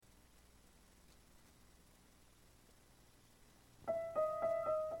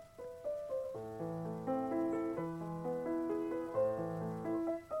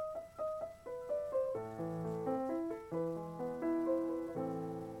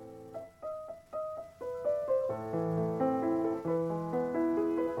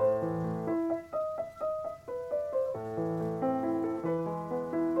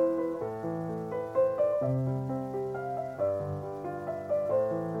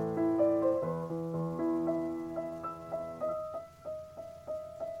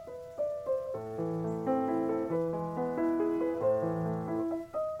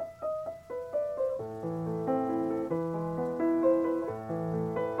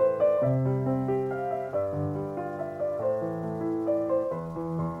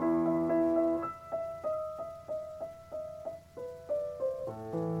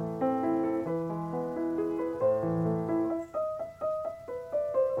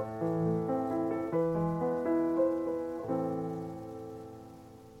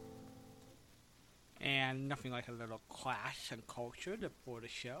And nothing like a little class and culture before the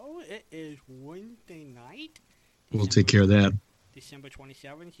show. It is Wednesday night. We'll take care of that. December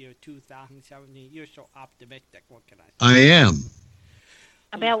 27th, year 2017. You're so optimistic. What can I say? I am.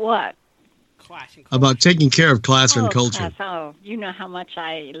 About what? Class and culture. About taking care of class and culture. Class. Oh, you know how much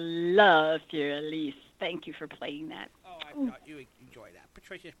I love your Elise. Thank you for playing that. Oh, I thought you would enjoy that.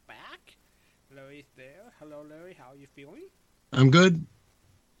 Patricia's back. Larry's there. Hello, Larry. How are you feeling? I'm good.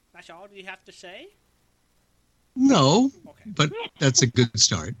 That's all you have to say? No, okay. But that's a good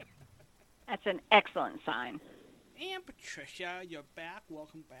start. That's an excellent sign. And Patricia, you're back.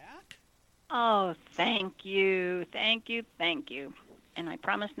 Welcome back. Oh, thank you. Thank you. Thank you. And I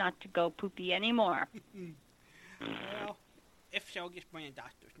promise not to go poopy anymore. Well, if so, just bring a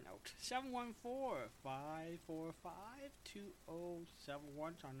doctor's note. 714-545-2071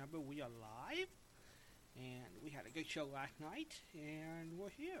 is our number. We are live. And we had a good show last night. And we're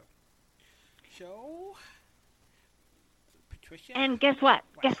here. So, Patricia. And guess what?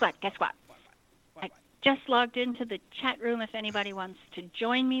 What? What? Just logged into the chat room. If anybody wants to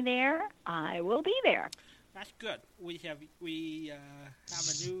join me there, I will be there. That's good. We have a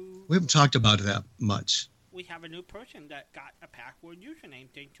new. We haven't talked about that much. We have a new person that got a password username.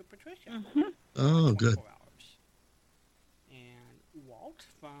 Thanks to Patricia. Mm-hmm. Oh, good. Hours. And Walt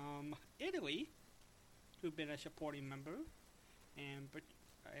from Italy, who's been a supporting member, and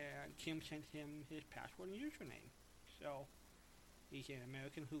Kim sent him his password and username. So. He's an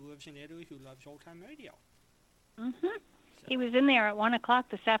American who lives in Italy who loves old-time radio. Mm-hmm. So. He was in there at 1 o'clock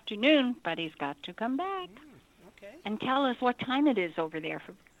this afternoon, but he's got to come back. Okay. And tell us what time it is over there.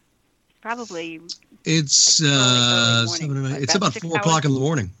 Probably. It's early it's about 4 o'clock in the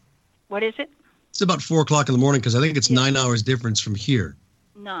morning. What is it? It's about 4 o'clock in the morning because I think it's 9 hours difference from here.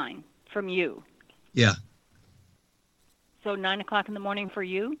 9 from you. Yeah. So 9 o'clock in the morning for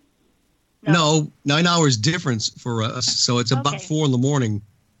you? No, 9 hours difference for us. So it's about 4 in the morning,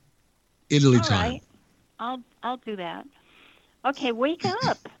 Italy time. All right. I'll do that. Okay, wake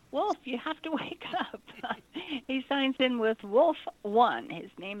up. Wolf, you have to wake up. He signs in with Wolf1.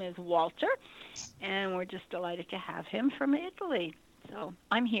 His name is Walter, and we're just delighted to have him from Italy. So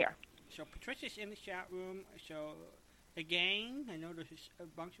I'm here. So Patricia's in the chat room. So again, I know there's a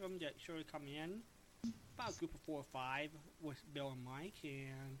bunch of them that sort of come in. About a group of 4 or 5 with Bill and Mike,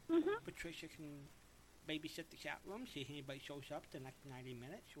 and Patricia can babysit the chat room, see if anybody shows up the next 90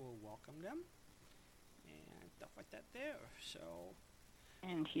 minutes. We'll welcome them and stuff like that there. So,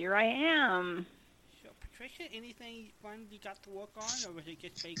 and here I am. So, Patricia, anything fun you got to work on, or was it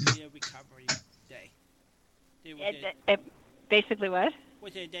just basically a recovery day? Basically what?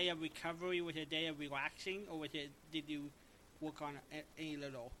 Was it a day of recovery? Was it a day of relaxing, or did you work on any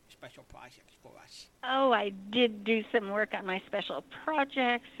little special projects for us? Oh, I did do some work on my special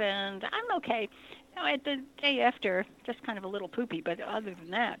projects, and I'm okay. The day after, just kind of a little poopy, but other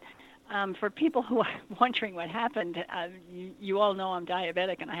than that, for people who are wondering what happened, you all know I'm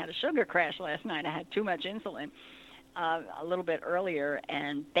diabetic, and I had a sugar crash last night. I had too much insulin a little bit earlier,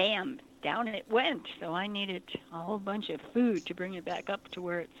 and bam, down it went. So I needed a whole bunch of food to bring it back up to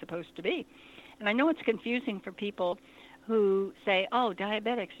where it's supposed to be. And I know it's confusing for people who say, oh,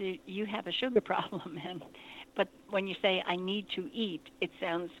 diabetics, you have a sugar problem. But when you say, I need to eat, it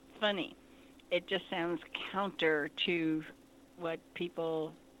sounds funny. It just sounds counter to what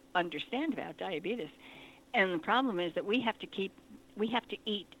people understand about diabetes. And the problem is that we have to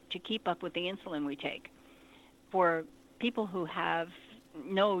eat to keep up with the insulin we take. For people who have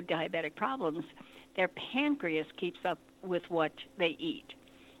no diabetic problems, their pancreas keeps up with what they eat.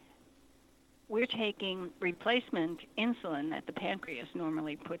 We're taking replacement insulin that the pancreas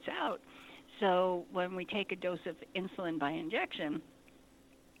normally puts out. So when we take a dose of insulin by injection,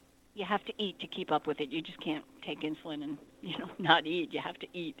 you have to eat to keep up with it. You just can't take insulin and, not eat. You have to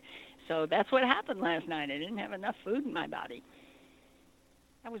eat. So that's what happened last night. I didn't have enough food in my body.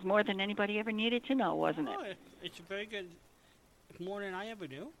 That was more than anybody ever needed to know, wasn't it? Oh, it's very good. It's more than I ever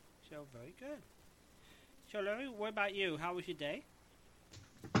knew. So very good. So Larry, what about you? How was your day?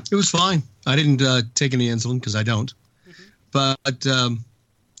 It was fine. I didn't take any insulin because I don't. Mm-hmm. But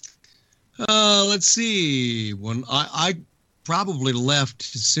let's see. When I probably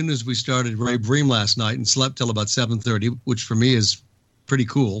left as soon as we started Ray Bream last night and slept till about 7:30, which for me is pretty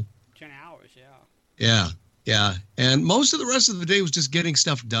cool. 10 hours, yeah. Yeah. And most of the rest of the day was just getting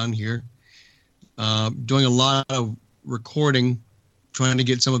stuff done here. Doing a lot of recording, trying to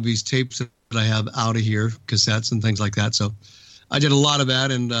get some of these tapes that I have out of here, cassettes and things like that. So I did a lot of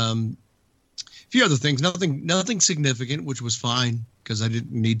that and a few other things. Nothing significant, which was fine. because I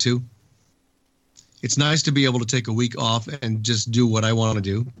didn't need to. It's nice to be able to take a week off and just do what I want to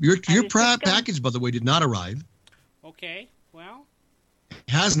do. Your package, by the way, did not arrive. Okay, well.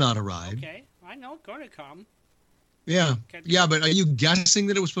 Has not arrived. Okay, I know it's going to come. Yeah, yeah, but are you guessing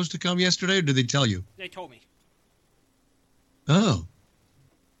that it was supposed to come yesterday, or did they tell you? They told me. Oh.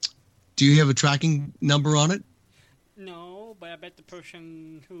 Do you have a tracking number on it? No, but I bet the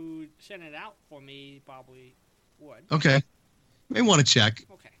person who sent it out for me probably would. Okay. May want to check.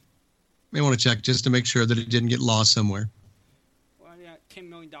 Okay. May want to check just to make sure that it didn't get lost somewhere. Well, yeah, $10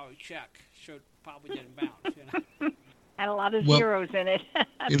 million check should probably didn't bounce. You know? Had a lot of zeros in it.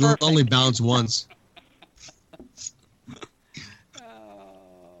 It'll only bounce once.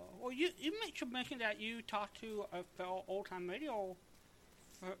 Well, you mentioned that you talked to a fellow old-time radio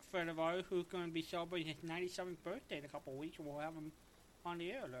friend of ours who's going to be celebrating his 97th birthday in a couple of weeks, and we'll have him on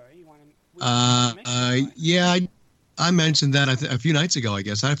the air, Larry. You want to? Yeah, I mentioned that a few nights ago, I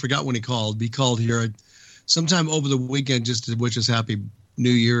guess. I forgot when he called. He called here sometime over the weekend just to wish us Happy New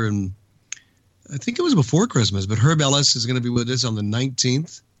Year, and I think it was before Christmas, but Herb Ellis is going to be with us on the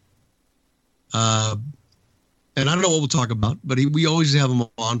 19th. And I don't know what we'll talk about, but we always have him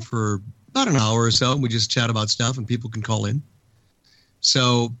on for about an hour or so, and we just chat about stuff, and people can call in.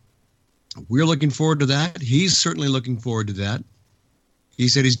 So we're looking forward to that. He's certainly looking forward to that. He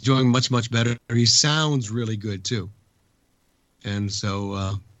said he's doing much, much better. He sounds really good, too. And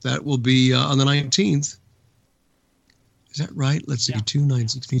so that will be on the 19th. Is that right? Let's see, 2, 9,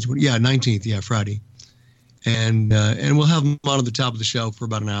 16, 20. Yeah, 19th, yeah, Friday. And we'll have him on at the top of the show for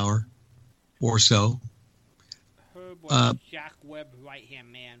about an hour or so. Herb was Jack Webb's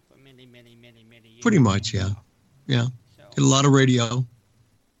right-hand man for many, many, many, many years. Pretty much, yeah. Yeah. So. Did a lot of radio,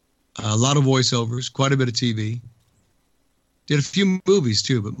 a lot of voiceovers, quite a bit of TV. Did a few movies,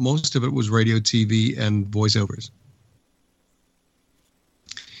 too, but most of it was radio, TV, and voiceovers.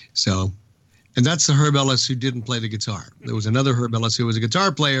 So, and that's the Herb Ellis who didn't play the guitar. There was another Herb Ellis who was a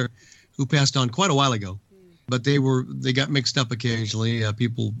guitar player who passed on quite a while ago. But they got mixed up occasionally.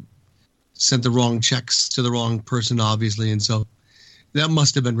 People sent the wrong checks to the wrong person, obviously, and so that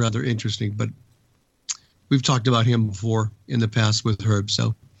must have been rather interesting. But we've talked about him before in the past with Herb.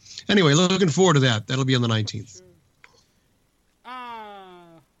 So anyway, looking forward to that. That'll be on the 19th. Sure.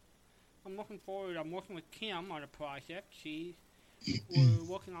 I'm looking forward. I'm working with Kim on a project. We're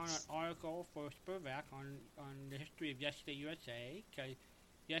working on an article for Spurvac on the history of Yesterday USA. Because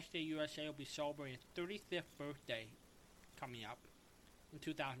Yesterday USA will be celebrating its 35th birthday coming up in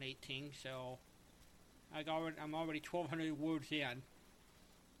 2018. So I'm already 1,200 words in,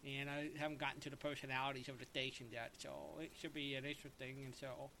 and I haven't gotten to the personalities of the station yet. So it should be an interesting.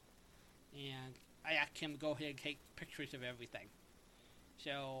 And I asked him to go ahead and take pictures of everything.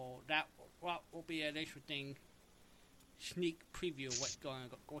 So that will be an interesting sneak preview of what's going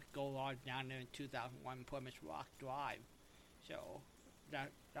to go on down there in 2001 Plymouth Rock Drive. So that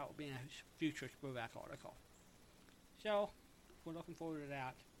will be in a future Spurvac article. So we're looking forward to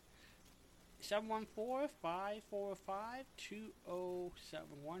that.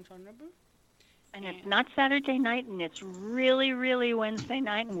 714-545-2071 is our number. And it's not Saturday night, and it's really, really Wednesday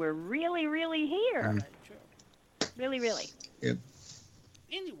night, and we're really, really here. True. Really, really. Yep.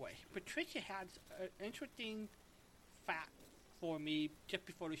 Anyway, Patricia has an interesting fact for me just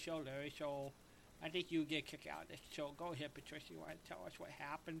before the show, Larry, so I think you'll get a kick out of this. So go ahead, Patricia. You want to tell us what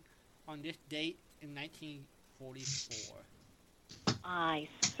happened on this date in 1944? I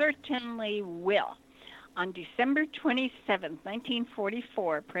certainly will. On December 27,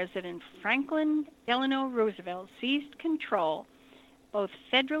 1944, President Franklin Delano Roosevelt seized control, both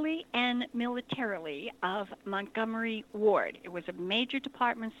federally and militarily, of Montgomery Ward. It was a major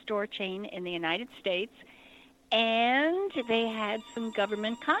department store chain in the United States, and they had some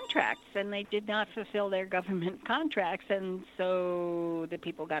government contracts, and they did not fulfill their government contracts, and so the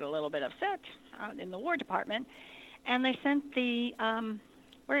people got a little bit upset out in the War Department, and they sent the,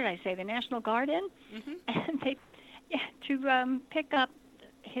 the National Guard in, and to pick up,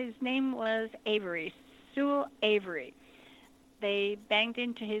 his name was Avery, Sewell Avery. They banged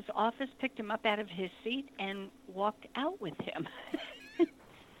into his office, picked him up out of his seat, and walked out with him.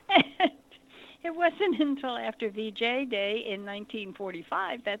 It wasn't until after VJ Day in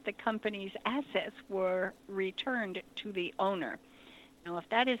 1945 that the company's assets were returned to the owner. Now, if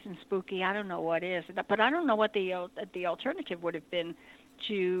that isn't spooky, I don't know what is. But I don't know what the alternative would have been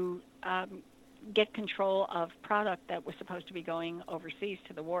to get control of product that was supposed to be going overseas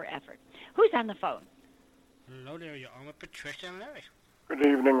to the war effort. Who's on the phone? Hello there, you're on with Patricia and Larry. Good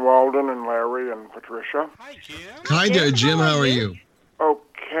evening, Walden and Larry and Patricia. Hi, Jim. Hi there, Jim. How are you?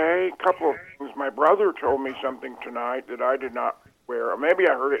 Okay, couple of things. My brother told me something tonight that I did not where, or maybe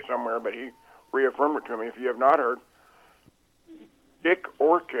I heard it somewhere, but he reaffirmed it to me. If you have not heard, Dick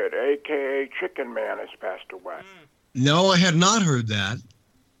Orchid, a.k.a. Chicken Man, has passed away. No, I had not heard that.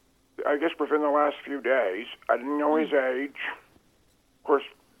 I guess within the last few days. I didn't know his age. Of course,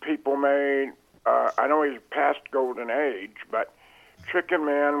 people may, I know he's past golden age, but Chicken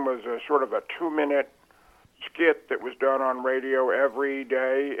Man was a sort of a 2-minute skit that was done on radio every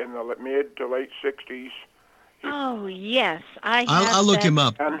day in the mid to late 60s. Oh, yes. I'll look him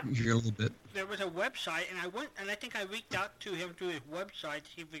up here a little bit. There was a website, and I think I reached out to him through his website to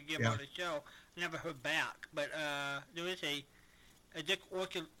see if we could get him on the show. Never heard back, but there is a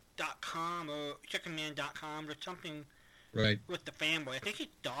dickorchid.com or chickenman.com or something with the family. I think his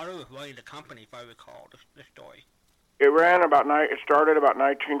daughter was running the company, if I recall the story. It started about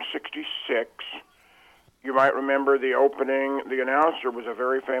 1966. You might remember the opening. The announcer was a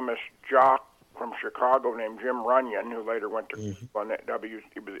very famous jock from Chicago named Jim Runyon, who later went to he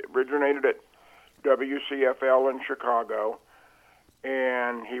originated at WCFL in Chicago,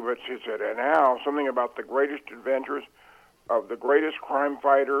 and he said, and now something about the greatest adventures of the greatest crime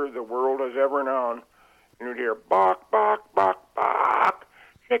fighter the world has ever known. And you'd hear, "Bok, bok, bok, bok,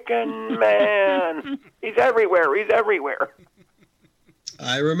 Chicken Man. He's everywhere. He's everywhere."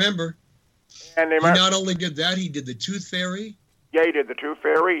 I remember. And he not only did that, he did the Tooth Fairy. Yeah, he did the Tooth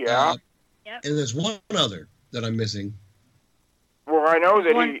Fairy, yeah. Yep. And there's one other that I'm missing. Well, I know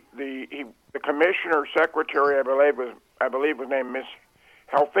that the commissioner secretary, I believe was named Miss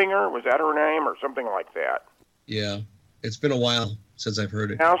Helfinger. Was that her name or something like that? Yeah, it's been a while since I've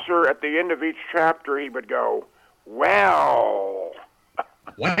heard it. Now, sir, at the end of each chapter, he would go, "Well."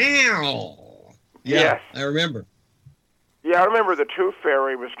 Wow. Yeah, yes. I remember. Yeah, I remember the Tooth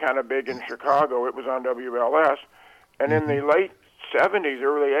Fairy was kind of big in Chicago. It was on WLS. And in the late 70s,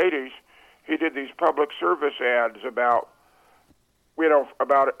 early 80s, he did these public service ads about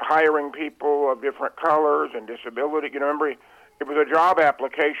hiring people of different colors and disability. You know, remember, it was a job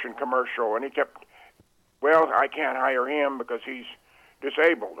application commercial, and he kept, "Well, I can't hire him because he's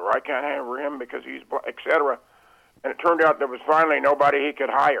disabled," or "I can't hire him because he's black," etc. And it turned out there was finally nobody he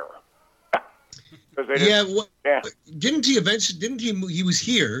could hire. Didn't he was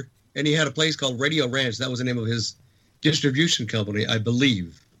here, and he had a place called Radio Ranch. That was the name of his distribution company, I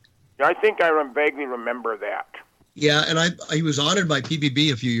believe. I think I vaguely remember that. Yeah, and he was honored by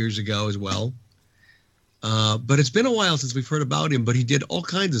PBB a few years ago as well. But it's been a while since we've heard about him, but he did all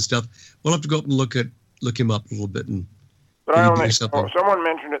kinds of stuff. We'll have to go up and look him up a little bit. Someone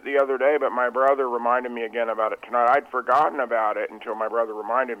mentioned it the other day, but my brother reminded me again about it tonight. I'd forgotten about it until my brother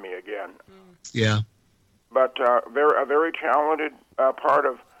reminded me again. Yeah. But a very talented part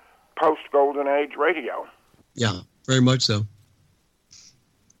of post-Golden Age radio. Yeah, very much so.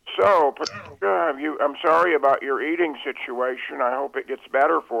 So, Patricia, I'm sorry about your eating situation. I hope it gets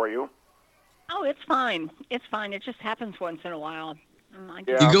better for you. Oh, it's fine. It's fine. It just happens once in a while.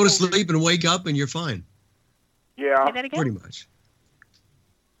 You go to sleep and wake up and you're fine. Yeah. Say that again? Pretty much.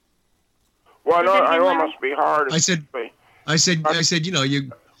 Well, I know it must be hard. I said, you know,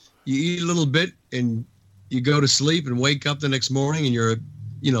 you eat a little bit and you go to sleep and wake up the next morning and you're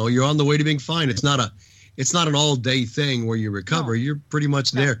on the way to being fine. It's not an all-day thing where you recover. No. You're pretty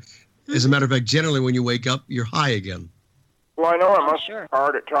much there. As a matter of fact, generally when you wake up, you're high again. Well, I know it must be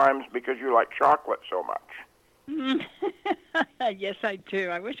hard at times because you like chocolate so much. Yes, I do.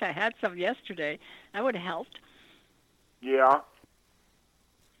 I wish I had some yesterday. That would have helped. Yeah.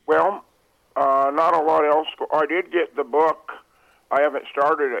 Well, not a lot else. I did get the book. I haven't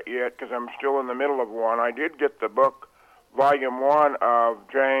started it yet because I'm still in the middle of one. I did get the book, Volume 1 of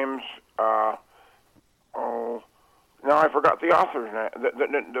James... now I forgot the author's name.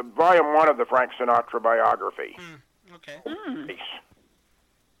 The Volume 1 of the Frank Sinatra biography. Okay.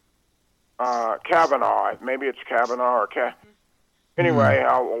 Kavanaugh. Maybe it's Kavanaugh or Anyway,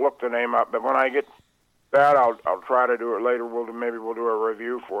 I'll look the name up. But when I get that, I'll try to do it later. Maybe we'll do a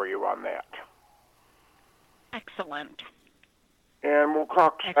review for you on that. Excellent. And we'll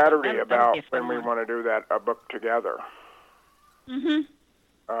talk Saturday about when we want to do a book together. Mm-hmm.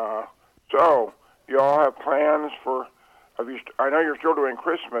 So, you all have plans for... I know you're still doing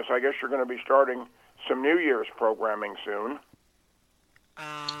Christmas. I guess you're going to be starting some New Year's programming soon.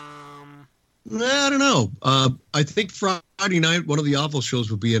 I don't know. I think Friday night, one of the awful shows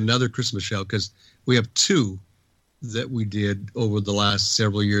will be another Christmas show because we have two that we did over the last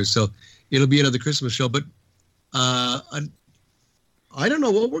several years. So it'll be another Christmas show. But I don't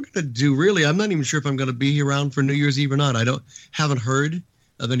know what we're going to do, really. I'm not even sure if I'm going to be around for New Year's Eve or not. Haven't heard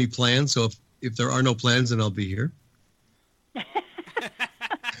of any plans. So if there are no plans, then I'll be here.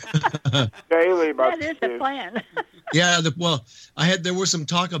 Daily, but that is the plan. Yeah, there was some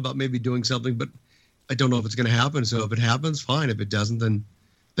talk about maybe doing something, but I don't know if it's going to happen. So if it happens, fine. If it doesn't, then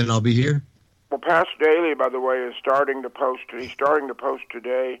I'll be here. Well, Past Daily, by the way, is starting to post. He's starting to post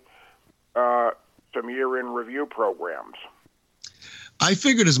today some year-in review programs. I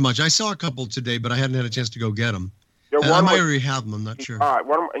figured as much. I saw a couple today, but I hadn't had a chance to go get them. Yeah, I might already have them. I'm not sure.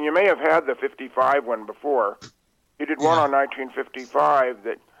 And you may have had the 55 one before. He did one on 1955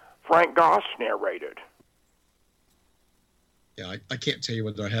 that Frank Goss narrated. Yeah, I can't tell you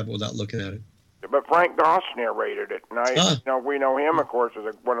whether I have it without looking at it. But Frank Goss narrated it, and we know him, of course,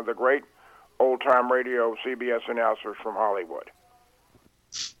 as one of the great old-time radio CBS announcers from Hollywood.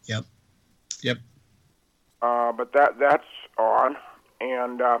 Yep. But that's on,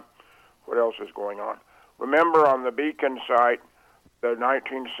 and what else is going on? Remember, on the Beacon site, the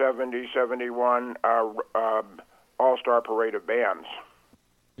 1970-71 All-Star Parade of Bands.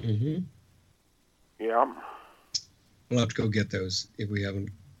 Mm-hmm. Yeah. We'll have to go get those if we haven't.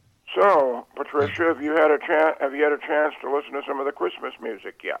 So, Patricia, have you had a chance to listen to some of the Christmas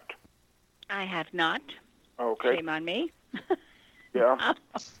music yet? I have not. Okay. Shame on me. Yeah.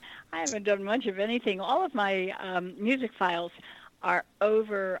 I haven't done much of anything. All of my music files are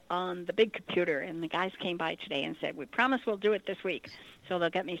over on the big computer, and the guys came by today and said, "We promise we'll do it this week." So they'll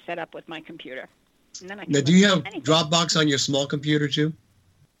get me set up with my computer. And then I can do you have Dropbox on your small computer too?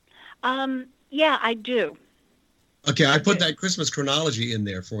 Yeah, I do. Okay, I put that Christmas chronology in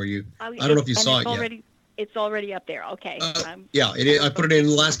there for you. I don't know if you saw it yet. It's already up there. Okay. Yeah, I put it in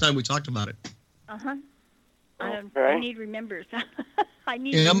the last time we talked about it. Uh-huh. Okay. I need remembers.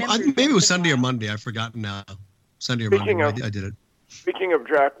 Remembers. Maybe it was Sunday or Monday. I've forgotten now. Sunday or Monday. I did it. Speaking of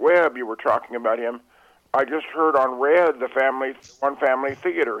Jack Webb, you were talking about him. I just heard on Red one family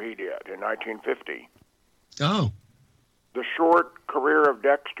theater he did in 1950. Oh. The Short Career of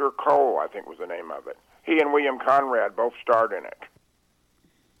Dexter Cole, I think was the name of it. He and William Conrad both starred in it.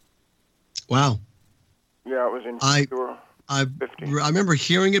 Wow. Yeah, it was in 50. I remember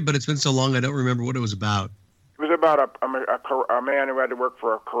hearing it, but it's been so long I don't remember what it was about. It was about a man who had to work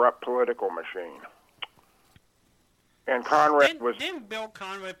for a corrupt political machine. And Conrad Didn't Bill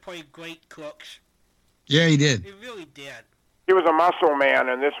Conrad play great cooks? Yeah, he did. He really did. He was a muscle man,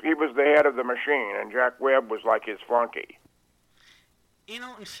 and he was the head of the machine, and Jack Webb was like his flunky. You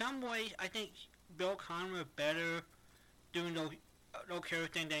know, in some ways, I think Bill Conrad better doing those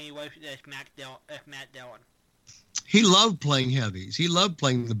characters than he was as Matt Dillon. He loved playing heavies. He loved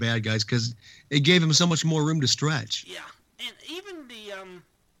playing the bad guys because it gave him so much more room to stretch. Yeah, and even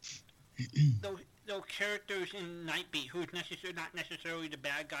those characters in Nightbeat, who's not necessarily the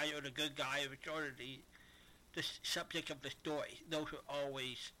bad guy or the good guy, or sort of the subject of the story. Those are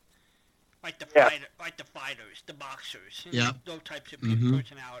always like the fighters, the boxers, those types of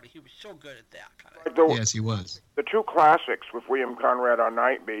personality. He was so good at that kind of. Yes, he was. The two classics with William Conrad on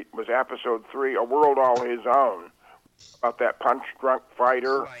Nightbeat was Episode 3, A World All His Own, about that punch-drunk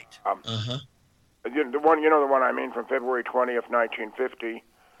fighter. Right. The one I mean, from February 20th, 1950.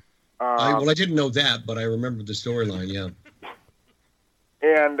 I didn't know that, but I remember the storyline. Yeah.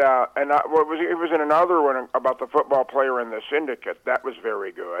 And it was in another one about the football player in the syndicate. That was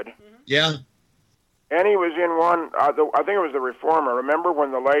very good. Mm-hmm. Yeah. And he was in one, I think it was The Reformer. Remember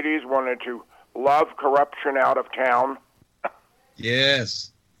when the ladies wanted to love corruption out of town?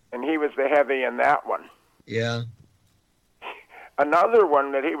 Yes. And he was the heavy in that one. Yeah. Another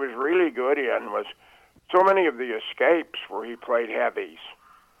one that he was really good in was so many of the Escapes where he played heavies.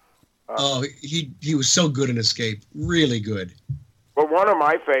 He was so good in Escape. Really good. Well, one of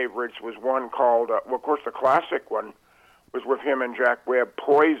my favorites was one called, of course, the classic one was with him and Jack Webb,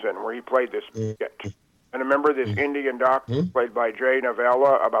 Poison, where he played this bigot. And remember this Indian doctor played by Jay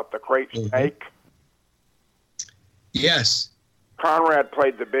Novella about the crate snake? Yes. Conrad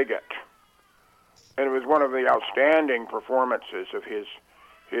played the bigot. And it was one of the outstanding performances of his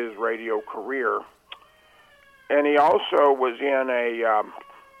radio career. And he also was in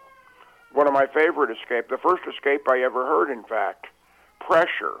one of my favorite Escape, the first Escape I ever heard, in fact,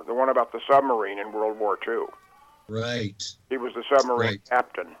 Pressure, the one about the submarine in World War II. Right. He was the submarine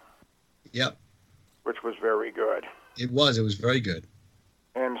captain. Yep. Which was very good. It was very good.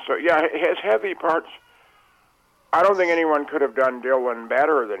 And so, yeah, his heavy parts, I don't think anyone could have done Dylan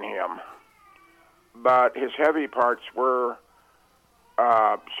better than him, but his heavy parts were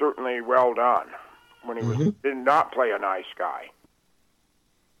certainly well done when he did not play a nice guy.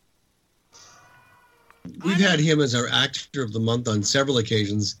 We've had him as our actor of the month on several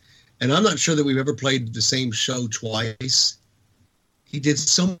occasions, and I'm not sure that we've ever played the same show twice. He did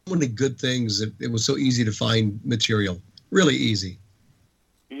so many good things that it was so easy to find material. Really easy.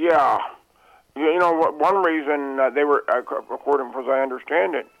 Yeah. You know, one reason they were, according as I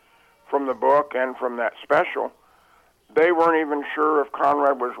understand it, from the book and from that special, they weren't even sure if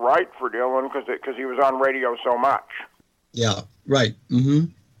Conrad was right for Dylan because he was on radio so much. Yeah, right. Mm-hmm.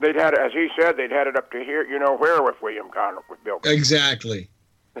 They'd had, as he said, they'd had it up to here, you know where with William Conrad, with Bill. Exactly.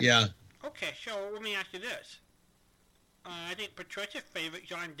 Yeah. Okay, so let me ask you this. I think Patricia's favorite,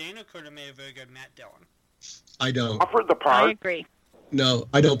 John Dana, could have made a very good Matt Dillon. I don't. Offered the part. I agree. No,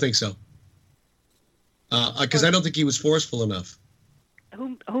 I don't think so. Because I don't think he was forceful enough.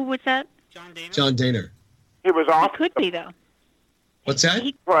 Who was that? John Dana? John Daner. He was He off. could be, though. What's that?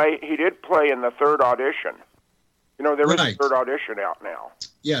 He did play in the third audition. You know, there is Right. a third audition out now.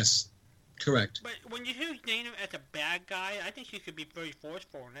 Yes, correct. But when you hear Dana as a bad guy, I think he could be very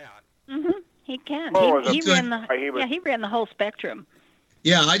forceful in that. Mm-hmm. He can. Oh, he good. ran the he ran the whole spectrum.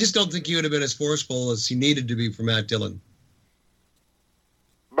 Yeah, I just don't think he would have been as forceful as he needed to be for Matt Dillon.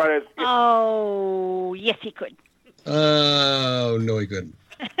 But Oh, yes, he could. Oh, no, he couldn't.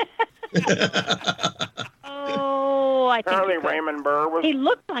 Oh, I think apparently he could. Raymond Burr was, He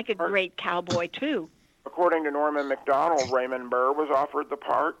looked like a great cowboy too. according to Norman MacDonald, Raymond Burr was offered the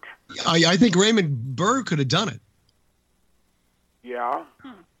part. I think Raymond Burr could have done it. Yeah.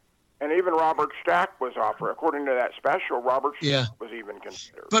 And even Robert Stack was offered. According to that special, Robert Stack was even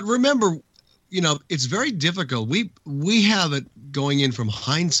considered. But remember, you know, it's very difficult. We have it going in from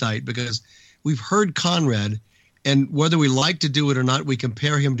hindsight because we've heard Conrad, and whether we like to do it or not, we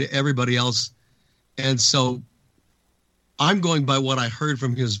compare him to everybody else. And so I'm going by what I heard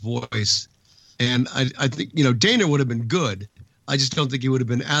from his voice. And I think, you know, Dana would have been good. I just don't think he would have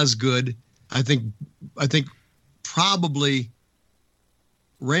been as good. I think probably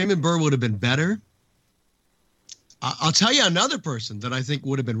Raymond Burr would have been better. I'll tell you another person that I think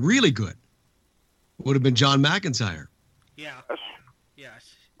would have been really good. Would have been John McIntyre. Yeah. Yes.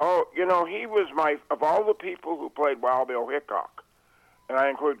 Yes. Oh, you know, he was of all the people who played Wild Bill Hickok, and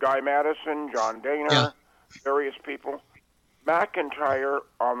I include Guy Madison, John Dana, various people, McIntyre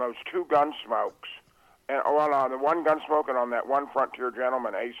on those two Gunsmokes, and on the one Gunsmoke and on that one Frontier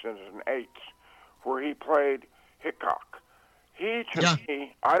Gentleman, Aces and Eights, where he played Hickok. He, to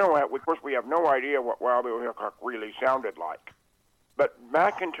me, of course, we have no idea what Wild Bill Hickok really sounded like. But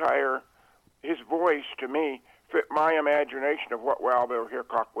McIntyre, his voice, to me, fit my imagination of what Wild Bill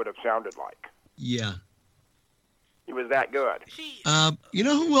Hickok would have sounded like. Yeah. He was that good. You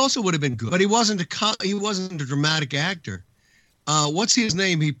know who also would have been good, but he wasn't a dramatic actor. What's his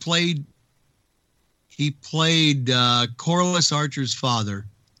name? He played Corliss Archer's father.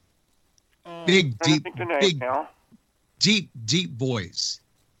 Big, deep voice.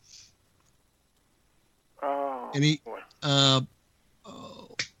 Oh, and he, boy.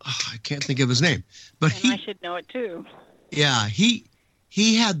 I can't think of his name, but I should know it too. Yeah, he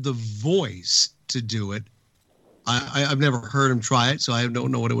had the voice to do it. I've never heard him try it, so I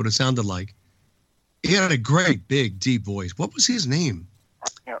don't know what it would have sounded like. He had a great, big, deep voice. What was his name? I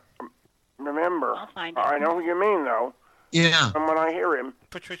can't remember. I'll find it. I know who you mean, though. Yeah. And when I hear him.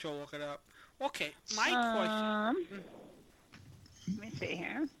 Patricia will look it up. Okay, my question. Let me see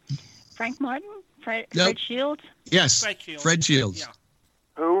here. Frank Martin? Fred Shields? Yes. Fred Shields. Yeah.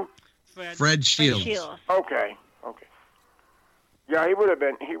 Who? Fred Shields. Okay. Yeah, he would have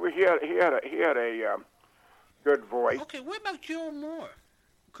been. He had a good voice. Okay, what about Gerald Moore?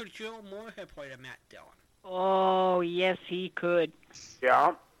 Could Gerald Moore have played a Matt Dillon? Oh, yes, he could.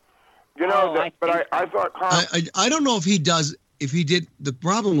 Yeah. You know, I thought. I don't know if he does. If he did, the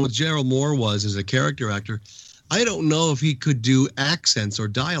problem with Gerald Moore was as a character actor, I don't know if he could do accents or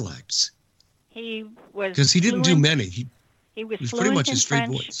dialects. He was because he didn't do many. He was fluent pretty much in a straight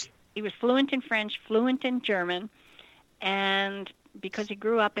French. voice. He was fluent in French, fluent in German, and because he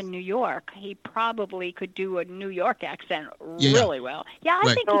grew up in New York, he probably could do a New York accent really well. Yeah,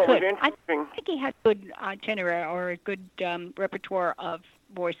 I think he could. I think he had good itinerary or a good repertoire of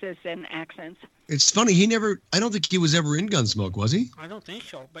voices and accents. It's funny. I don't think he was ever in Gunsmoke, was he? I don't think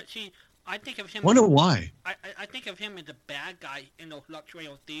so. But see, I think of him. Wonder why. I think of him as a bad guy in the Lux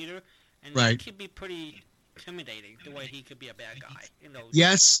Radio Theater, and right. that could be pretty intimidating, the way he could be a bad guy in those.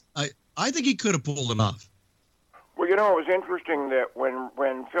 Yes, I think he could have pulled it off. Well, you know, it was interesting that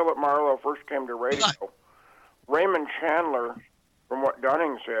when Philip Marlowe first came to radio, Raymond Chandler, from what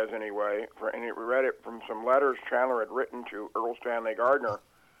Dunning says anyway, and he read it from some letters Chandler had written to Earl Stanley Gardner,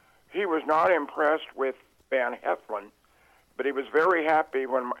 he was not impressed with Van Heflin, but he was very happy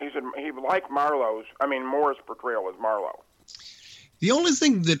when he said he liked Moore's portrayal as Marlowe. The only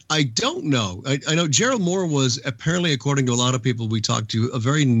thing that I don't know, I know Gerald Moore was apparently, according to a lot of people we talked to, a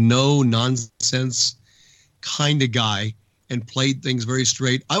very no-nonsense kind of guy and played things very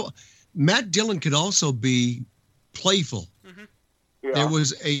straight. Matt Dillon could also be playful. Mm-hmm. Yeah. There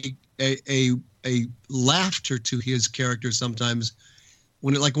was a laughter to his character sometimes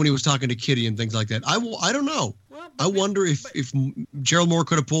when he was talking to Kitty and things like that. I don't know. Well, I wonder if Gerald Moore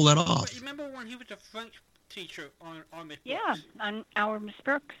could have pulled that off. But you remember when he was a French teacher on Miss Brooks? Yeah, on our Miss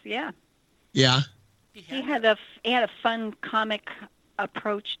Brooks. Yeah. Yeah. He had a fun comic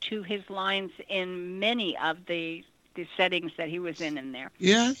approach to his lines in many of the settings that he was in there.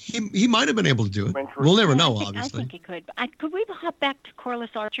 Yeah, he might have been able to do it. We'll never know, obviously. I think he could. Could we hop back to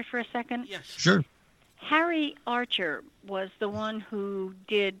Corliss Archer for a second? Yes. Sure. Harry Archer was the one who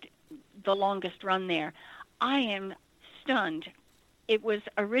did the longest run there. I am stunned. It was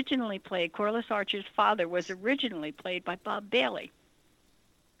originally played, Corliss Archer's father was originally played by Bob Bailey.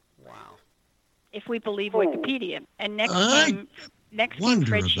 Wow. If we believe Wikipedia. And next came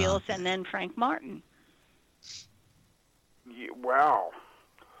Fred Shields and then Frank Martin. Yeah, wow.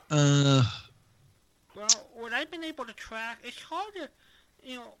 Well, what I've been able to track, it's hard to,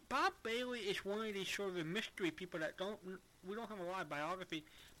 Bob Bailey is one of these sort of mystery people that we don't have a lot of biography,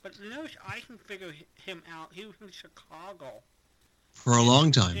 but the most I can figure him out, he was in Chicago. For a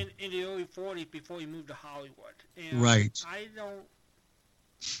long time. In the early 40s before he moved to Hollywood. And right. I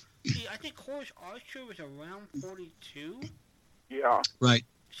think Corliss Archer was around 42. Yeah. Right.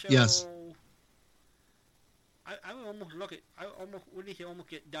 So, yes. I would almost almost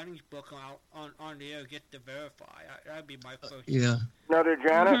get Dunning's book on the air just to verify. That'd be my first. Yeah. Now, did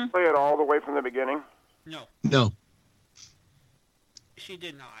Janet play it all the way from the beginning? No. No. She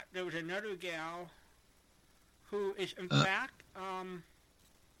did not. There was another gal who is, in fact,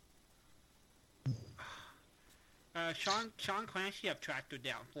 Sean Clancy have tracked her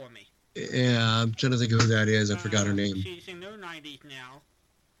down for me. Yeah, I'm trying to think of who that is. I forgot her name. She's in her 90s now.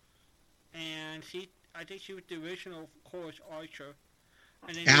 And I think she was the original Corliss Archer.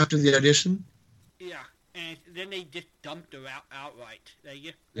 And then after the audition? Yeah. And then they just dumped her outright.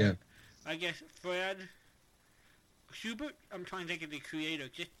 Yeah. I guess Fred Schubert, I'm trying to think of the creator,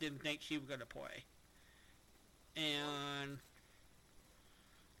 just didn't think she was going to play. And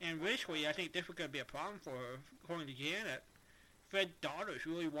initially, I think this was going to be a problem for her, according to Janet. Fred Daughters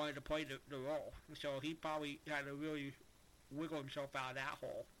really wanted to play the role, and so he probably had to really wiggle himself out of that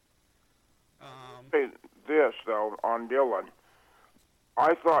hole. Say this, though, on Dylan.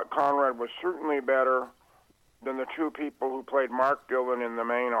 I thought Conrad was certainly better than the two people who played Mark Dylan in the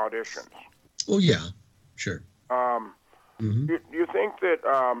main auditions. Oh, yeah, sure. Do you think that,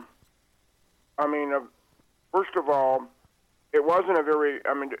 first of all, it wasn't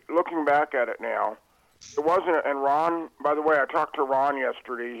looking back at it now, it wasn't, and Ron, by the way, I talked to Ron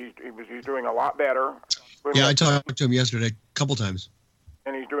yesterday. He's doing a lot better. Yeah, I talked to him yesterday a couple times.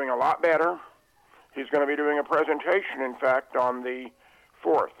 And he's doing a lot better. He's going to be doing a presentation, in fact, on the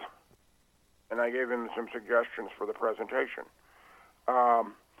 4th. And I gave him some suggestions for the presentation.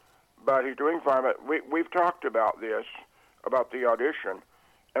 But he's doing fine. But we've talked about this, about the audition,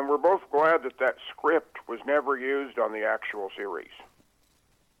 and we're both glad that script was never used on the actual series.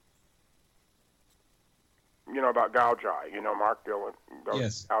 About Gaujai, Mark Dillon.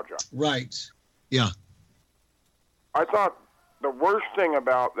 Yes. Gaujai. Right. Yeah. I thought the worst thing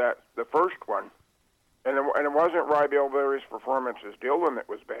about the first one, and it wasn't Ry Bilberry's performance as Dylan that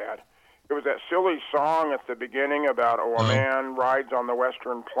was bad. It was that silly song at the beginning about, a man rides on the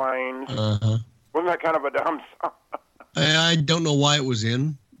western plains. Uh-huh. Wasn't that kind of a dumb song? I don't know why it was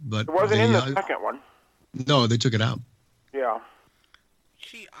in, but... It wasn't in the second one. No, they took it out. Yeah.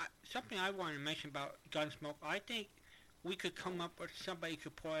 See, something I wanted to mention about Gunsmoke, I think we could come up with somebody who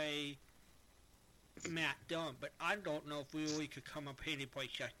could play Matt Dillon, but I don't know if we really could come up with any play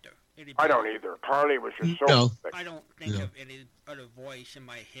Chester. I don't either. Carly was just so... No. I don't think of any other voice in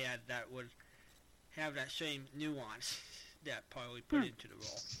my head that would have that same nuance that Carly put into the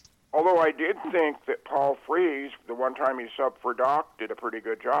role. Although I did think that Paul Frees, the one time he subbed for Doc, did a pretty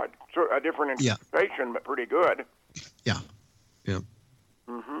good job. So a different interpretation, but pretty good. Yeah. Yeah.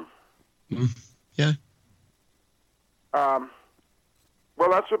 Yeah. Well,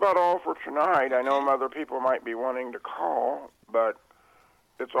 that's about all for tonight. I know other people might be wanting to call, but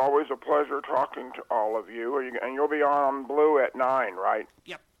it's always a pleasure talking to all of you. And you'll be on Blue at 9, right?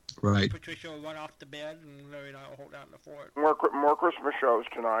 Yep. Right. Patricia will run off the bed, and Larry and I will hold out in the fort. More Christmas shows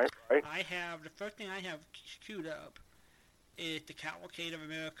tonight, right? The first thing I have queued up is the Cavalcade of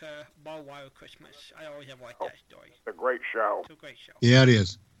America Barbed Wire Christmas. I always have liked that story. It's a great show. It's a great show. Yeah, it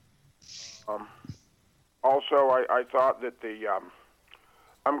is. Also, I thought that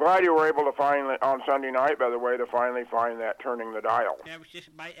I'm glad you were able to finally, on Sunday night, by the way, to finally find that Turning the Dial. Yeah, it was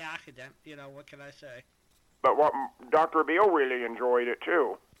just by accident. What can I say? But Dr. Beale really enjoyed it,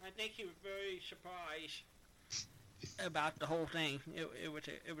 too. I think he was very surprised about the whole thing. It was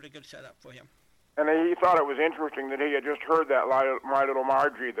a good setup for him. And he thought it was interesting that he had just heard that My Little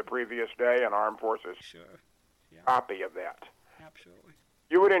Margie the previous day in Armed Forces. Sure. Yeah. Copy of that. Absolutely.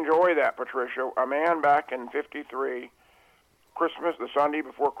 You would enjoy that, Patricia. A man back in '53, Christmas, the Sunday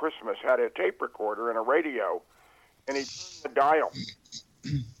before Christmas, had a tape recorder and a radio, and he turned the dial.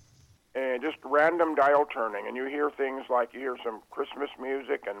 And just random dial turning, and you hear things like, you hear some Christmas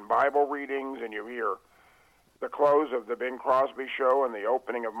music and Bible readings, and you hear the close of the Bing Crosby show and the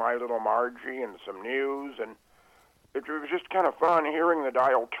opening of My Little Margie and some news, and it was just kind of fun hearing the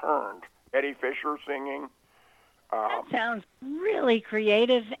dial turned. Eddie Fisher singing. That sounds really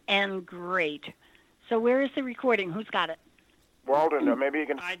creative and great. So where is the recording? Who's got it? Walden, maybe you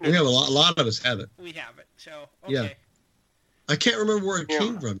can... We have a lot of us have it. We have it, so, okay. Yeah. I can't remember where it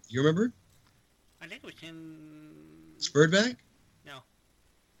came from. You remember? I think it was in... Spurtback? No.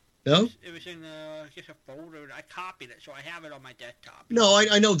 No? It was in just a folder. I copied it, so I have it on my desktop. No,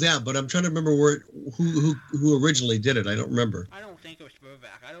 I know that, but I'm trying to remember who originally did it. I don't remember. I don't think it was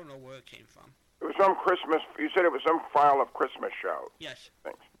Spurtback. I don't know where it came from. It was some Christmas... You said it was some file of Christmas show. Yes.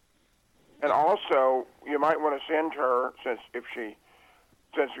 Things. And also, you might want to send her, since those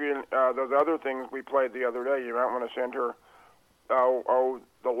other things we played the other day, you might want to send her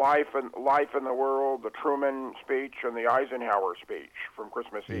the life in the world, the Truman speech, and the Eisenhower speech from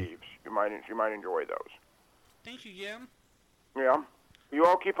Christmas Eve. You might enjoy those. Thank you, Jim. Yeah. You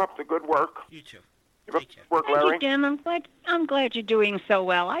all keep up the good work. You too. Keep up the good work, Larry. Thank you, Jim. I'm glad you're doing so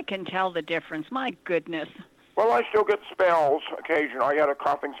well. I can tell the difference. My goodness. Well, I still get spells occasionally. I got a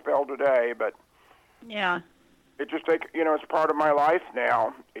coughing spell today, but yeah, it just it's part of my life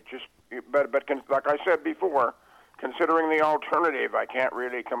now. It just, but like I said before, considering the alternative, I can't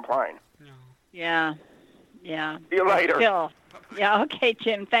really complain. No. Yeah. Yeah. See you later. Still. Yeah. Okay,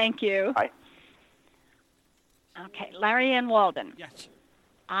 Jim. Thank you. Bye. Okay, Larry and Walden. Yes.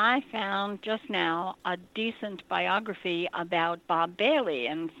 I found just now a decent biography about Bob Bailey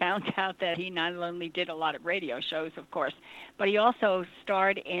and found out that he not only did a lot of radio shows, of course, but he also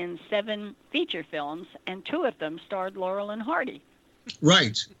starred in 7 feature films, and 2 of them starred Laurel and Hardy.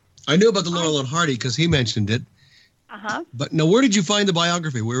 Right. I knew about the Laurel and Hardy because he mentioned it. Uh-huh. But now, where did you find the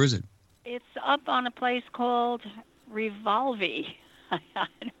biography? Where is it? It's up on a place called Revolvi.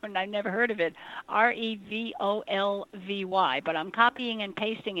 I've never heard of it. Revolvy, but I'm copying and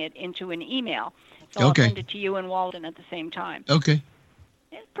pasting it into an email. So I'll send it to you and Walden at the same time. Okay.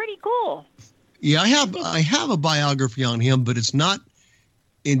 It's pretty cool. Yeah, I have a biography on him, but it's not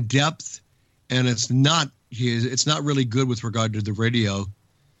in depth, and it's not really good with regard to the radio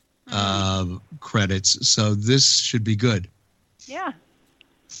credits. So this should be good. Yeah.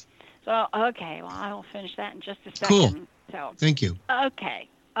 So okay, well I will finish that in just a second. Cool. So, thank you. Okay.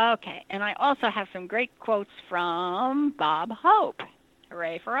 And I also have some great quotes from Bob Hope.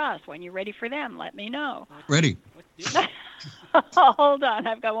 Hooray for us. When you're ready for them, let me know. Ready. Hold on.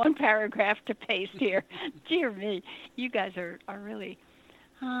 I've got one paragraph to paste here. Dear me. You guys are really...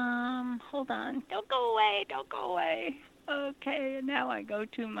 hold on. Don't go away. Okay, and now I go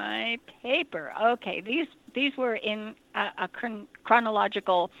to my paper. Okay, these were in a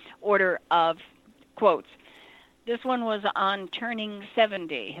chronological order of quotes. This one was on turning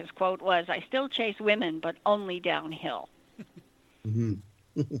 70. His quote was, "I still chase women, but only downhill." Mm-hmm.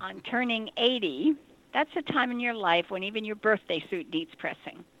 On turning 80, that's a time in your life when even your birthday suit needs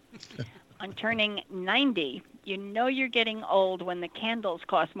pressing. On turning 90, you know you're getting old when the candles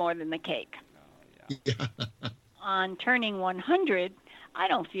cost more than the cake. Yeah. On turning 100, I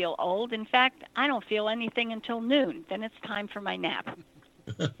don't feel old. In fact, I don't feel anything until noon. Then it's time for my nap.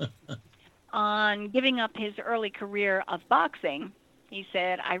 On giving up his early career of boxing, he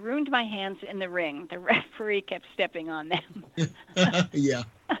said, "I ruined my hands in the ring. The referee kept stepping on them." Yeah.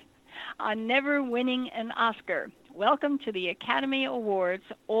 On never winning an Oscar, welcome to the Academy Awards,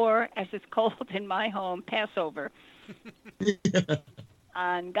 or as it's called in my home, Passover. Yeah.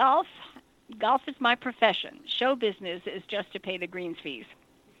 On golf is my profession. Show business is just to pay the greens fees.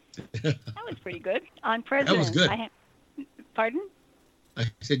 That was pretty good. On presidents, that was good. Pardon? I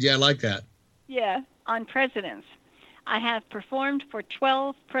said, yeah, I like that. Yeah, on presidents. I have performed for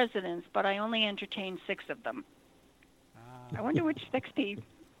 12 presidents, but I only entertained 6 of them. I wonder which 6 he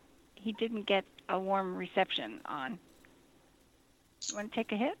didn't get a warm reception on. You want to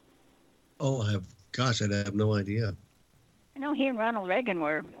take a hit? Oh, I'd have no idea. I know he and Ronald Reagan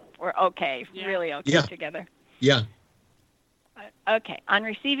were okay, really okay together. Yeah. Okay, on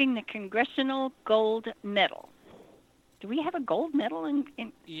receiving the Congressional Gold Medal. Do we have a gold medal in?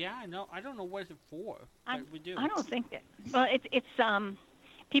 Yeah, no, I don't know what it's for, but we do. I don't think that. Well, it's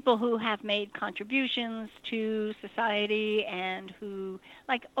people who have made contributions to society and who,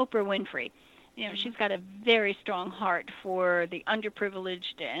 like Oprah Winfrey. She's got a very strong heart for the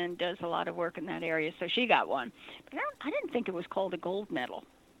underprivileged and does a lot of work in that area. So she got one. But I didn't think it was called a gold medal.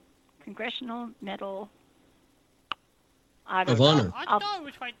 Congressional Medal of Honor. I thought it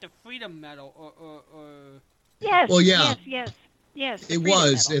was like the Freedom Medal or Yes. Well, yeah. Yes. It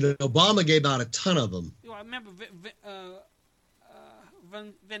was. And Obama gave out a ton of them. I remember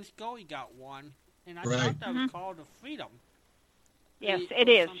Vince Scully got one, and I Right. thought that was called the Freedom. Yes, it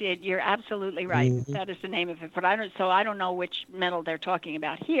is. You're absolutely right. Mm-hmm. That is the name of it. But I don't know which medal they're talking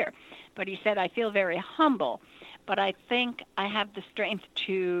about here. But he said, I feel very humble, but I think I have the strength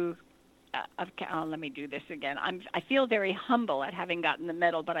to. Let me do this again. I feel very humble at having gotten the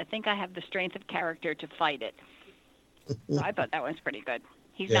medal, but I think I have the strength of character to fight it. So I thought that one's pretty good.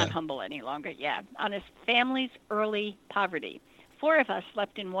 He's not humble any longer. Yeah. On his family's early poverty, 4 of us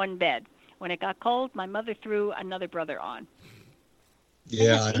slept in one bed. When it got cold, my mother threw another brother on.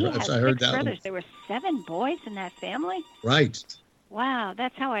 Yeah, I heard 6 that brothers. one. There were 7 boys in that family. Right. Wow,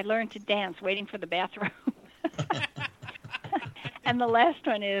 that's how I learned to dance, waiting for the bathroom. And the last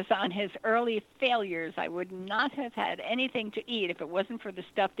one is, on his early failures, I would not have had anything to eat if it wasn't for the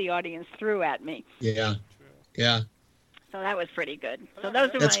stuff the audience threw at me. Yeah. So that was pretty good. So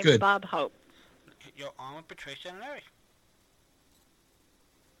those are That's my good. Bob Hope. Your Armor, Patricia, and Larry.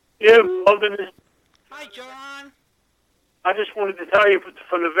 Yeah, Alden, Hi, John. I just wanted to tell you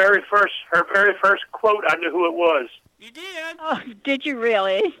from her very first quote, I knew who it was. You did? Oh, did you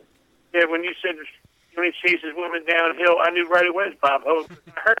really? Yeah, when you said when he chases women downhill, I knew right away it was Bob Hope.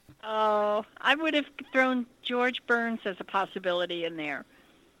 Oh, I would have thrown George Burns as a possibility in there.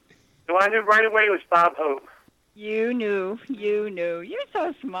 So I knew right away it was Bob Hope. You knew. You're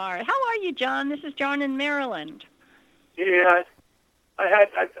so smart. How are you, John? This is John in Maryland. Yeah,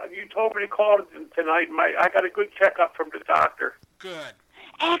 you told me to call tonight. I got a good checkup from the doctor. Good.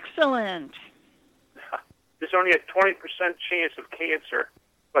 Excellent. There's only a 20% chance of cancer,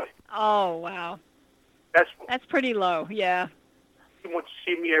 but Oh, wow. That's pretty low, yeah. he wants to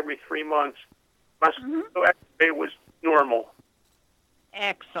see me every 3 months. My X-ray was normal.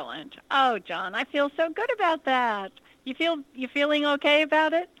 Excellent. Oh, John, I feel so good about that. You feeling okay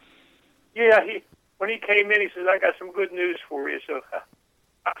about it? Yeah, when he came in, he says, I got some good news for you. So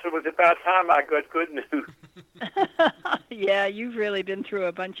I said, it was about time I got good news. Yeah, you've really been through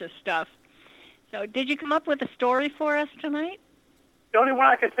a bunch of stuff. So did you come up with a story for us tonight? The only one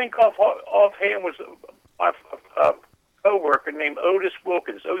I could think of offhand was my co-worker named Otis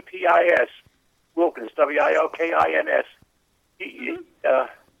Wilkins, O-T-I-S, Wilkins, W-I-L-K-I-N-S. When the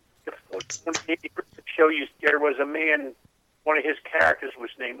show there was a man, one of his characters was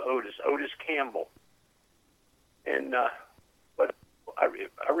named Otis Campbell. And but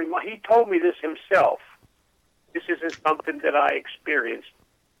he told me this himself. This isn't something that I experienced.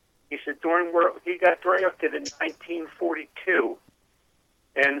 He said he got drafted in 1942,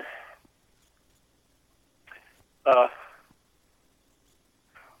 and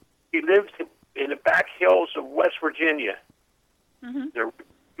he lived in the back hills of West Virginia. Mm-hmm.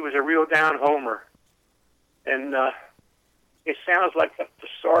 He was a real down homer, and it sounds like the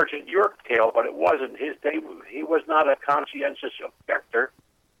Sergeant York tale, but it wasn't. He was not a conscientious objector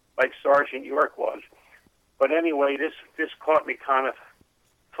like Sergeant York was. But anyway, this caught me kind of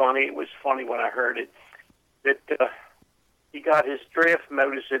funny. It was funny when I heard it, that he got his draft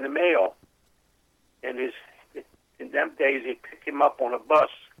notice in the mail, and in them days they picked him up on a bus.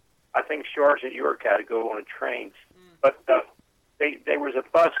 I think Sergeant York had to go on a train, but there was a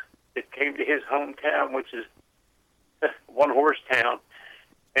bus that came to his hometown, which is one-horse town,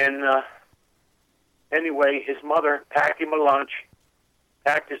 and anyway, his mother packed him a lunch,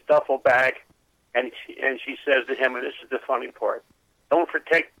 packed his duffel bag, and she says to him, and this is the funny part, don't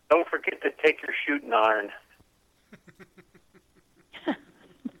forget to take your shooting iron.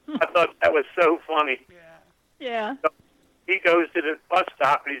 I thought that was so funny. Yeah. So he goes to the bus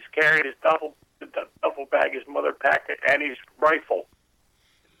stop and he's carrying his duffel bag his mother packed it and his rifle.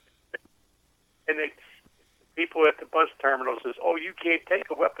 And people at the bus terminal says, "Oh, you can't take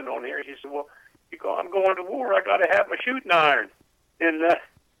a weapon on here." He said, "Well, I'm going to war. I got to have my shooting iron." And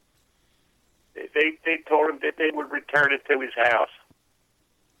they told him that they would return it to his house.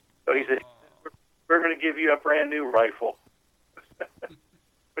 So he said, "We're going to give you a brand new rifle."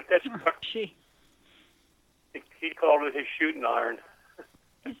 But that's he called it his shooting iron.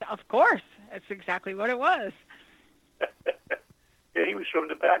 Of course, that's exactly what it was. Yeah, he was from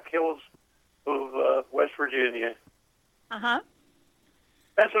the back hills of West Virginia. Uh-huh.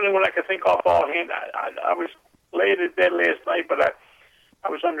 That's the only one I could think of offhand. I was laying in bed last night, but I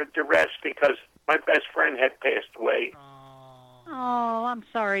was under duress because my best friend had passed away. Oh, I'm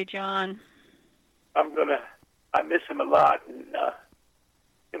sorry, John. I miss him a lot, and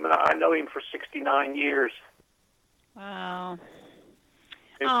I know him for 69 years. Wow.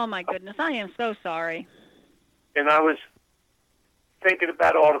 Oh, my goodness. I am so sorry. And I was thinking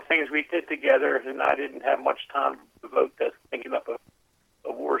about all the things we did together, and I didn't have much time to devote to thinking up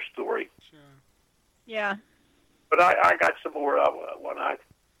a war story. Sure. Yeah. But I got some more when I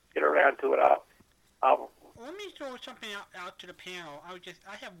get around to it. I'll Let me throw something out to the panel.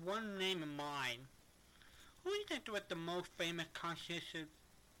 I have one name in mind. Who do you think was the most famous conscientious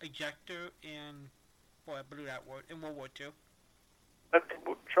ejector in, boy, I blew that word, in World War II?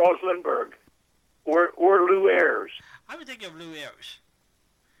 Charles Lindbergh or Lou Ayres. I would think of Lou Ayres.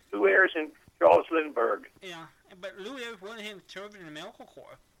 Lou Ayres and Charles Lindbergh. Yeah, but Lou Ayres wasn't him serving in the medical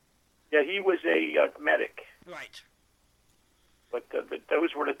corps. Yeah, he was a medic. Right. But those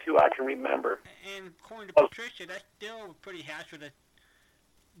were the two I can remember. And according to Patricia, that's still pretty hazardous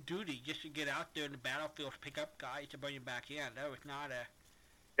duty just to get out there in the battlefield to pick up guys to bring them back in. That was not a...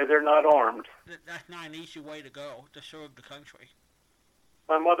 Yeah, they're not armed. That's not an easy way to go to serve the country.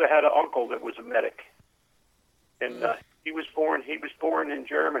 My mother had an uncle that was a medic, and he was born in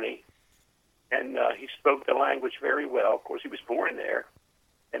Germany, and he spoke the language very well. Of course, he was born there,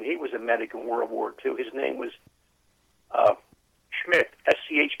 and he was a medic in World War II. His name was Schmidt,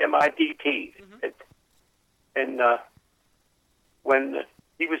 Schmidt. Mm-hmm. And when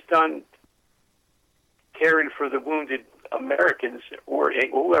he was done caring for the wounded Americans or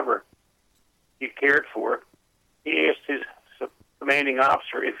whoever he cared for, he asked his commanding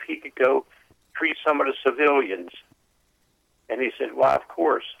officer if he could go treat some of the civilians. And he said, well, of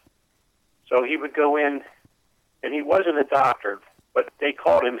course. So he would go in, and he wasn't a doctor, but they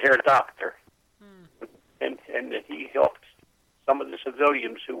called him Herr Doctor. And he helped some of the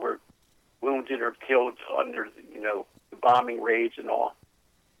civilians who were wounded or killed under, the bombing raids and all.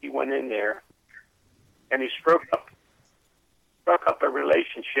 He went in there, and he struck up a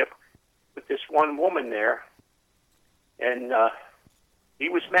relationship with this one woman there, and he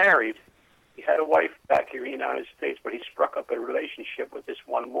was married. He had a wife back here in the United States, but he struck up a relationship with this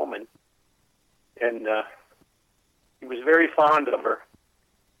one woman, and he was very fond of her.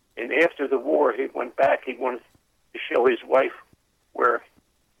 And after the war, he went back. He wanted to show his wife where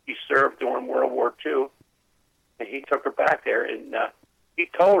he served during World War II, and he took her back there, and he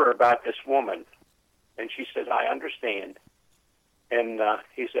told her about this woman, and she said, I understand. And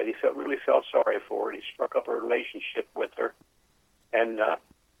he said he really felt sorry for her. He struck up a relationship with her, and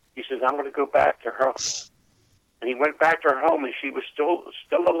he says, I'm going to go back to her. And he went back to her home, and she was still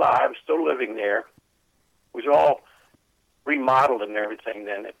alive, still living there. It was all remodeled and everything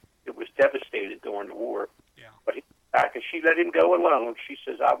then. It was devastated during the war. Yeah. But he went back, and she let him go alone. She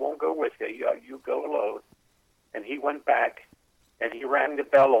says, I won't go with you. You go alone. And he went back, and he rang the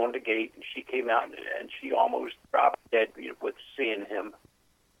bell on the gate, and she came out, and she almost dropped dead with seeing him.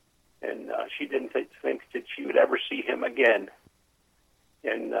 And she didn't think that she would ever see him again.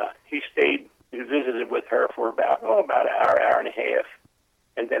 And he stayed and visited with her for about an hour and a half.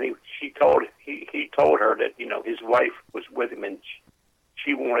 And then he told her that his wife was with him, and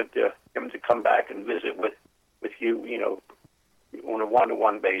she wanted him to come back and visit with you, on a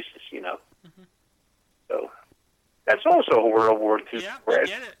one-to-one basis, Mm-hmm. So that's also a World War II. Yeah, I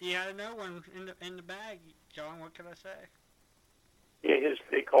get it. You had another one in the bag, John. What can I say? Yeah,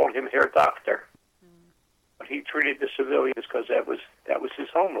 they called him Herr Doctor, but he treated the civilians because that was his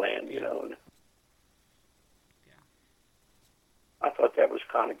homeland, And I thought that was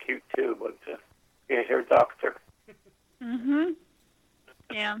kind of cute too. But Herr Doctor. Mhm.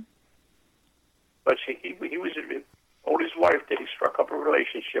 Yeah. But he told his wife that he struck up a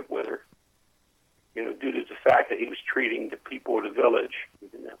relationship with her, due to the fact that he was treating the people of the village.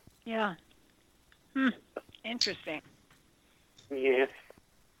 Yeah. Interesting. Yeah.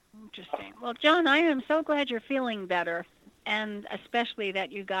 Interesting. Well, John, I am so glad you're feeling better, and especially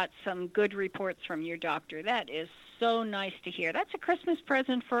that you got some good reports from your doctor. That is so nice to hear. That's a Christmas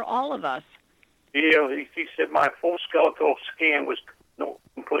present for all of us. Yeah, he said my full skeletal scan was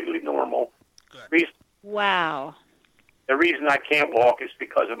completely normal. Good. Wow. The reason I can't walk is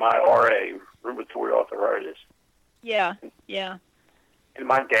because of my RA, rheumatoid arthritis. Yeah. And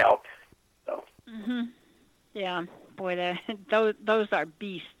my gout. So. Mhm. Yeah. Boy, those are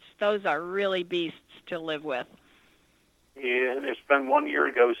beasts. Those are really beasts to live with. Yeah, and it's been 1 year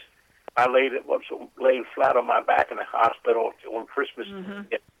ago. I laying flat on my back in the hospital on Christmas.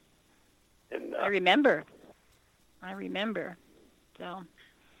 Mm-hmm. And I remember. So,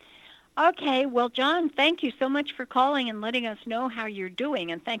 Okay, well, John, thank you so much for calling and letting us know how you're doing,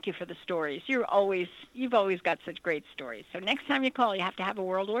 and thank you for the stories. You've always got such great stories. So next time you call, you have to have a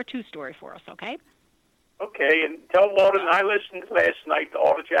World War II story for us, okay? Okay, and tell Walden I listened last night to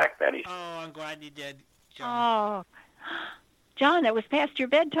all the Jack Benny. Oh, I'm glad you did, John. Oh, John, that was past your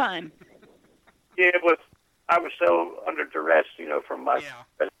bedtime. Yeah, but I was so under duress, from my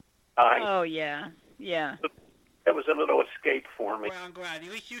time. Oh, yeah. That was a little escape for me. Well, I'm glad. At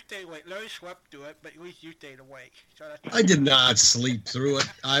least you stayed awake. Larry slept through it, but at least you stayed awake. So that's I did not sleep through it.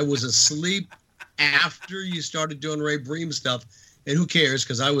 I was asleep after you started doing Ray Bream stuff. And who cares?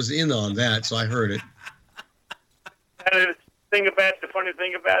 Because I was in on that, so I heard it. And the funny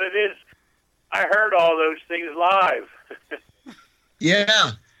thing about it is, I heard all those things live.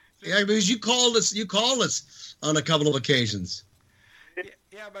 Yeah, because you called us on a couple of occasions.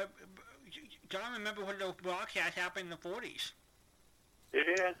 Yeah, but John, remember when those broadcasts happened in the 40s?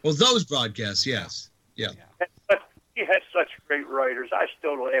 Yeah. Well, those broadcasts, yes. Yeah. But he had such great writers. I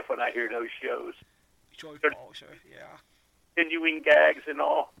still laugh when I hear those shows. George Balser, yeah. Continuing gags and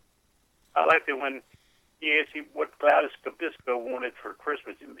all. I liked it when he asked him what Gladys Cabisco wanted for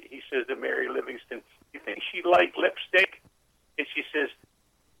Christmas. He says to Mary Livingston, "You think she liked lipstick?" And she says,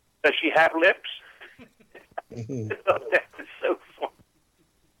 "Does she have lips?" I thought that was so fun.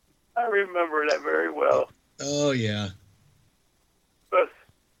 I remember that very well. Oh, yeah. But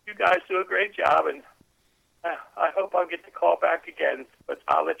you guys do a great job, and I hope I'll get to call back again. But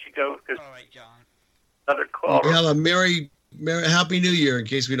I'll let you go because all right, John. Another caller. Have a merry Happy New Year in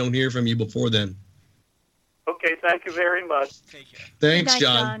case we don't hear from you before then. Okay, thank you very much. Take care. Thanks, Good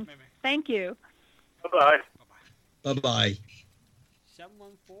night, John. Thank you. Bye-bye. Bye-bye.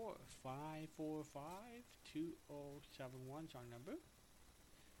 714-545-2071 is our number.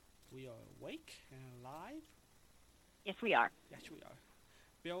 We are awake and alive. Yes, we are. Yes, we are.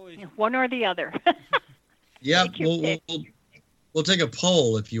 Bill is... One or the other. Yeah, we'll take a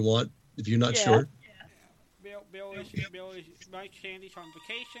poll if you want, if you're not sure. Bill is Mike Sandy's on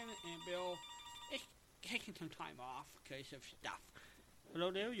vacation, and Bill is taking some time off because of stuff.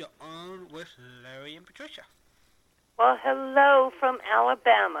 Hello there, you're on with Larry and Patricia. Well, hello from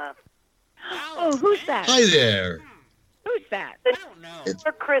Alabama. Oh, who's that? Hi there. Who's that? I don't know. It's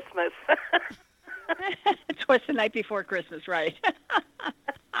for Christmas. It's what's the night before Christmas, right?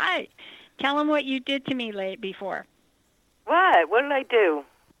 Hi. Tell him what you did to me late before. What? What did I do?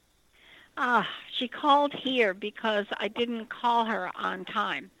 She called here because I didn't call her on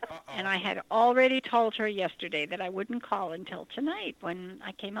time. Uh-oh. And I had already told her yesterday that I wouldn't call until tonight when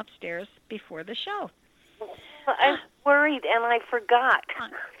I came upstairs before the show. I was worried and I forgot.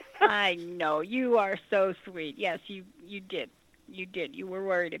 I know. You are so sweet. Yes, you did. You did. You were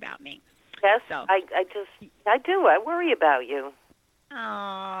worried about me. Yes, So. I do. I worry about you.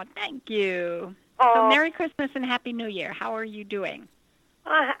 Oh, thank you. Oh, So Merry Christmas and Happy New Year. How are you doing?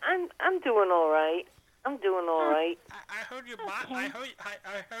 I'm doing all right. I'm doing all right. I heard your box. Okay. I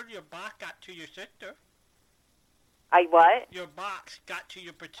heard your box got to your sister. I what? Your box got to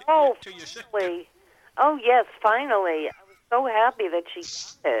your Oh, to your sister. finally. Oh, yes, finally. I was so happy that she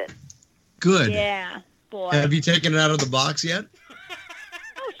got it. Good. Yeah, boy. Have you taken it out of the box yet?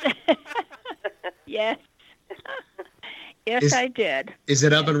 Yes. Yes, I did. Is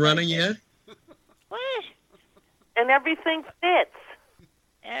it up and running yet? What? And everything fits.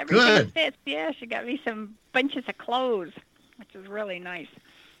 Everything Good. fits. Yeah, she got me some bunches of clothes, which is really nice.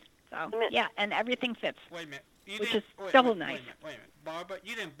 So, yeah, and everything fits. Wait a minute. Which is double nice. Wait a minute. Barbara,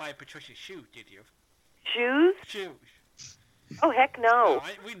 you didn't buy Patricia's shoes, did you? Shoes? Shoes. Oh, heck no.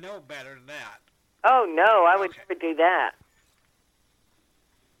 We know better than that. Oh, no, I would Okay. never do that.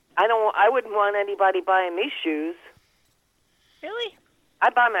 I wouldn't want anybody buying me shoes. Really? I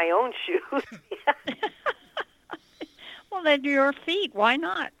buy my own shoes. Well, then your feet. Why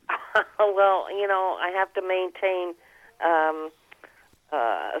not? Well, I have to maintain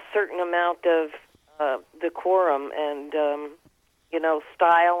a certain amount of decorum and,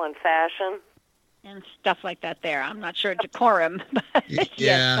 style and fashion. And stuff like that there. I'm not sure decorum, but Yeah.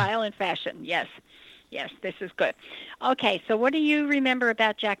 yes, style and fashion. Yes. Yes, this is good. Okay, so what do you remember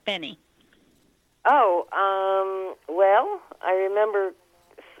about Jack Benny? Oh, well, I remember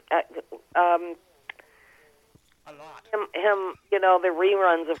A lot. him, the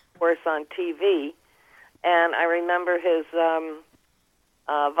reruns, of course, on TV, and I remember his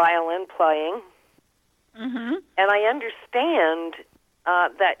violin playing, Mm-hmm. and I understand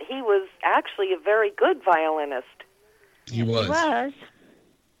that he was actually a very good violinist. He was.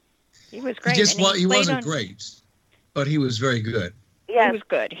 He was great. He just and he played wasn't on- great, but he was very good. Yes. He was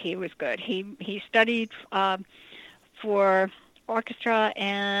good. He was good. He studied for orchestra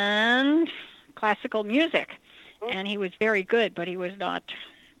and classical music. And he was very good, but he was not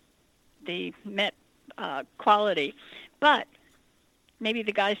the Met quality. But maybe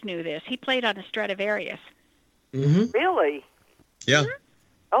the guys knew this. He played on a Stradivarius. Mm-hmm. Really? Yeah.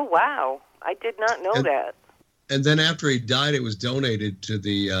 Oh, wow. I did not know that. And then after he died, it was donated to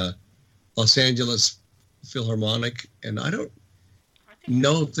the Los Angeles Philharmonic, and I don't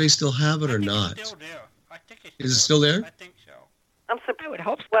know if they still have it or not. It's still there. I think it's Is it still there? I think so. I would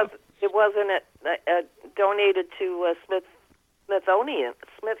hope so. It wasn't donated to Smithsonian.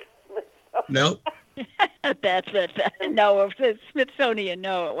 No. That's it. No, if it's Smithsonian,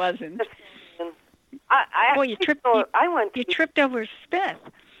 no, it wasn't. Boy, you tripped over Smith.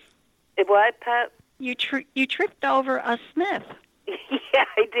 What, Pat? You tripped over a Smith. Yeah,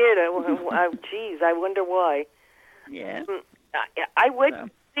 I did. Geez, I wonder why. Yeah. I went to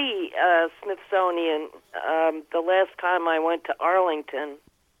see Smithsonian the last time I went to Arlington,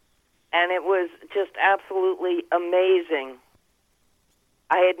 and it was just absolutely amazing.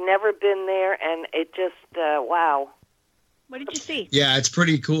 I had never been there, and it just, wow. What did you see? Yeah, it's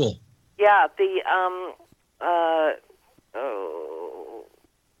pretty cool. Yeah, the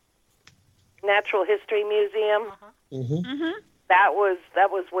Natural History Museum. Mm-hmm. Mm-hmm. That was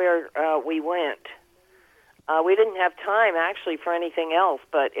where we went. We didn't have time actually for anything else,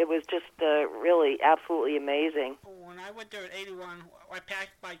 but it was just really absolutely amazing. When I went there in '81, I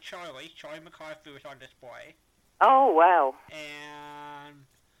passed by Charlie. Charlie McCarthy was on display. Oh, wow. And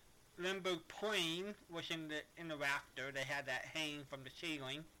Lindbergh Plain was in the rafter. They had that hanging from the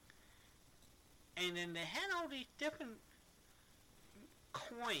ceiling. And then they had all these different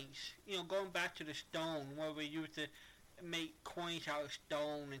coins, going back to the stone, where we used to make coins out of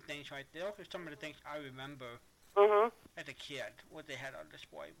stone and things like that. Those are some of the things I remember as a kid, what they had on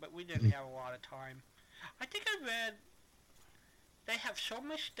display. But we didn't have a lot of time. I think I read they have so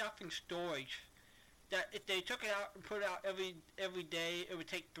much stuff in storage that if they took it out and put it out every day, it would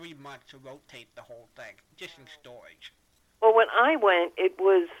take 3 months to rotate the whole thing, just in storage. Well, when I went, it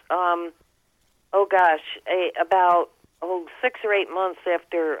was, about 6 or 8 months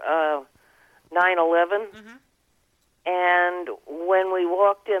after 9/11. And when we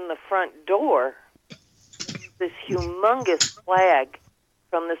walked in the front door, this humongous flag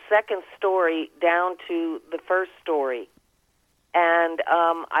from the second story down to the first story. And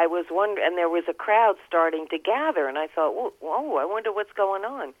I was wondering, and there was a crowd starting to gather, and I thought, whoa, I wonder what's going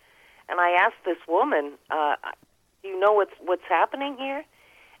on. And I asked this woman, do you know what's happening here?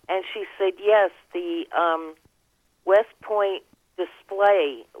 And she said, yes, the West Point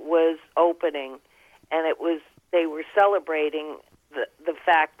display was opening, and they were celebrating the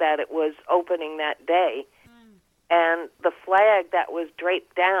fact that it was opening that day. And the flag that was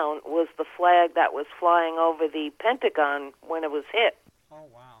draped down was the flag that was flying over the Pentagon when it was hit. Oh,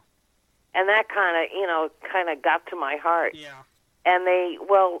 wow. And that kind of got to my heart. Yeah. And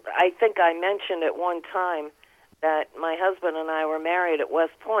I think I mentioned at one time that my husband and I were married at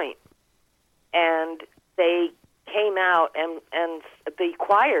West Point. And they came out, and the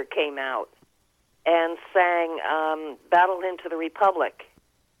choir came out and sang Battle Hymn to the Republic.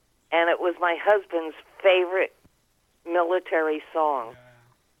 And it was my husband's favorite military song.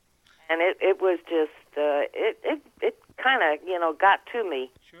 And it was just, it kind of, got to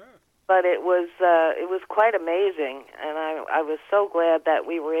me. Sure. But it was quite amazing. And I was so glad that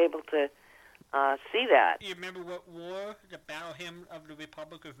we were able to see that. You remember what war the Battle Hymn of the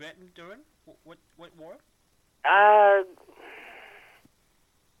Republic was written during? What war?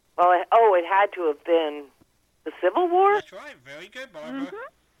 It had to have been the Civil War? That's right. Very good, Barbara.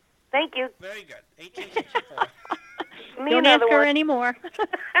 Thank you. Very good. 1864. Don't ask her anymore.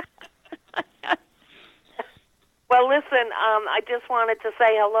 Well, listen, I just wanted to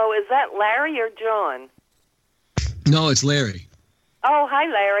say hello. Is that Larry or John? No, it's Larry. Oh, hi,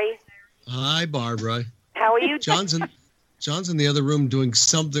 Larry. Hi, Barbara. How are you? John's in the other room doing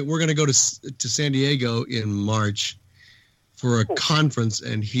something. We're going to go to San Diego in March for a conference,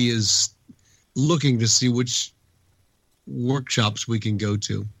 and he is looking to see which workshops we can go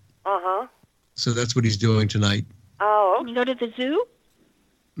to. So that's what he's doing tonight. Oh. Can you go to the zoo?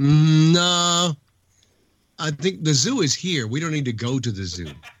 No. I think the zoo is here. We don't need to go to the zoo.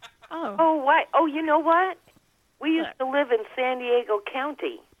 Oh, why? Oh, you know what? We used to live in San Diego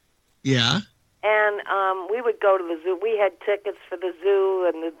County. Yeah. And we would go to the zoo. We had tickets for the zoo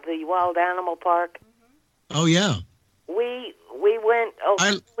and the wild animal park. Oh, yeah. We went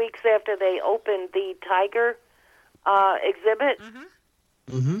 2 weeks after they opened the tiger exhibit.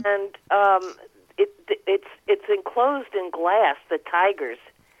 And it's enclosed in glass, the tigers.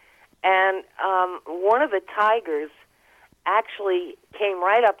 And one of the tigers actually came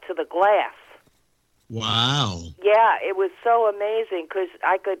right up to the glass. Wow. Yeah, it was so amazing because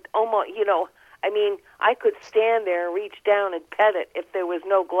I could almost, I could stand there and reach down and pet it if there was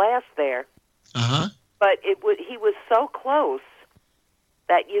no glass there. Uh-huh. But he was so close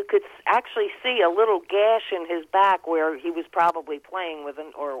that you could actually see a little gash in his back where he was probably playing with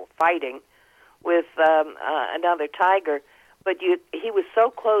or fighting with another tiger. But he was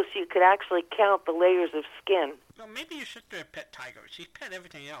so close you could actually count the layers of skin. Well, maybe your sister pet tigers. She's pet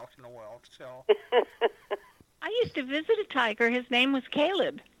everything else in the world, so... I used to visit a tiger. His name was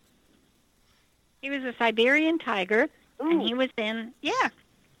Caleb. He was a Siberian tiger, and he was in... Yeah.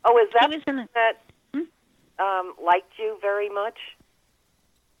 Oh, is that he was in that liked you very much?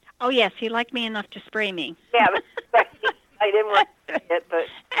 Oh, yes. He liked me enough to spray me. Yeah, I didn't want to see it, but...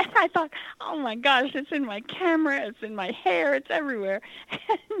 I thought, oh, my gosh, it's in my camera, it's in my hair, it's everywhere.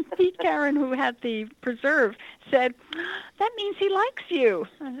 And Pete Karen, who had the preserve, said, that means he likes you.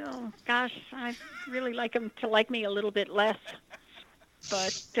 I said, oh, gosh, I'd really like him to like me a little bit less.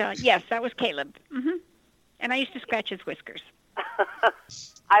 But, yes, that was Caleb. Mm-hmm. And I used to scratch his whiskers.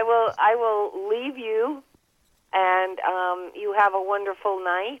 I will leave you, and you have a wonderful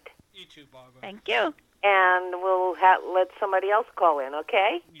night. You too, Barbara. Thank you. And we'll let somebody else call in,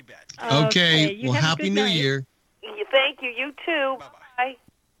 okay? You bet. Okay. Well, Happy New Year. Thank you. You too. Bye-bye.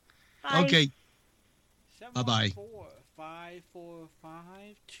 Bye. Okay. Bye-bye.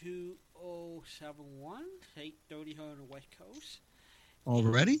 714-545-2071. 8:30 here on the West Coast.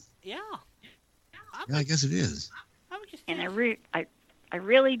 Already? Yeah. Yeah, I guess it is. I was just And I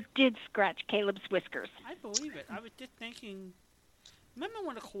really did scratch Caleb's whiskers. I believe it. I was just thinking... Remember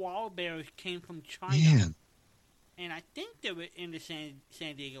when the koala bears came from China? Man. And I think they were in the San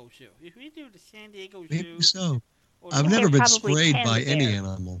Diego Zoo. If we do the San Diego Zoo... Maybe so. or I've the- never been probably sprayed panda by any bears.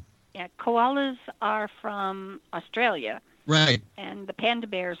 animal. Yeah, koalas are from Australia, Right. and the panda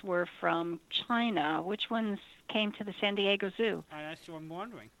bears were from China. Which ones came to the San Diego Zoo? That's what I'm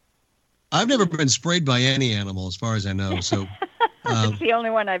wondering. I've never been sprayed by any animal, as far as I know. So, It's the only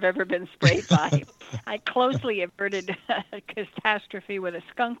one I've ever been sprayed by. I closely averted a catastrophe with a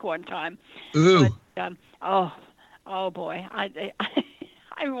skunk one time. ooh. But, oh boy, I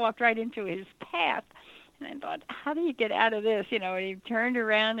walked right into his path, and I thought, how do you get out of this? And he turned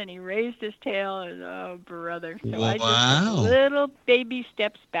around and he raised his tail, and oh brother! So I just Wow. took little baby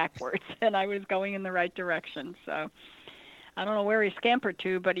steps backwards, and I was going in the right direction. So. I don't know where he scampered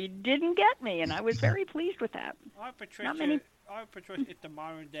to, but he didn't get me, and I was very pleased with that. Our Patricia, Not many- is the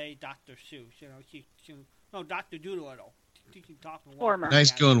modern day Dr. Seuss. No, Dr. Doolittle. She can talk and walk. Former.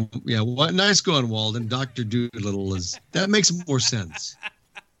 Nice going. Yeah, nice going, Walden. Dr. Doolittle is... That makes more sense.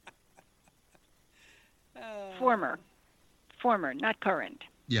 Former, not current.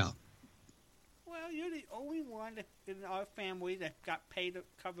 Yeah. Well, you're the only one in our family that got paid to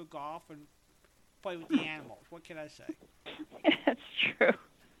cover golf and play with the animals. What can I say? That's true.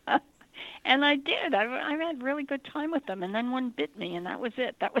 And I did. I had a really good time with them, and then one bit me, and that was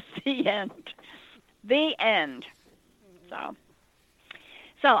it. That was the end. The end. So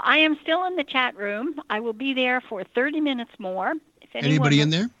I am still in the chat room. I will be there for 30 minutes more. If Anybody in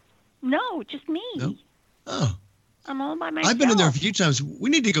there? No, just me. No? Oh. I'm all by myself. I've been in there a few times. We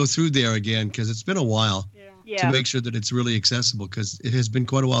need to go through there again because it's been a while Yeah. to make sure that it's really accessible because it has been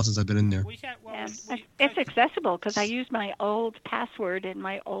quite a while since I've been in there. It's accessible because I used my old password and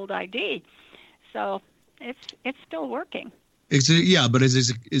my old ID, so it's still working. Yeah, but is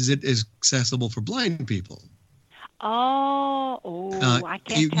it accessible for blind people? I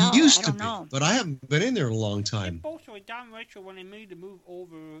can't tell. It used I to don't be, know. but I haven't been in there in a long time. Also, Don Richard, when they made the move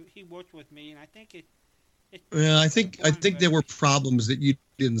over, he worked with me, and I think Well, I think there were problems that you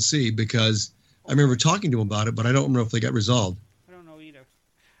didn't see because I remember talking to him about it, but I don't remember if they got resolved. I don't know either.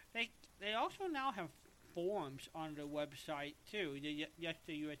 They also now have forums on the website too. The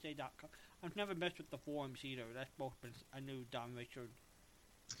YUSA.com. I've never messed with the forums either. That's both been a new Don Richard.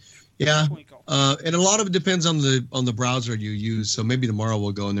 Yeah, and a lot of it depends on the browser you use. So maybe tomorrow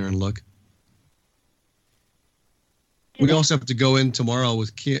we'll go in there and look. We also have to go in tomorrow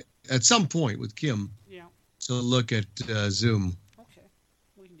with Kim at some point with Kim. Yeah. So look at Zoom. Okay,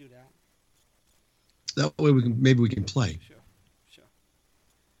 we can do that. That way we can play. Sure.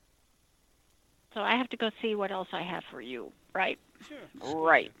 So I have to go see what else I have for you, right? Sure.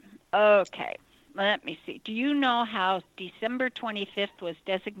 Right. Okay. Let me see. Do you know how December 25th was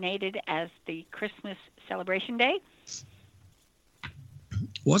designated as the Christmas celebration day?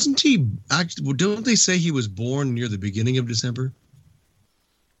 Wasn't he actually? Well, don't they say he was born near the beginning of December?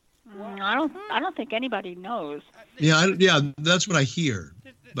 I don't think anybody knows. Yeah, that's what I hear.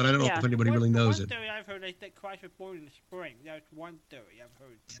 but I don't know if anybody really knows it. One theory I've heard is that Christ was born in the spring. That's one theory I've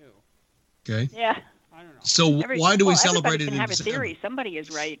heard too. Okay. Yeah. I don't know. So why do we celebrate it in have December? a theory. Somebody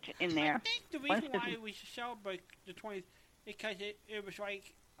is right in there. I think the reason why we celebrate the 20th is because it was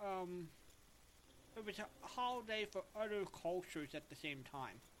like it was a holiday for other cultures at the same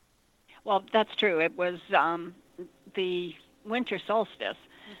time. Well, that's true. It was the winter solstice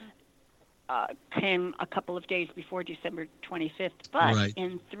came a couple of days before December 25th, but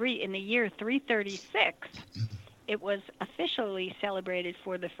in the year 336, it was officially celebrated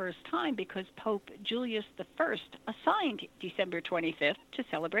for the first time because Pope Julius I assigned December 25th to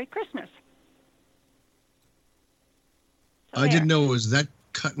celebrate Christmas. So I didn't know it was that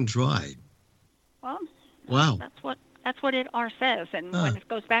cut and dry. Well, wow. That's what it says, and when it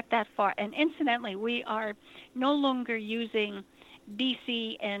goes back that far. And incidentally, we are no longer using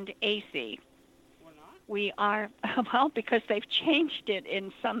BC and AC. We're not? We are, because they've changed it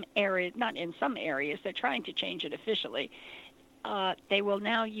in some areas, not in some areas, they're trying to change it officially. They will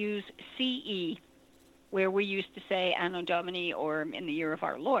now use CE, where we used to say Anno Domini, or in the year of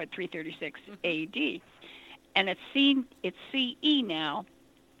our Lord, 336 AD. And it's CE now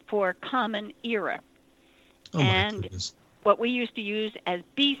for Common Era. Oh, and goodness. What we used to use as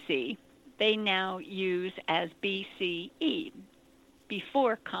BC, they now use as BCE,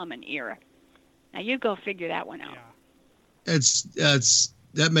 before Common Era. Now you go figure that one out. Yeah.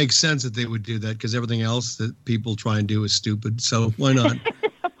 That makes sense that they would do that because everything else that people try and do is stupid. So why not?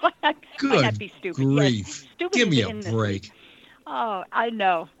 Good why not be stupid? grief. Yes, stupid Give me a in break. Oh, I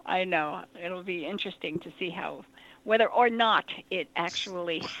know. It'll be interesting to see whether or not it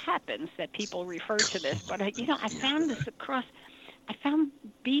actually happens that people refer to this. But, I found this I found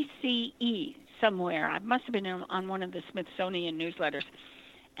BCE somewhere. I must have been on one of the Smithsonian newsletters.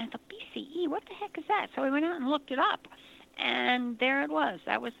 And I thought, BCE, what the heck is that? So I went out and looked it up. And there it was.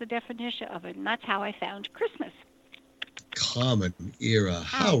 That was the definition of it. And that's how I found Christmas. Common Era.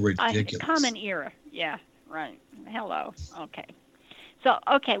 How ridiculous. Common Era. Yeah, right. Hello. Okay. So,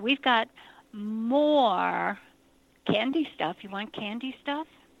 we've got more candy stuff. You want candy stuff?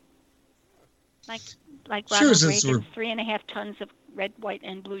 Like Ronald Reagan's 3.5 tons of red, white,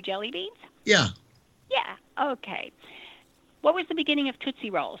 and blue jelly beans? Yeah. Yeah. Okay. What was the beginning of Tootsie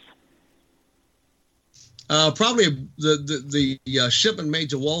Rolls? Probably the shipment made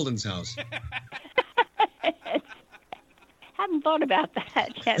to Walden's house. Haven't thought about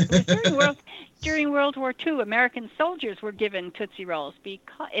that yet. During World War II, American soldiers were given Tootsie Rolls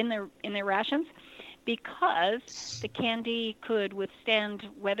in their rations because the candy could withstand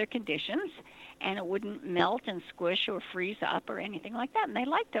weather conditions and it wouldn't melt and squish or freeze up or anything like that, and they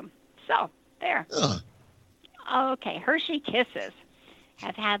liked them. So there. Okay, Hershey Kisses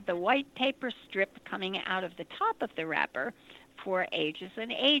have had the white paper strip coming out of the top of the wrapper for ages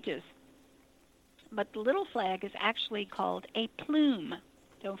and ages. But the little flag is actually called a plume.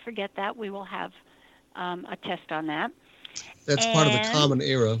 Don't forget that. We will have a test on that. That's part of the Common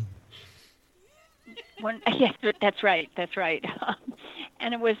Era. Yes, that's right.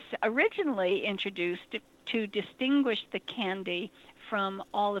 And it was originally introduced to distinguish the candy from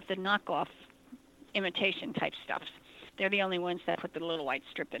all of the knockoff imitation type stuffs. They're the only ones that put the little white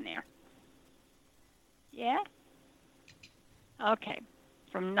strip in there. Yeah? Okay.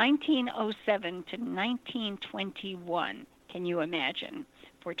 From 1907 to 1921, can you imagine?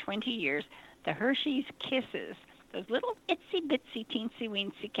 For 20 years, the Hershey's Kisses, those little itsy-bitsy,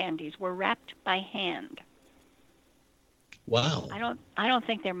 teensy-weensy candies, were wrapped by hand. Wow. I don't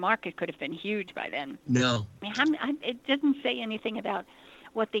think their market could have been huge by then. No. It didn't say anything about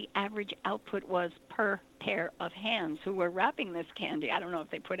what the average output was per pair of hands who were wrapping this candy. I don't know if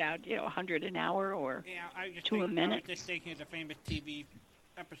they put out, 100 an hour or two a minute. I was just thinking of the famous TV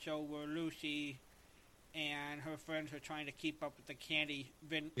episode where Lucy and her friends are trying to keep up with the candy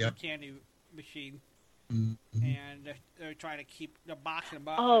candy machine, and they're trying to keep the box in the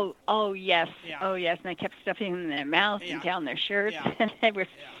bottom. Oh yes, yeah. Oh yes, and they kept stuffing them in their mouth and down their shirts, and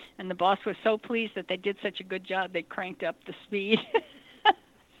and the boss was so pleased that they did such a good job they cranked up the speed.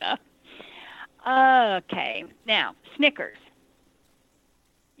 Okay, now Snickers.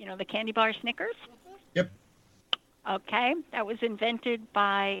 You know the candy bar Snickers? Yep. Okay, that was invented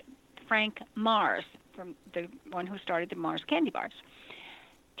by Frank Mars, from the one who started the Mars candy bars.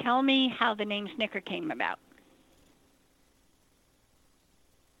 Tell me how the name Snicker came about.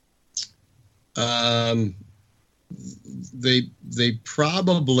 They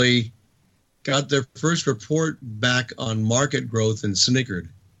probably got their first report back on market growth and snickered.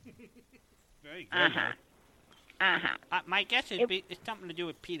 Very good. My guess is it's something to do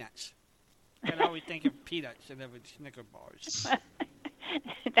with peanuts. I always think of peanuts and of Snicker bars.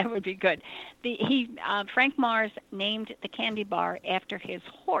 That would be good. Frank Mars named the candy bar after his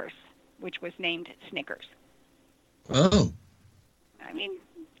horse, which was named Snickers. Oh. I mean,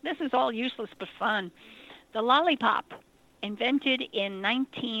 this is all useless but fun. The lollipop, invented in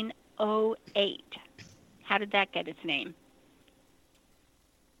 1908. How did that get its name?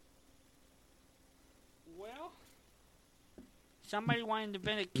 Well, somebody wanted to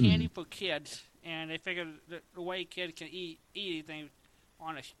invent candy for kids, and they figured the way kids can eat anything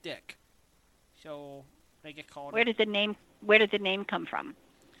on a stick. So they get called. Where did the name come from?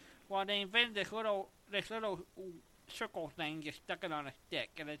 Well, they invented this little circle thing, just stuck it on a stick,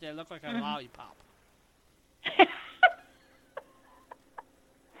 and it looked like a lollipop.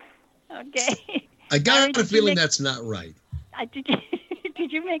 Okay. I got a feeling that's not right. Did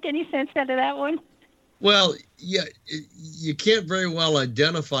you make any sense out of that one? Well, yeah, you can't very well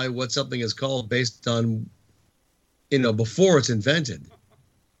identify what something is called based on, before it's invented.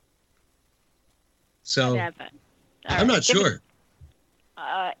 So I'm not sure.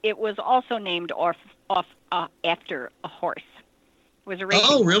 It was also named after a horse. It was a racing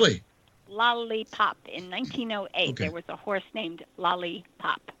Oh, really? Lollipop. In 1908, Okay. There was a horse named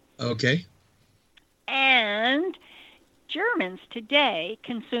Lollipop. Okay. And Germans today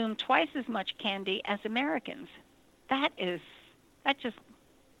consume twice as much candy as Americans. That just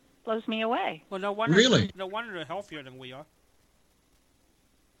blows me away. Well, no wonder. Really? No wonder they're healthier than we are.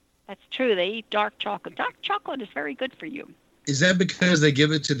 That's true. They eat dark chocolate. Dark chocolate is very good for you. Is that because they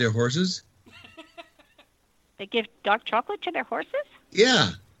give it to their horses? They give dark chocolate to their horses?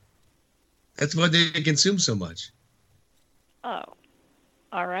 Yeah. That's why they consume so much. Oh.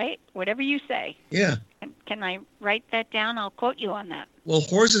 All right. Whatever you say. Yeah. Can I write that down? I'll quote you on that. Well,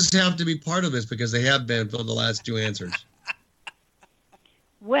 horses have to be part of this because they have been for the last two answers.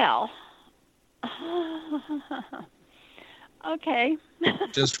 Well. Okay.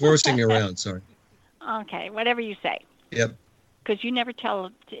 Just horsing around, sorry. Okay. Whatever you say. Yep. Because you never try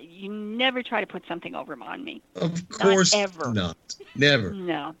to put something over on me. Of course Not ever. not. Never.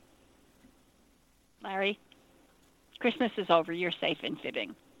 No. Larry, Christmas is over. You're safe and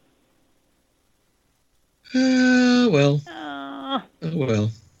fibbing. Well. Oh,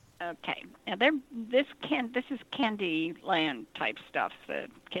 Well. okay. Now this is Candyland type stuff. The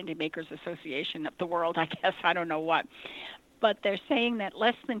Candy Makers Association of the world, I guess. I don't know what. But they're saying that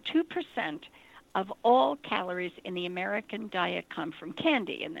less than 2% of all calories in the American diet come from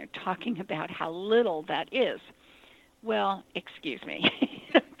candy, and they're talking about how little that is. Well, excuse me,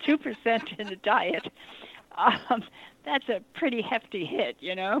 2% in the diet, that's a pretty hefty hit,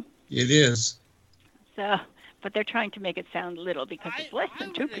 It is. So, but they're trying to make it sound little because it's less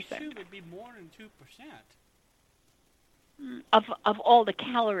than 2%. I would assume it'd be more than 2%. Of all the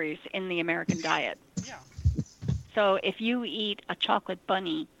calories in the American diet. Yeah. So if you eat a chocolate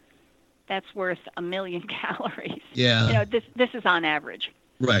bunny, that's worth 1 million calories. Yeah. This is on average.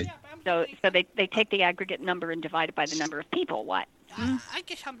 Right. So they take the aggregate number and divide it by the number of people. What? I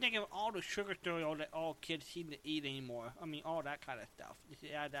guess I'm thinking of all the sugar cereal that all kids seem to eat anymore. I mean, all that kind of stuff.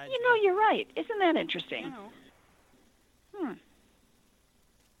 You're right. Isn't that interesting?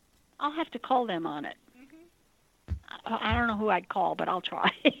 I'll have to call them on it. I don't know who I'd call, but I'll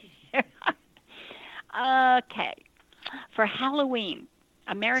try. Okay. For Halloween,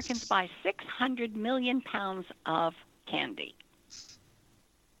 Americans buy 600 million pounds of candy.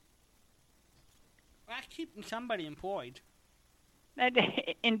 That's keeping somebody employed.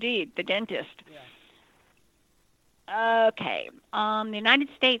 Indeed, the dentist. Yeah. Okay. The United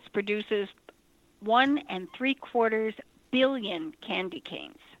States produces 1.75 billion candy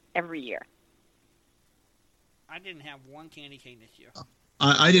canes every year. I didn't have one candy cane this year.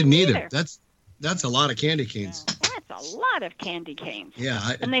 I didn't either. That's a lot of candy canes. Yeah. That's a lot of candy canes.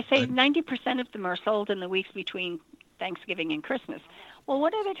 Yeah. And they say 90% of them are sold in the weeks between Thanksgiving and Christmas. Well,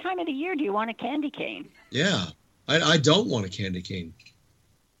 what other time of the year do you want a candy cane? Yeah. I don't want a candy cane.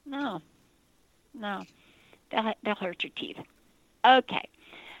 No. They'll hurt your teeth. Okay.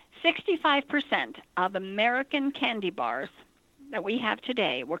 65% of American candy bars that we have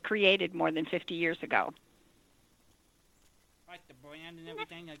today were created more than 50 years ago. Like the brand and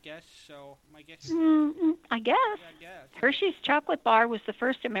everything, I guess. So, I guess. I guess. Hershey's chocolate bar was the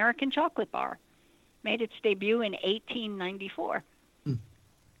first American chocolate bar. Made its debut in 1894.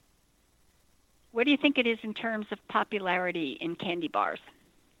 Where do you think it is in terms of popularity in candy bars?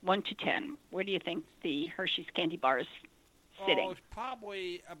 1 to 10. Where do you think the Hershey's candy bar is sitting? Oh, it's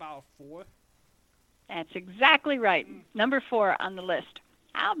probably about 4. That's exactly right. Number 4 on the list.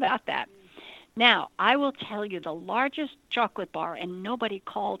 How about that? Now, I will tell you the largest chocolate bar, and nobody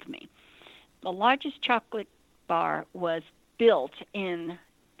called me. The largest chocolate bar was built in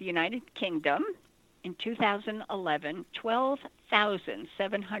the United Kingdom in 2011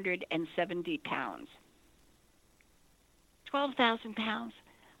 12,770 pounds. 12,000 pounds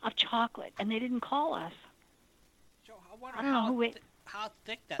of chocolate, and they didn't call us. So I wonder I don't know how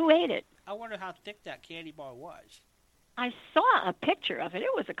thick that. Who ate it? I wonder how thick that candy bar was. I saw a picture of it.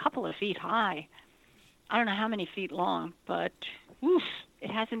 It was a couple of feet high. I don't know how many feet long, but oof, it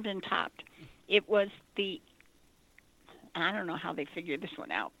hasn't been topped. It was I don't know how they figured this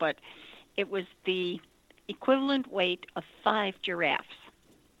one out, but it was the equivalent weight of 5 giraffes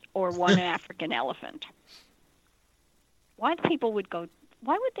or 1 African elephant. Why would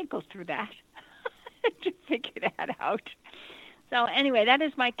they go through that to figure that out? So anyway, that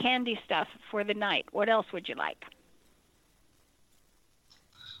is my candy stuff for the night. What else would you like?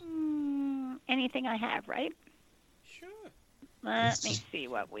 Anything I have, right? Sure. Let me see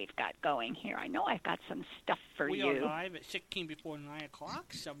what we've got going here. I know I've got some stuff for you. We are live at 16 before 9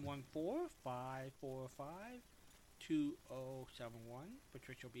 o'clock, 714-545-2071.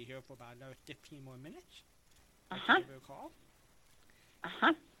 Patricia will be here for about another 15 more minutes. Uh-huh. Give her a call.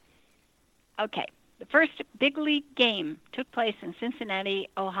 Uh-huh. Okay. The first big league game took place in Cincinnati,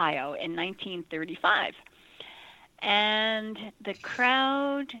 Ohio in 1935. And the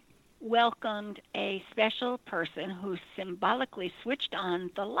crowd welcomed a special person who symbolically switched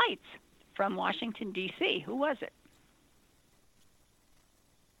on the lights from Washington, D.C. Who was it?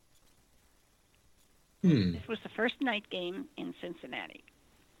 This was the first night game in Cincinnati.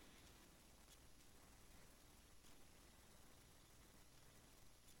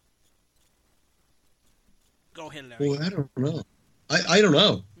 Go ahead, Larry. Well, I don't know. I don't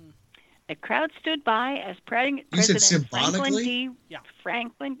know. The crowd stood by as President symbolically?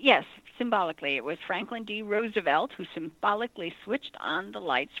 Franklin, yes, symbolically. It was Franklin D. Roosevelt who symbolically switched on the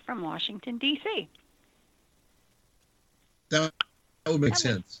lights from Washington, D.C. That would make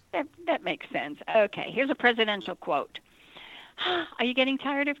sense. That makes sense. Okay, here's a presidential quote. Are you getting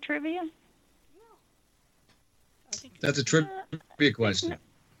tired of trivia? That's a trivia question.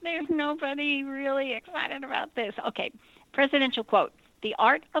 There's nobody really excited about this. Okay, presidential quote. The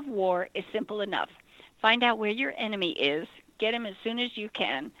art of war is simple enough. Find out where your enemy is, get him as soon as you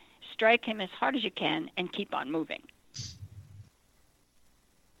can, strike him as hard as you can, and keep on moving.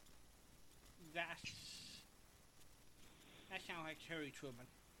 That sounds like Harry Truman.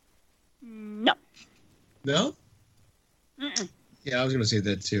 No. No? Mm-mm. Yeah, I was going to say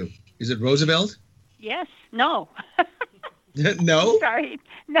that too. Is it Roosevelt? Yes. No. No? Sorry.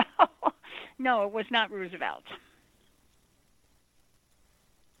 No. No, it was not Roosevelt.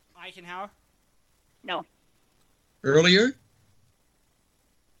 Eisenhower? No. Earlier?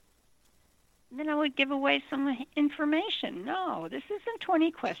 Then I would give away some information. No, this isn't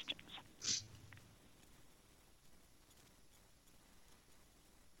 20 questions.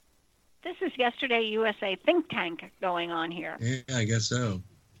 This is Yesterday USA think tank going on here. Yeah, I guess so.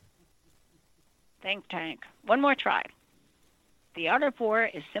 Think tank. One more try. The art of war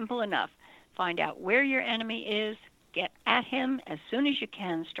is simple enough. Find out where your enemy is, get at him as soon as you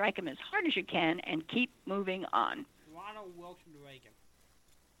can, strike him as hard as you can, and keep moving on. Ronald Wilson Reagan.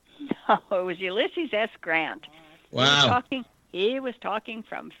 No, it was Ulysses S. Grant. Wow. He was talking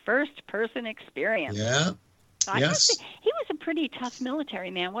from first-person experience. Yeah. So Yes. He was a pretty tough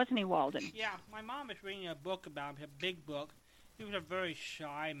military man, wasn't he, Walden? Yeah, my mom was reading a book about him, a big book. He was a very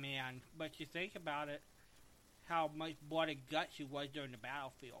shy man, but you think about it, how much blood and guts he was during the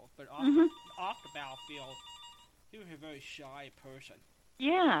battlefield. But off the battlefield, he was a very shy person.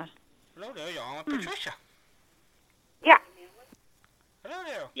 Yeah. Hello there, y'all. I'm Patricia. Yeah. Hello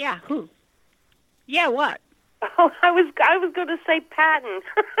there. Yeah, who? Yeah, what? Oh, I was going to say Patton.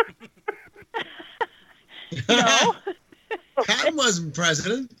 No. Patton wasn't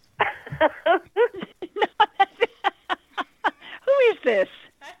president. Who is this?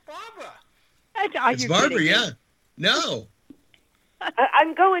 That's Barbara. It's Barbara, yeah. No.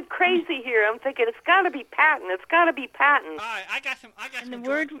 I'm going crazy here. I'm thinking it's got to be Patton. It's got to be Patton. All right, I got some. And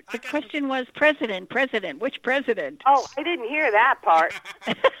the question was president. Which president? Oh, I didn't hear that part.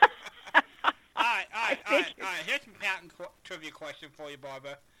 All right. Here's some Patton trivia question for you,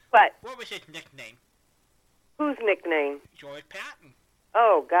 Barbara. What? What was his nickname? Whose nickname? George Patton.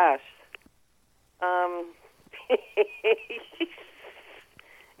 Oh, gosh.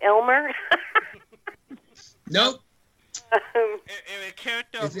 Elmer? Nope. It was a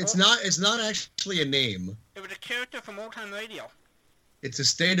character. It's not actually a name. It was a character from Old Time Radio. It's a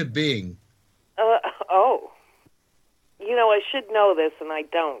state of being. Oh. You know, I should know this, and I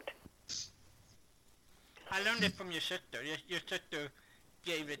don't. I learned it from your sister. Your sister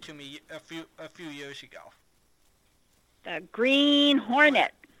gave it to me a few years ago. The Green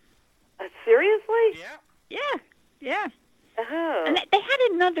Hornet. Seriously? Yeah. Yeah. Oh. And they had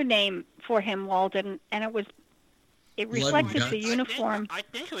another name for him, Walden, and it reflected the uniform. I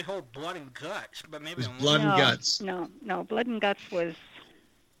think it was called Blood and Guts, but maybe I'm Blood and Guts. No, Blood and Guts was.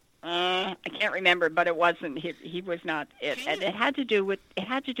 I can't remember, but it wasn't. He was not it. And it had to do with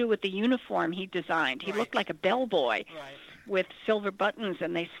the uniform he designed. He looked like a bellboy with silver buttons,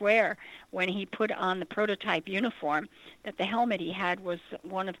 and they swear when he put on the prototype uniform that the helmet he had was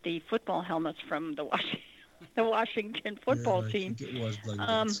one of the football helmets from the Washington football team. I think it was Blood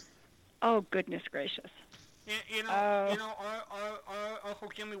and Guts. Oh goodness gracious! Our Uncle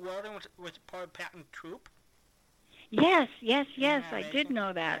Jimmy Weldon was part of Patton's troop. Yes, I did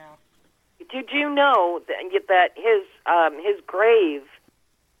know that. Did you know that his grave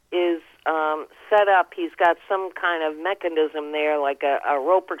is set up? He's got some kind of mechanism there, like a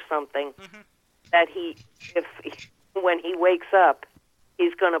rope or something, that when he wakes up,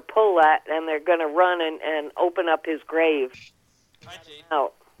 he's going to pull that, and they're going to run and open up his grave. I see.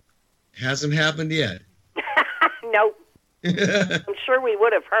 Oh. Hasn't happened yet. Nope. I'm sure we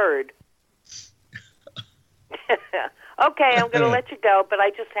would have heard. Okay, I'm going to let you go, but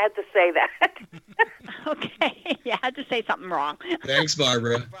I just had to say that. Okay, you had to say something wrong. Thanks,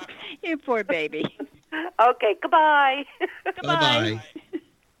 Barbara. You poor baby. Okay, goodbye. Goodbye.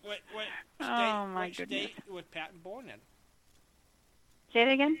 What my goodness. State was Patton born in? Say it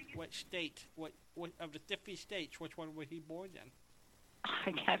again? What state? What of the 50 states, which one was he born in?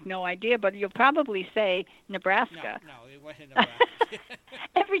 I have no idea, but you'll probably say Nebraska. No, it wasn't Nebraska.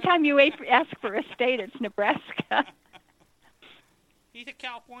 Every time you ask for a state, it's Nebraska. He's a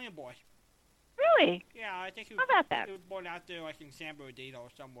California boy. Really? Yeah, I think he How about that? He was born out there, like in San Bernardino or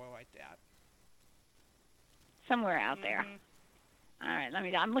somewhere like that. Somewhere out there. All right,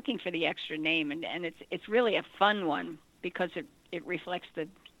 I'm looking for the extra name, and it's really a fun one because it reflects the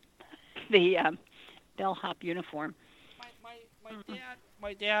bellhop uniform.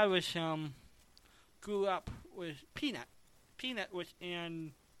 My dad was grew up with Peanut. Peanut was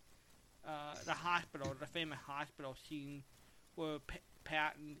in the hospital, the famous hospital scene where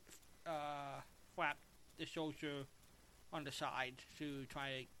Patton flapped the soldier on the side to try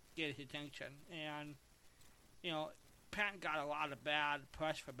to get his attention. And, Patton got a lot of bad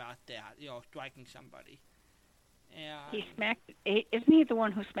press about that, striking somebody. And isn't he the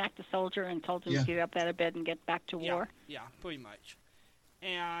one who smacked the soldier and told him to get up out of bed and get back to war? Yeah, pretty much.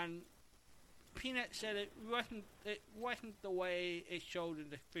 And Peanut said it wasn't the way it showed in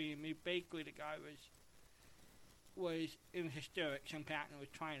the film. Basically, the guy was in hysterics, and Patton was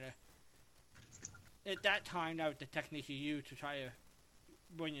trying to. At that time, that was the technique he used to try to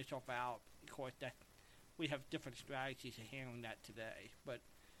bring yourself out. Of course, that we have different strategies of handling that today, but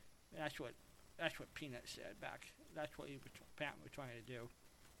that's what Peanut said back. That's what Patton was trying to do.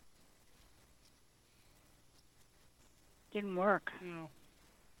 Didn't work.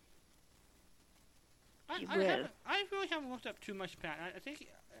 I really haven't looked up too much Patton. I think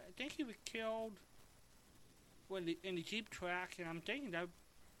he was killed in the Jeep track, and I'm thinking that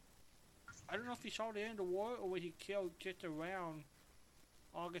I don't know if he saw the end of the war or was he killed just around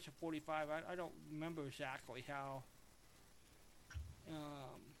August of '45. I don't remember exactly how.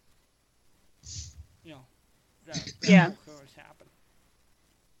 That occurrence happened.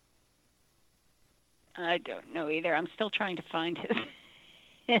 I don't know either. I'm still trying to find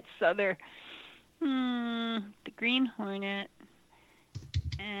his other. The Green Hornet,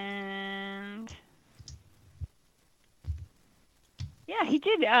 and yeah, he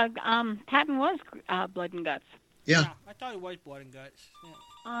did. Patton was Blood and Guts. Yeah, I thought it was Blood and Guts.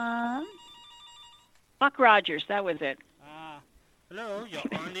 Yeah. Buck Rogers, that was it. Hello, you're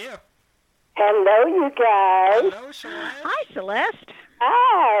on there. Hello, you guys. Hello, Celeste. Hi, Celeste.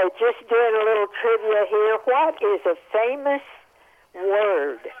 Hi, just doing a little trivia here. What is a famous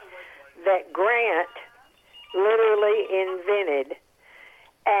word that Grant literally invented,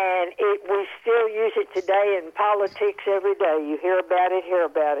 and we still use it today in politics every day? You hear about it,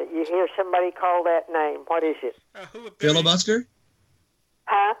 You hear somebody call that name. What is it? Filibuster?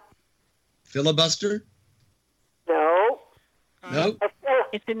 Huh? Filibuster? No. No.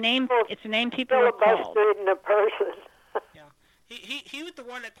 It's a name. It's a name people are called. Filibuster isn't a person. Yeah. He was the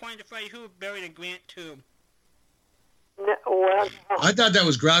one that coined the phrase, "Who was buried in Grant tomb?" No, well, no. I thought that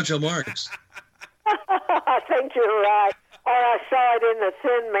was Groucho Marx. I think you're right. Or I saw it in The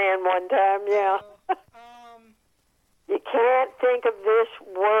Thin Man one time, yeah. You can't think of this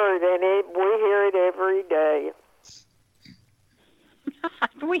word, and we hear it every day.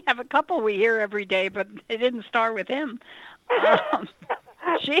 We have a couple we hear every day, but it didn't start with him.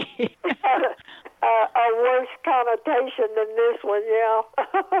 Gee. a worse connotation than this one, yeah.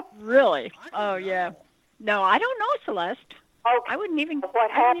 Really? Oh, yeah. No, I don't know, Celeste. Okay. I wouldn't even.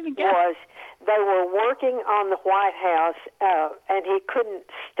 What I wouldn't even happened guess. was they were working on the White House, and he couldn't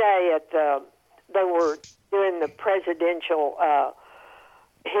stay at the. They were doing the presidential.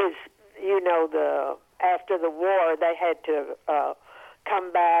 After the war, they had to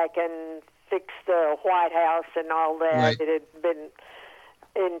come back and fix the White House and all that. Right. It had been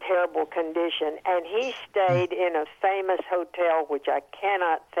in terrible condition, and he stayed in a famous hotel, which I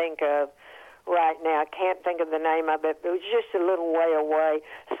cannot think of right now. I can't think of the name of it. It was just a little way away,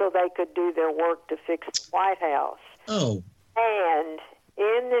 so they could do their work to fix the White House. Oh. And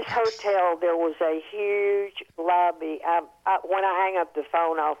in this hotel, there was a huge lobby. When I hang up the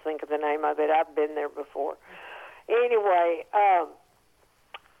phone, I'll think of the name of it. I've been there before. Anyway, and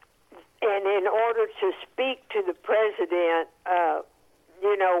in order to speak to the president,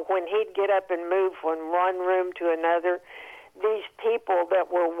 when he'd get up and move from one room to another, these people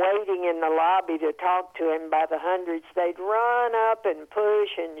that were waiting in the lobby to talk to him by the hundreds, they'd run up and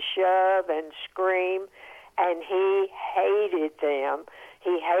push and shove and scream, and he hated them.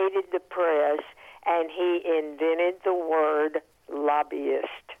 He hated the press, and he invented the word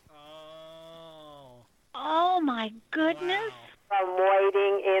lobbyist. Oh, my goodness. Wow. From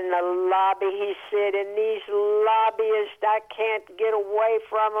waiting in the lobby, he said, and these lobbyists, I can't get away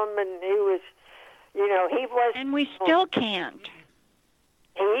from them, and he was, he was... And we still can't.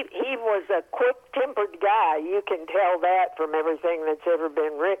 He was a quick-tempered guy. You can tell that from everything that's ever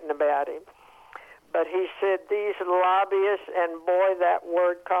been written about him. But he said these lobbyists, and boy, that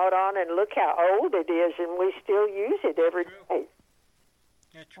word caught on, and look how old it is, and we still use it every day.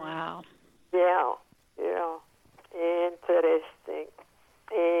 That's true. Wow. Yeah.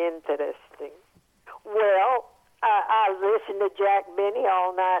 Interesting. Well, I listened to Jack Benny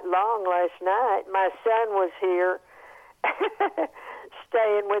all night long last night. My son was here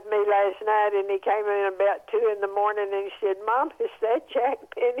staying with me last night, and he came in about 2 in the morning, and he said, "Mom, is that Jack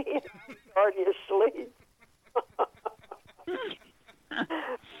Benny?" And I started asleep.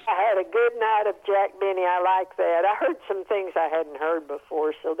 I had a good night of Jack Benny. I like that. I heard some things I hadn't heard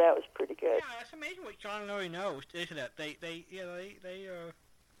before, so that was pretty good. Yeah, it's amazing what John Lurie knows, isn't it?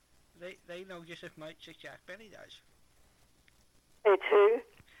 They know just as much as Jack Benny does. It's who?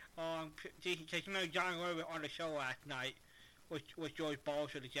 Because John Lurie on the show last night was George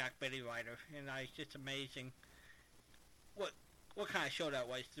Balser, the Jack Benny writer, and it's just amazing what kind of show that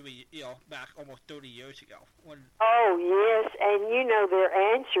was back almost 30 years ago. Oh, yes, and their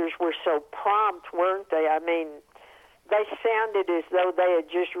answers were so prompt, weren't they? I mean, they sounded as though they had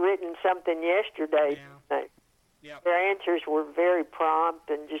just written something yesterday. Yeah. Yep. Their answers were very prompt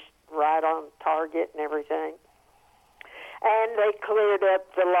and just right on target and everything. And they cleared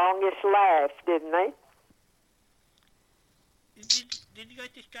up the longest laugh, didn't they? Did you guys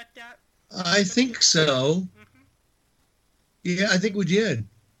discuss that? I think so. Yeah, I think we did.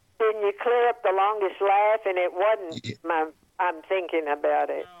 Didn't you clear up the longest laugh? And it wasn't I'm thinking about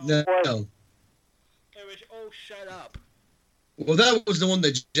it. No. It was, shut up. Well, that was the one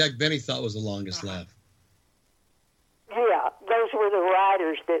that Jack Benny thought was the longest laugh. Yeah, those were the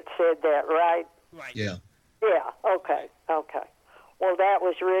writers that said that, right? Right. Yeah. Yeah, okay. Well, that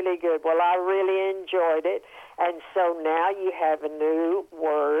was really good. Well, I really enjoyed it. And so now you have a new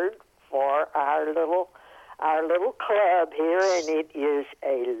word for our little club here, and it is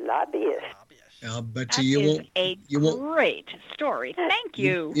a lobbyist. I'll bet That you is won't. a great story. Thank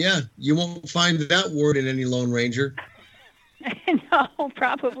you. You won't find that word in any Lone Ranger. No,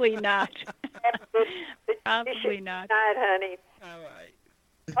 probably not. Probably not. Good night, honey. All right.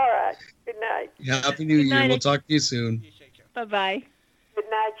 All right. Good night. Happy New Year. We'll talk to you soon. Bye-bye. Good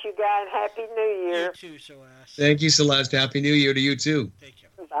night, you guys. Happy New Year. You too, Celeste. Thank you, Celeste. Happy New Year to you, too. Take care.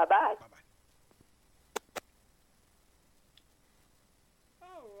 Bye-bye. Bye-bye.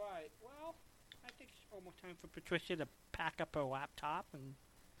 All right. Well, I think it's almost time for Patricia to pack up her laptop and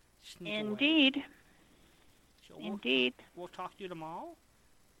sneak away. Indeed. So Indeed. We'll talk to you tomorrow.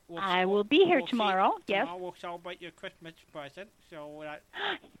 I will be here tomorrow. Yes. Tomorrow we'll celebrate your Christmas present. So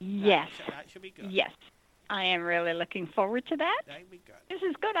Yes. That should be good. Yes. I am really looking forward to that. That'd be good. This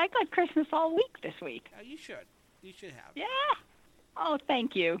is good. I got Christmas all week this week. You should. You should have. Yeah. Oh,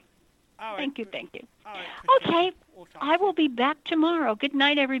 thank you. All right. Thank you. All right, Patricia, Okay. we'll talk I will soon. be back tomorrow. Good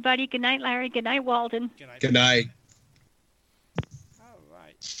night, everybody. Good night, Larry. Good night, Walden. Good night. Good night. All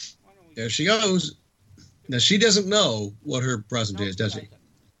right. Why don't we- There she goes. Now, she doesn't know what her present No, is, does she? doesn't.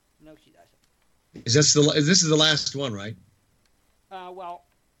 No, she doesn't. This is the last one, right? Well,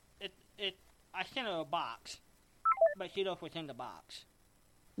 I sent her a box, but she knows what's in the box.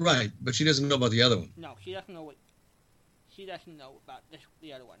 Right, but she doesn't know about the other one. No, she doesn't know about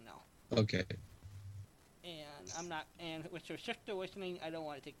the other one. No. Okay. And I'm not. And with her sister listening, I don't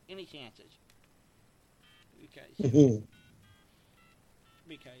want to take any chances because this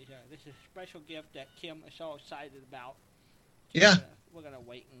is a special gift that Kim is so excited about. So yeah. We're gonna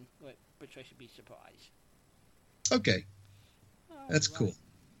wait and let Patricia be surprised. Okay. That's cool.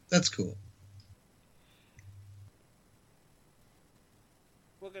 That's cool.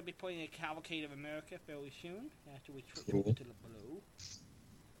 We're going to be playing a Cavalcade of America fairly soon after we switch over to the blue.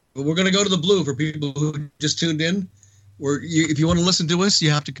 But we're going to go to the blue for people who just tuned in. If you want to listen to us,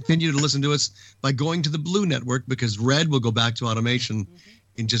 you have to continue to listen to us by going to the blue network because red will go back to automation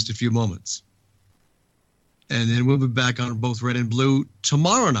in just a few moments. And then we'll be back on both red and blue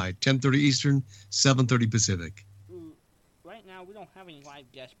tomorrow night, 10:30 Eastern, 7:30 Pacific. Right now, we don't have any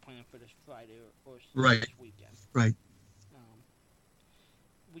live guests planned for this Friday or right. this weekend. Right.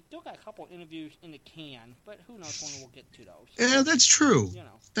 We still got a couple interviews in the can, but who knows when we'll get to those. Yeah, that's true. You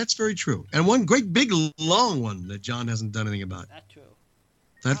know. That's very true. And one great big long one that John hasn't done anything about. That's true.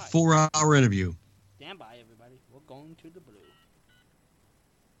 That 4-hour interview. Stand by, everybody. We're going to the blue.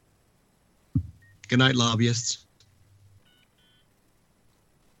 Good night, lobbyists.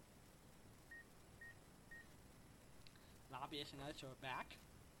 Lobbyists and us are back.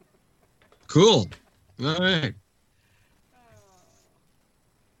 Cool. All right.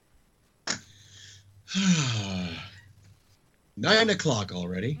 9 o'clock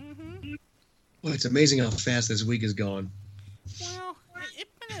already. Mm-hmm. Well, it's amazing how fast this week has gone. Well,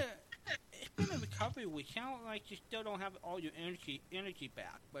 it's been a recovery week. Sounds like you still don't have all your energy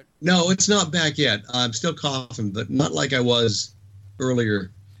back, but no, it's not back yet. I'm still coughing, but not like I was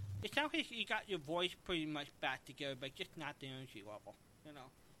earlier. It sounds like you got your voice pretty much back together, but just not the energy level. You know.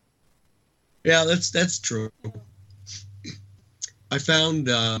 Yeah, that's true. I found.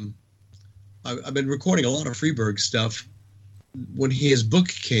 I've been recording a lot of Freeberg stuff. When his book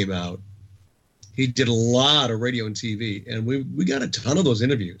came out, he did a lot of radio and TV, and we got a ton of those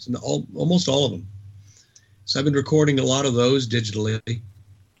interviews, and almost all of them. So I've been recording a lot of those digitally.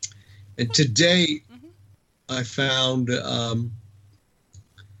 And today, I found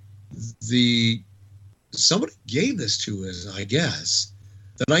somebody gave this to us, I guess,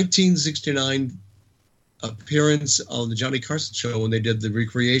 the 1969 appearance on the Johnny Carson show when they did the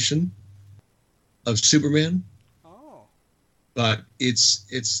recreation of Superman. Oh. But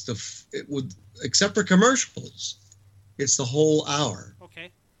except for commercials, it's the whole hour.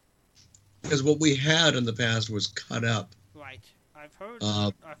 Okay. Because what we had in the past was cut up. Right. I've heard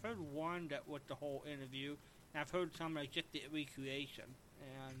one that was the whole interview. And I've heard some like just the recreation.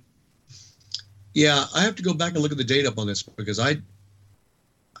 And yeah, I have to go back and look at the date up on this because I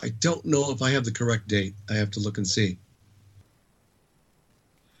don't know if I have the correct date. I have to look and see.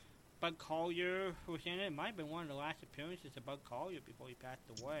 Bud Collyer was in it. It might have been one of the last appearances of Bud Collyer before he passed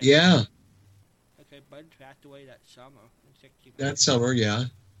away. Yeah. Okay, Bud passed away that summer. That summer, yeah.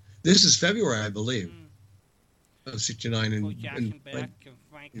 This is February, I believe, of 69.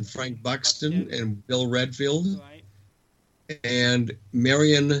 And Frank Buxton and Bill Redfield. Right. And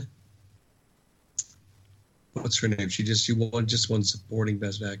Marion, what's her name? She won supporting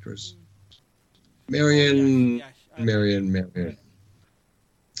best actress. Marion.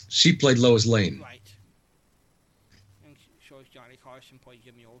 She played Lois Lane. Right. And so Johnny Carson played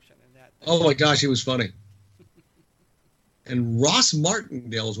Jimmy Olsen in that. Oh my gosh, he was funny. And Ross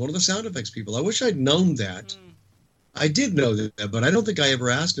Martindale is one of the sound effects people. I wish I'd known that. I did know that, but I don't think I ever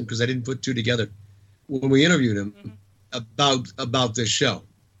asked him because I didn't put two together when we interviewed him about this show.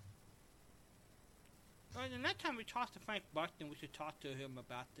 Well, and that time we talked to Frank Buxton, we should talk to him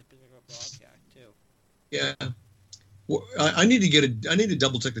about the particular broadcast too. Yeah. Well, I need to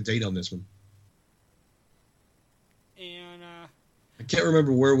double check the date on this one. And I can't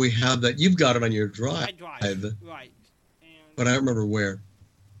remember where we have that. You've got it on your drive. My drive, right? But I don't remember where.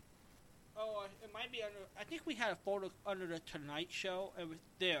 Oh, it might be under. I think we had a folder under the Tonight Show. It was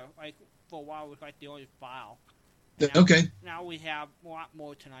there, like for a while. It was like the only file. Okay. Now we have a lot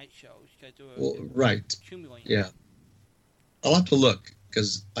more Tonight shows because right. Accumulating. Yeah. I'll have to look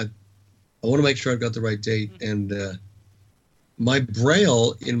because I want to make sure I've got the right date. And my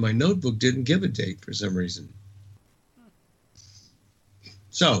Braille in my notebook didn't give a date for some reason.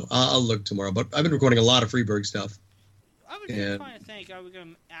 So I'll look tomorrow. But I've been recording a lot of Freeberg stuff. I was just trying to think. I was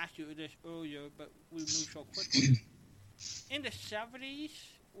going to ask you this earlier, but we moved so quickly. In the 70s,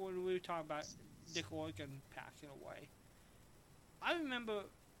 when we were talking about Dick Organ passing away, I remember,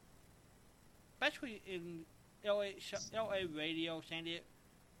 especially in LA radio, San Diego,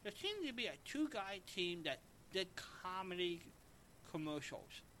 there seemed to be a two-guy team that did comedy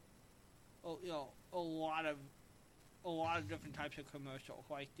commercials. Oh, a lot of different types of commercials,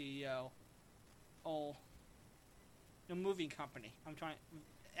 like the moving company. I'm trying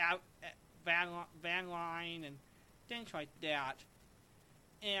Van Line and things like that.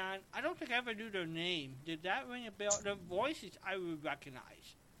 And I don't think I ever knew their name. Did that ring a bell? The voices I would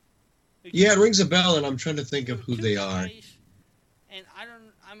recognize. Yeah, it rings a bell, and I'm trying to think of who they are. And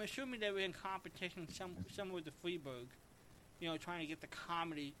I'm assuming they were in competition some with the Freeburg, trying to get the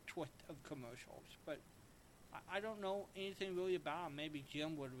comedy twist of commercials. But I don't know anything really about them. Maybe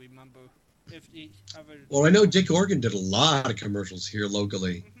Jim would remember if he ever. Well, I know Dick Organ did a lot of commercials here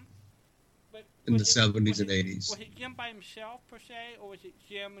locally. Mm-hmm. But in the 70s and 80s. Was it Jim by himself, per se, or was it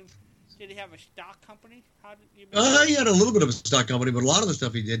Jim and did he have a stock company? How did you he had a little bit of a stock company, but a lot of the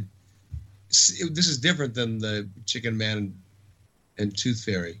stuff he did, this is different than the Chicken Man and Tooth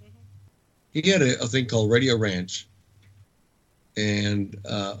Fairy. Mm-hmm. He had a thing called Radio Ranch, and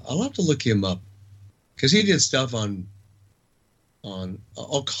I'll have to look him up, because he did stuff on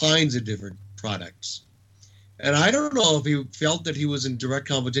all kinds of different products. And I don't know if he felt that he was in direct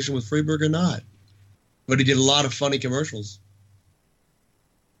competition with Freeburg or not. But he did a lot of funny commercials.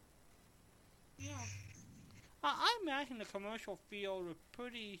 Yeah. I imagine the commercial field was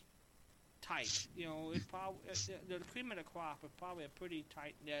pretty tight. It's probably, the cream of the crop was probably a pretty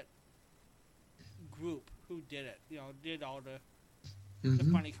tight-knit group who did it. Did all the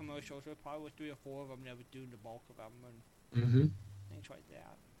funny commercials. There probably were 3 or 4 of them that would do the bulk of them and things like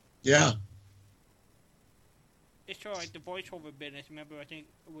that. Yeah. It's sort of like the voiceover business. Remember, I think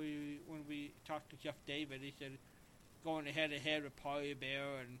when we talked to Jeff David, he said going head-to-head with Polly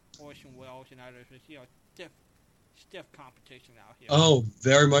Bear and Orson Welles and others was, stiff competition out here. Oh,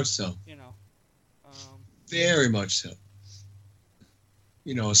 very much so. Very much so.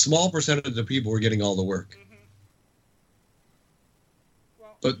 A small percentage of the people were getting all the work. Mm-hmm.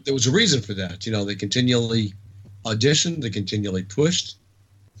 Well, but there was a reason for that. They continually auditioned, they continually pushed.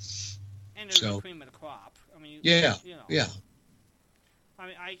 And there was the cream of the crop. Yeah. I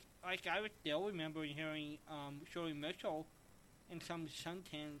mean, I would still remember hearing Shirley Mitchell in some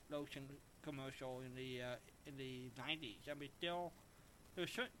suntan lotion commercial in the 90s. I mean, still there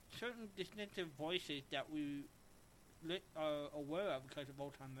are certain distinctive voices that we are aware of because of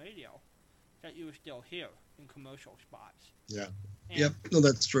old-time radio that you would still hear in commercial spots. Yeah. Yep. No,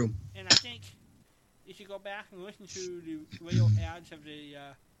 that's true. And I think if you go back and listen to the radio ads of the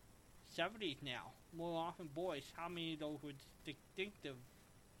 70s now, more often voice, how many of those were distinctive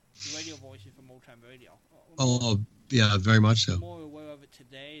radio voices from old-time radio? Oh, yeah, very much so. More aware of it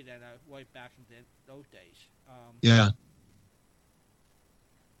today than right back in those days. Yeah.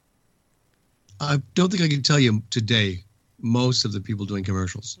 I don't think I can tell you today most of the people doing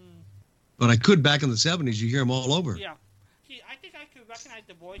commercials. But I could back in the 70s. You hear them all over. Yeah. See, I think I could recognize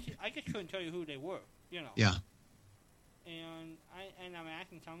the voices. I just couldn't tell you who they were, Yeah. And I'm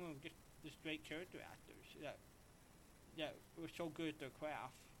asking some of them just the straight character actors that were so good at their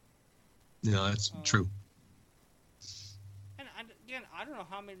craft. Yeah, that's true. And again, I don't know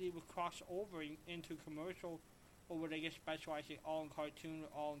how many would cross over into commercial, or would they get specialized all in cartoon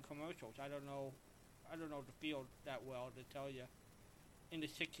or all in commercials. I don't know the field that well to tell you. In the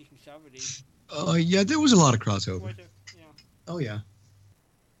 60s and 70s. Yeah, there was a lot of crossover. Was there? Yeah. Oh, yeah.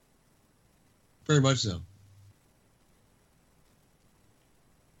 Very much so.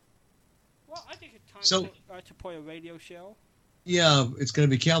 Well, I think it's time to play a radio show. Yeah, it's going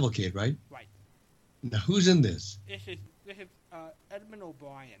to be Cavalcade, right? Right. Now, who's in this? This is Edmund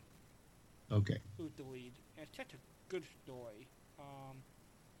O'Brien. Okay. Who's the lead. And it's such a good story.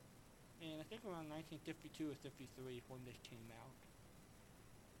 And I think around 1952 or 53 when this came out.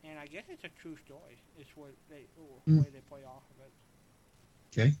 And I guess it's a true story. It's what the way they play off of it.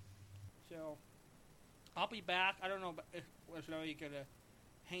 Okay. So, I'll be back. I don't know if Larry gonna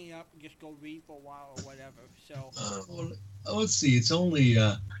hang up and just go read for a while or whatever. So. Let's see. It's only.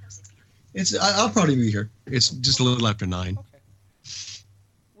 I'll probably be here. It's just a little after 9. Okay.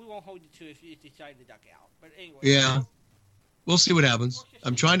 We won't hold you to if you decide to duck out. But anyway. Yeah. We'll see what happens.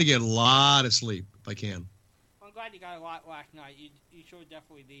 I'm trying to get a lot of sleep if I can. I'm glad you got a lot last night. You sure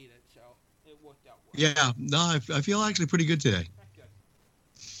definitely need it, so it worked out well. Yeah, no, I feel actually pretty good today. That's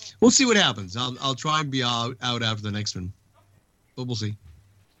good. We'll see what happens. I'll try and be out after the next one, but we'll see.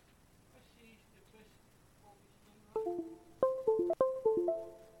 Let's see if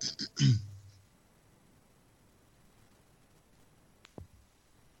this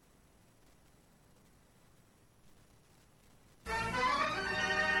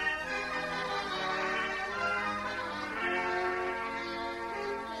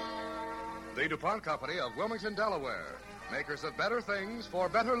The DuPont Company of Wilmington, Delaware, makers of better things for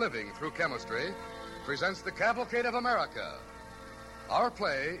better living through chemistry, presents The Cavalcade of America. Our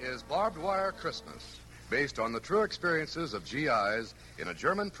play is Barbed Wire Christmas, based on the true experiences of GIs in a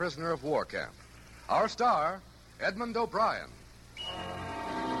German prisoner of war camp. Our star, Edmund O'Brien.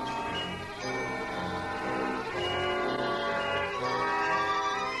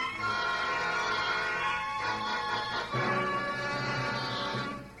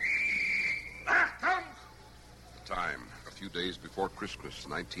 Time, a few days before Christmas,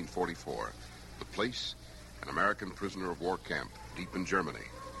 1944. The place, an American prisoner of war camp deep in Germany.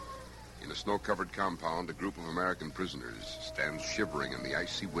 In a snow-covered compound, a group of American prisoners stands shivering in the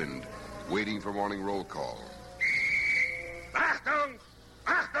icy wind, waiting for morning roll call. Achtung!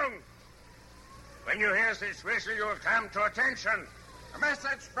 Achtung! When you hear this whistle, you'll come to attention. A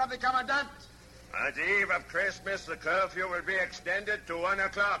message from the commandant. On the eve of Christmas, the curfew will be extended to 1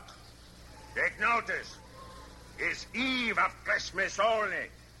 o'clock. Take notice. It's eve of Christmas only.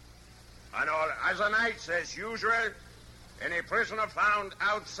 On all other nights, as usual, any prisoner found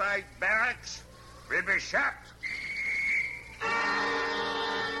outside barracks will be shot.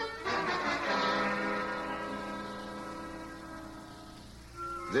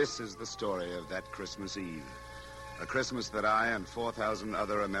 This is the story of that Christmas Eve. A Christmas that I and 4,000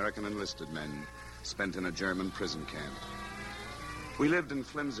 other American enlisted men spent in a German prison camp. We lived in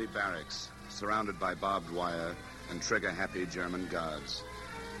flimsy barracks, surrounded by barbed wire and trigger-happy German guards.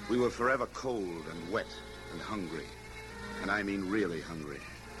 We were forever cold and wet and hungry. And I mean really hungry.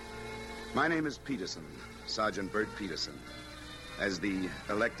 My name is Peterson, Sergeant Bert Peterson. As the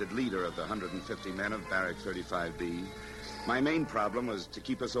elected leader of the 150 men of Barrack 35B, my main problem was to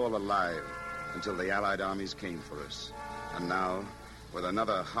keep us all alive until the Allied armies came for us. And now, with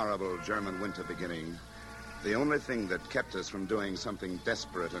another horrible German winter beginning, the only thing that kept us from doing something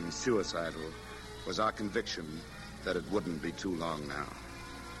desperate and suicidal was our conviction that it wouldn't be too long now.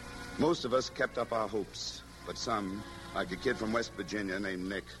 Most of us kept up our hopes, but some, like a kid from West Virginia named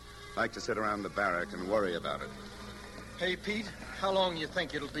Nick, liked to sit around the barrack and worry about it. Hey, Pete, how long you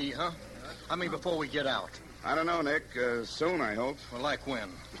think it'll be, huh? I mean, before we get out. I don't know, Nick. Soon, I hope. Well, like when?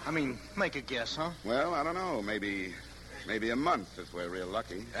 I mean, make a guess, huh? Well, I don't know. Maybe a month if we're real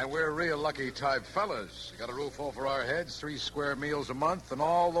lucky. And we're real lucky type fellas. Got a roof over our heads, 3 square meals a month, and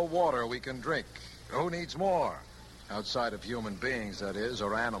all the water we can drink. Who needs more? Outside of human beings, that is,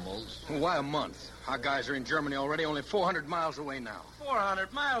 or animals. Well, why a month? Our guys are in Germany already, only 400 miles away now.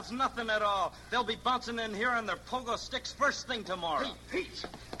 400 miles? Nothing at all. They'll be bouncing in here on their pogo sticks first thing tomorrow. Hey, Pete!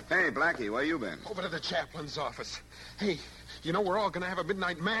 Hey, Blackie, where you been? Over to the chaplain's office. Hey, you know we're all going to have a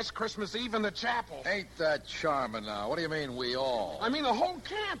midnight mass Christmas Eve in the chapel. Ain't that charming now? What do you mean, we all? I mean the whole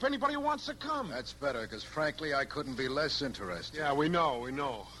camp. Anybody who wants to come. That's better, because frankly, I couldn't be less interested. Yeah, we know.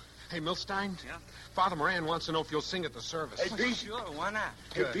 Hey, Milstein? Yeah? Father Moran wants to know if you'll sing at the service. Hey, Pete. Sure, why not?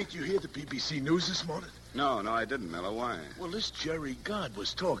 Hey, Pete, you hear the BBC News this morning? No, I didn't, Miller. Why? Well, this Jerry God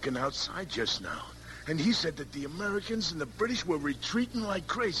was talking outside just now. And he said that the Americans and the British were retreating like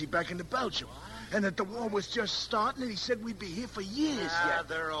crazy back into Belgium. And that the war was just starting, and he said we'd be here for years yet.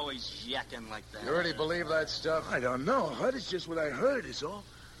 They're always yakking like that. You really believe that stuff? I don't know. It's just what I heard is all.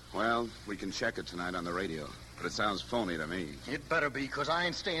 Well, we can check it tonight on the radio. But it sounds phony to me. It better be, because I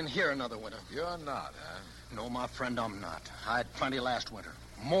ain't staying here another winter. You're not, huh? No, my friend, I'm not. I had plenty last winter.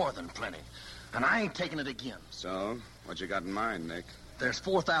 More than plenty. And I ain't taking it again. So, what you got in mind, Nick? There's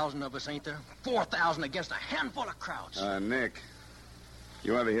 4,000 of us, ain't there? 4,000 against a handful of Krauts. Nick,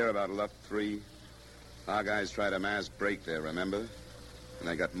 you ever hear about Luft 3? Our guys tried a mass break there, remember? And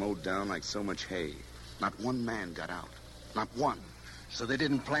they got mowed down like so much hay. Not one man got out. Not one. So they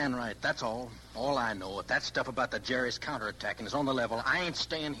didn't plan right, that's all. All I know, if that stuff about the Jerry's counterattacking is on the level, I ain't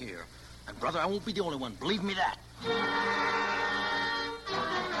staying here. And, brother, I won't be the only one. Believe me that.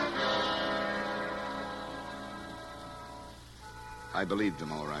 I believed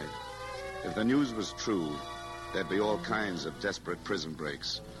him, all right. If the news was true, there'd be all kinds of desperate prison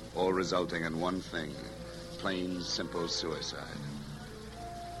breaks, all resulting in one thing, plain, simple suicide.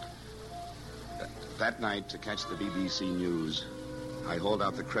 That night, to catch the BBC News, I hauled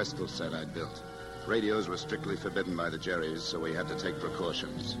out the Crestal set I'd built. Radios were strictly forbidden by the Jerrys, so we had to take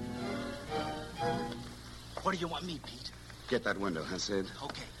precautions. What do you want me, Pete? Get that window, huh, Sid?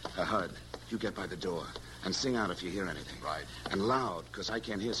 Okay. Hud, you get by the door and sing out if you hear anything. Right. And loud, because I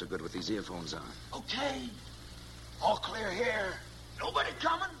can't hear so good with these earphones on. Okay. All clear here. Nobody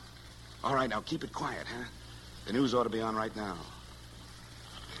coming? All right, now keep it quiet, huh? The news ought to be on right now.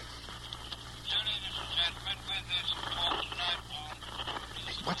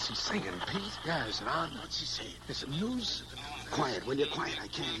 What's he saying, Pete? Yeah, is it on? What's he saying? Is it news? Quiet, will you? Quiet, I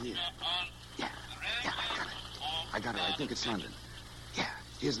can't hear. Yeah, I got it. I got it. I think it's London. Yeah,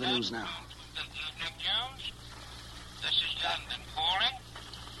 here's the news now. Good evening, Jones. This is London calling.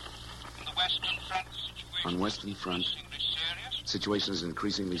 On the Western Front, the situation On Western Front, situation is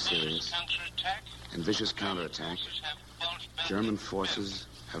increasingly serious. And vicious counterattack. German forces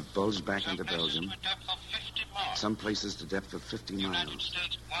have bulged back into Belgium. Some places to depth of 50 miles.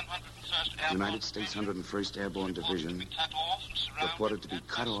 United States 101st Airborne Division reported to be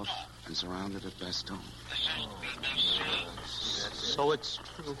cut off and surrounded at Bastogne. So it's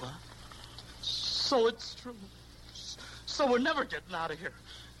true, huh? So it's true. So we're never getting out of here.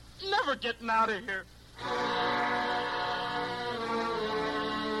 Never getting out of here.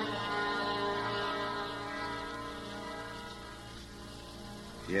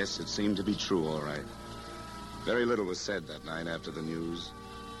 Yes, it seemed to be true, all right. Very little was said that night after the news.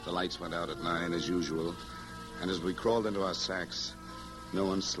 The lights went out at 9 as usual, and as we crawled into our sacks, no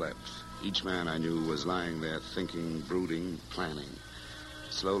one slept. Each man I knew was lying there thinking, brooding, planning,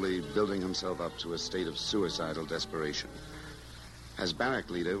 slowly building himself up to a state of suicidal desperation. As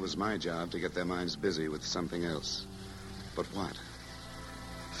barrack leader, it was my job to get their minds busy with something else. But what?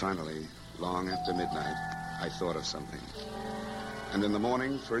 Finally, long after midnight, I thought of something. And in the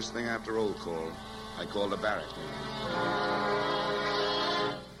morning, first thing after roll call, I called the barrack meeting.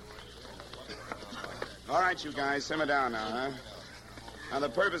 All right, you guys, simmer down now, huh? Now, the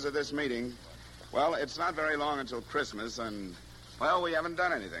purpose of this meeting, well, it's not very long until Christmas, and, well, we haven't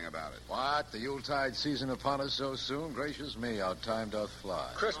done anything about it. What? The Yuletide season upon us so soon? Gracious me, how time doth fly.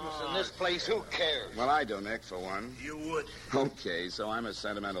 Christmas in this place, who cares? Well, I do, Nick, for one. You would. Okay, so I'm a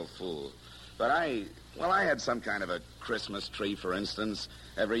sentimental fool. But I had some kind of a Christmas tree, for instance,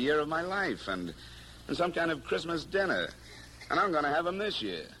 every year of my life, and some kind of Christmas dinner. And I'm going to have them this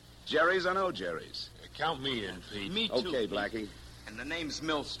year. Jerry's or no Jerry's. Count me in, Pete. Me too. Okay, Pete. Blackie. And the name's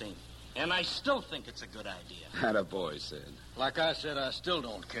Milstein. And I still think it's a good idea. Attaboy, Sid. Like I said, I still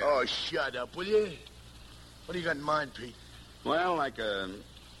don't care. Oh, shut up, will you? What do you got in mind, Pete? Well, like a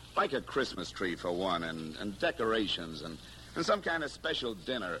Christmas tree, for one, and decorations, and some kind of special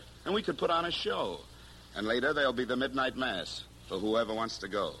dinner. And we could put on a show. And later there'll be the midnight mass for whoever wants to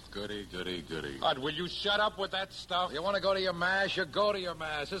go. Goody, goody, goody. Bud, will you shut up with that stuff? You want to go to your mass, you go to your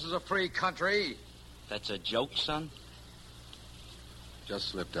mass. This is a free country. That's a joke, son? Just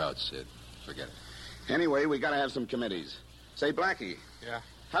slipped out, Sid. Forget it. Anyway, we got to have some committees. Say, Blackie. Yeah?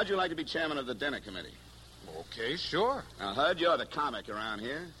 How'd you like to be chairman of the dinner committee? Okay, sure. Now, Hud, you're the comic around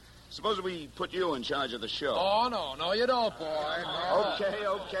here. Suppose we put you in charge of the show. Oh, no, you don't, boy. No.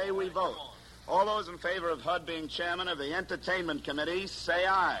 Okay, we vote. All those in favor of Hud being chairman of the entertainment committee, say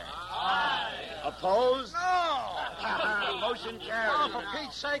aye. Aye. Opposed? No. Motion carries. Oh, for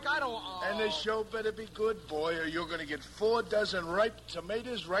Pete's sake, I don't... Oh. And this show better be good, boy, or you're going to get 4 dozen ripe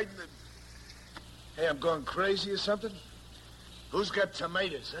tomatoes right in the... Hey, I'm going crazy or something? Who's got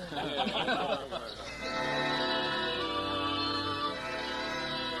tomatoes, huh?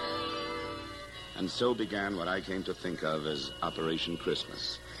 And so began what I came to think of as Operation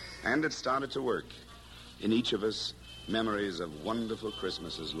Christmas. And it started to work. In each of us, memories of wonderful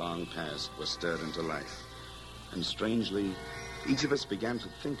Christmases long past were stirred into life. And strangely, each of us began to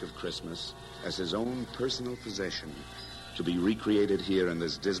think of Christmas as his own personal possession, to be recreated here in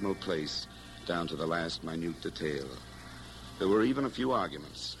this dismal place down to the last minute detail. There were even a few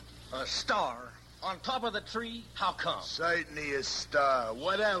arguments. A star on top of the tree? How come? Certainly a star.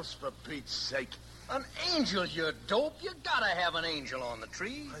 What else, for Pete's sake? An angel, you dope. You gotta have an angel on the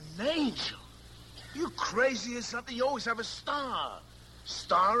tree. An angel? You crazy or something? You always have a star.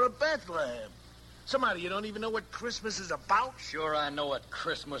 Star of Bethlehem. Somebody, you don't even know what Christmas is about? Sure, I know what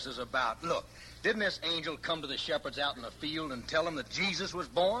Christmas is about. Look, didn't this angel come to the shepherds out in the field and tell them that Jesus was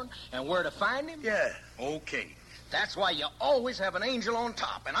born and where to find him? Yeah. Okay. That's why you always have an angel on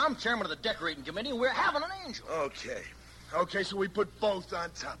top. And I'm chairman of the decorating committee, and we're having an angel. Okay. Okay, so we put both on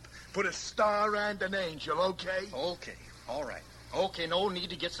top. Put a star and an angel, okay? Okay. All right. Okay, no need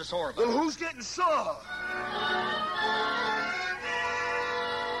to get so sore about it. Well, who's getting sore?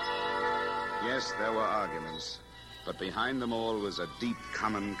 Yes, there were arguments, but behind them all was a deep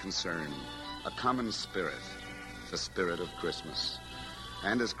common concern, a common spirit, the spirit of Christmas.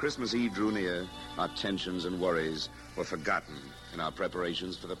 And as Christmas Eve drew near, our tensions and worries were forgotten in our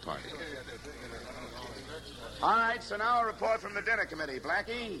preparations for the party. All right, so now a report from the dinner committee.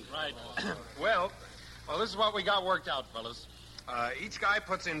 Blackie? Right. Well, this is what we got worked out, fellas. Each guy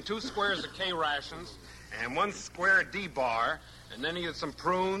puts in 2 squares of K rations and 1 square D-bar, and then he has some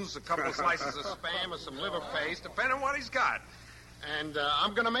prunes, a couple of slices of Spam, and some liver paste, depending on what he's got. And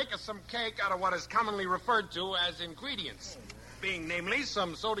I'm going to make us some cake out of what is commonly referred to as ingredients. being namely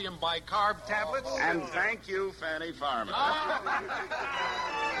some sodium bicarb tablets. And thank you, Fanny Farmer.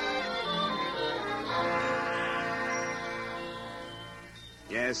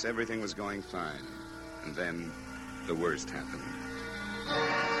 Yes, everything was going fine. And then the worst happened.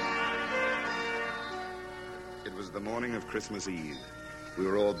 It was the morning of Christmas Eve. We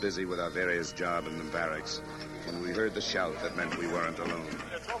were all busy with our various jobs in the barracks when we heard the shout that meant we weren't alone.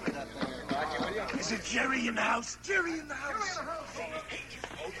 Is it Jerry in the house? Jerry in the house.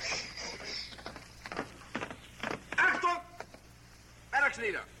 Achtung! Barracks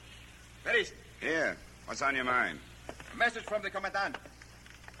leader. Where is he? Here. What's on your mind? A message from the commandant.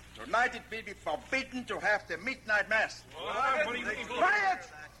 Tonight it will be forbidden to have the midnight mass. What do you mean? Quiet!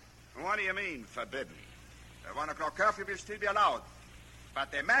 What do you mean, forbidden? The 1 o'clock curfew will still be allowed. But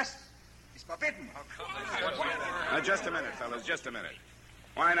the mass is forbidden. Just a minute, fellas, just a minute.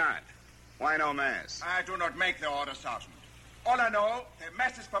 Why not? Why no mass? I do not make the order, Sergeant. All I know, the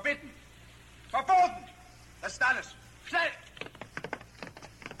mass is forbidden. Verboten! Das ist alles. Schnell!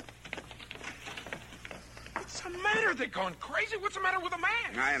 What's the matter? They're going crazy. What's the matter with the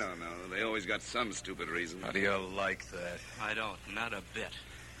man? I don't know. They always got some stupid reason. How do you like that? I don't, not a bit.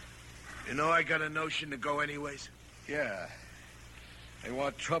 You know, I got a notion to go anyways. Yeah. They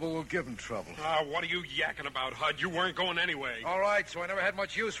want trouble, we'll give them trouble. What are you yakking about, Hud? You weren't going anyway. All right, so I never had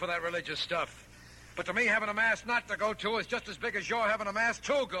much use for that religious stuff. But to me, having a mass not to go to is just as big as your having a mass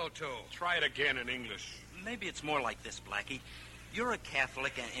to go to. Try it again in English. Maybe it's more like this, Blackie. You're a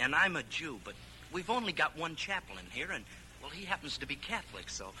Catholic, and I'm a Jew, but we've only got one chaplain here, and, well, he happens to be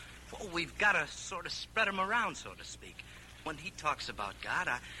Catholic, so, well, we've got to sort of spread him around, so to speak. When he talks about God,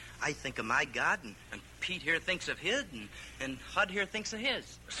 I think of my God, and Pete here thinks of his, and Hud here thinks of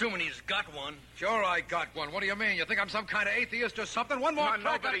his. Assuming he's got one. Sure, I got one. What do you mean? You think I'm some kind of atheist or something? One more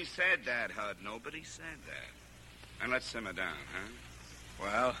No, nobody said that, Hud. Nobody said that. And let's simmer down, huh?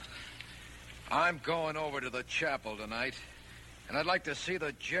 Well, I'm going over to the chapel tonight, and I'd like to see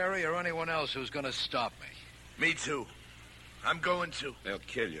the Jerry or anyone else who's going to stop me. Me too. I'm going to. They'll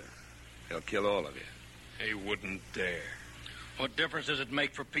kill you. They'll kill all of you. They wouldn't dare. What difference does it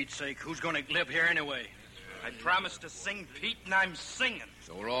make, for Pete's sake? Who's going to live here anyway? I promised to sing, Pete, and I'm singing.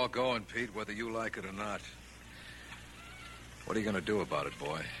 So we're all going, Pete, whether you like it or not. What are you going to do about it,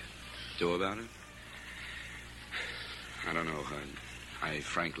 boy? Do about it? I don't know, Hud. I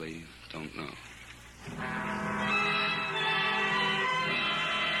frankly don't know.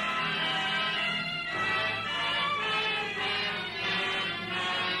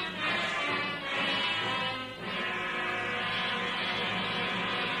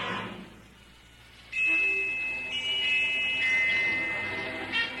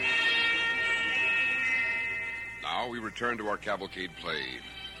 Now we return to our cavalcade play,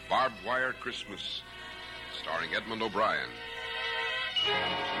 Barbed Wire Christmas, starring Edmund O'Brien.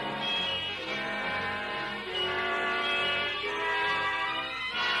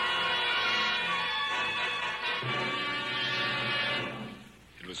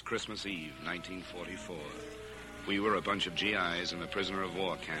 It was Christmas Eve, 1944. We were a bunch of GIs in a prisoner of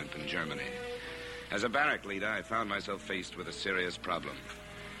war camp in Germany. As a barrack leader, I found myself faced with a serious problem.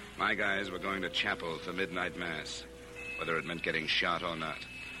 My guys were going to chapel for midnight mass, whether it meant getting shot or not.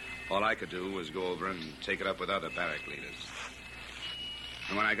 All I could do was go over and take it up with other barrack leaders.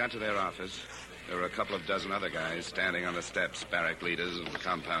 And when I got to their office, there were a couple of dozen other guys standing on the steps, barrack leaders and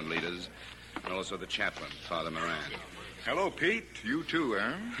compound leaders, and also the chaplain, Father Moran. Hello, Pete. You too,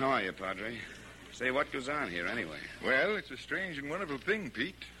 eh? How are you, Padre? Say, what goes on here anyway? Well, it's a strange and wonderful thing,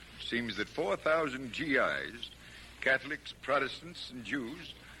 Pete. Seems that 4,000 GIs, Catholics, Protestants, and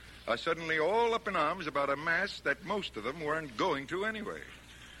Jews, are suddenly all up in arms about a mass that most of them weren't going to anyway.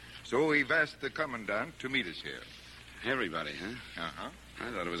 So we've asked the commandant to meet us here. Everybody, huh? Uh-huh.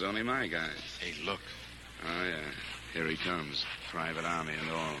 I thought it was only my guys. Hey, look. Oh, yeah. Here he comes. Private army and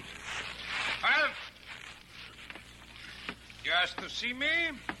all. Well, you asked to see me?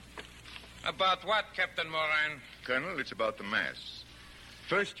 About what, Captain Moran? Colonel, it's about the mass.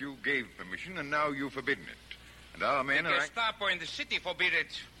 First you gave permission, and now you've forbidden it. And our men The are... Gestapo in the city forbid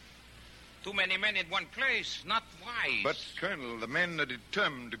it. Too many men in one place, not wise. But, Colonel, the men are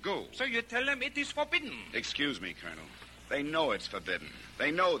determined to go. So you tell them it is forbidden. Excuse me, Colonel. They know it's forbidden. They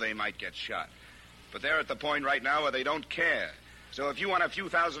know they might get shot. But they're at the point right now where they don't care. So if you want a few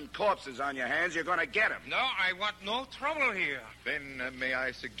thousand corpses on your hands, you're going to get them. No, I want no trouble here. Then may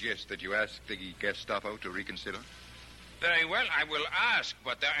I suggest that you ask the Gestapo to reconsider? Very well, I will ask,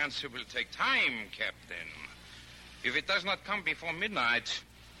 but the answer will take time, Captain. If it does not come before midnight,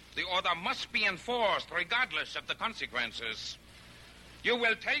 the order must be enforced regardless of the consequences. You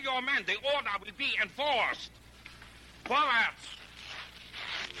will tell your men the order will be enforced. Quiet!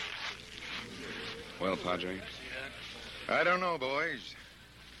 Well, Padre? I don't know, boys.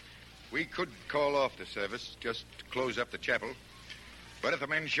 We could call off the service just to close up the chapel. But if the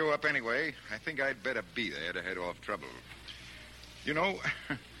men show up anyway, I think I'd better be there to head off trouble. You know,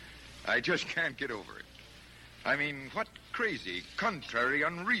 I just can't get over it. I mean, what crazy, contrary,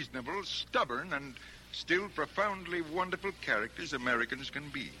 unreasonable, stubborn, and still profoundly wonderful characters Americans can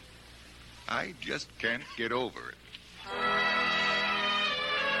be. I just can't get over it.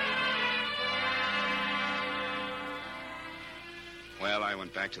 Well, I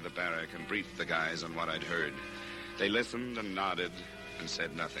went back to the barrack and briefed the guys on what I'd heard. They listened and nodded and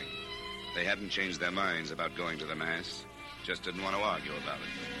said nothing. They hadn't changed their minds about going to the Mass, just didn't want to argue about it.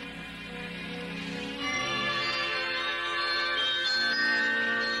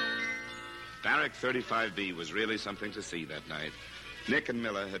 Barrack 35B was really something to see that night. Nick and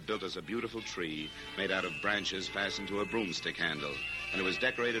Miller had built us a beautiful tree made out of branches fastened to a broomstick handle, and it was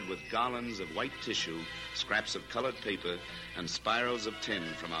decorated with garlands of white tissue, scraps of colored paper, and spirals of tin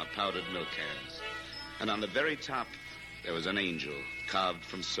from our powdered milk cans. And on the very top, there was an angel carved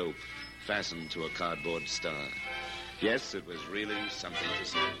from soap, fastened to a cardboard star. Yes, it was really something to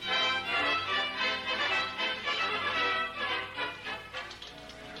see.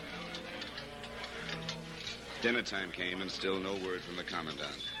 Dinner time came and still no word from the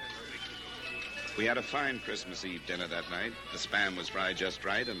commandant. We had a fine Christmas Eve dinner that night. The spam was fried just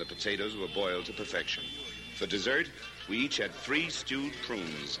right and the potatoes were boiled to perfection. For dessert, we each had 3 stewed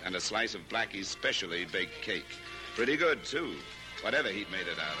prunes and a slice of Blackie's specially baked cake. Pretty good, too, whatever he'd made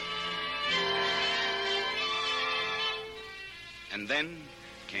it out of. And then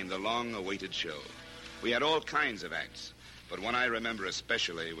came the long-awaited show. We had all kinds of acts, but one I remember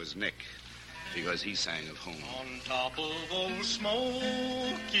especially was Nick, because he sang of home. On top of old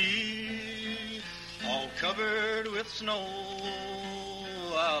Smoky, all covered with snow,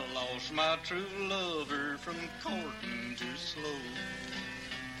 I lost my true lover from courting too slow.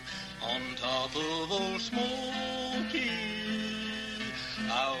 On top of old Smoky,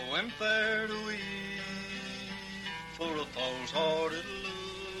 I went there to weep for a false-hearted lover.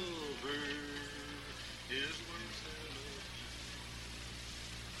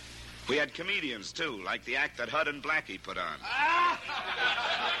 We had comedians, too, like the act that Hud and Blackie put on.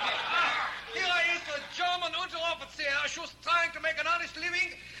 Here is a German Unteroffizier just trying to make an honest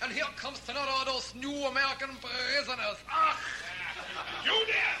living, and here comes another of those new American prisoners. You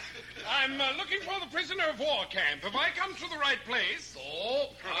there! I'm looking for the prisoner of war camp. Have I come to the right place? So,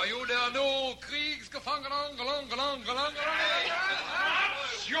 are you der new Kriegsgefangener?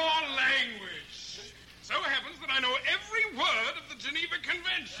 What's your language? So happens that I know every word of the Geneva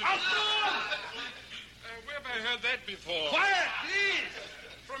Convention. Where have I heard that before? Quiet, please!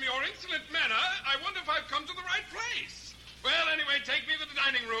 From your insolent manner, I wonder if I've come to the right place. Well, anyway, take me to the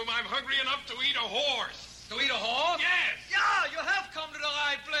dining room. I'm hungry enough to eat a horse. To eat a horse? Yes. Yeah, you have come to the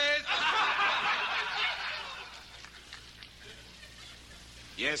right place.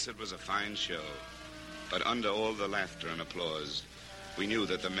 Yes, it was a fine show. But under all the laughter and applause, we knew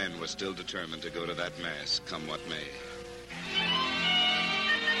that the men were still determined to go to that Mass, come what may.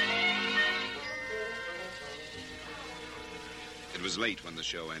 It was late when the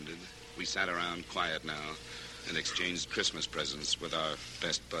show ended. We sat around quiet now and exchanged Christmas presents with our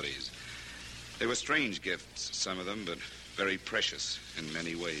best buddies. They were strange gifts, some of them, but very precious in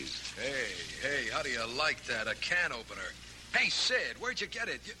many ways. Hey, how do you like that? A can opener. Hey, Sid, where'd you get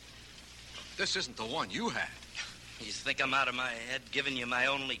it? This isn't the one you had. You think I'm out of my head giving you my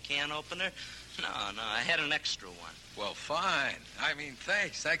only can opener? No, I had an extra one. Well, fine. I mean,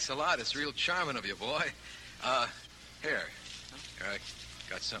 thanks. Thanks a lot. It's real charming of you, boy. Here, I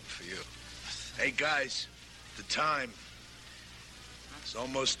got something for you. Hey, guys, the time. It's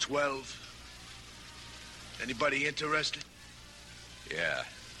almost 12. Anybody interested? Yeah.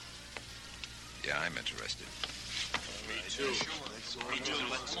 Yeah, I'm interested. Me too. Me too.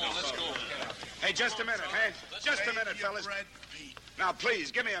 Come on, let's go. Hey, just a minute, hey? Just a minute, fellas. Now,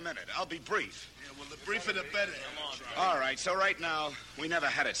 please, give me a minute. I'll be brief. Yeah, well, the briefer the better. All right, so right now, we never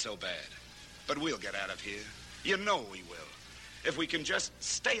had it so bad. But we'll get out of here. You know we will. If we can just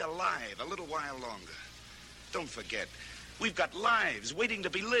stay alive a little while longer. Don't forget, we've got lives waiting to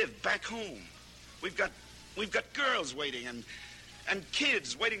be lived back home. We've got girls waiting and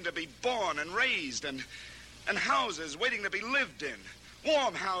kids waiting to be born and raised and houses waiting to be lived in.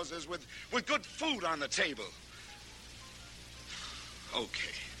 Warm houses with good food on the table.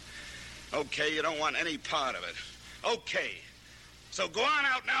 Okay, you don't want any part of it. Okay. So go on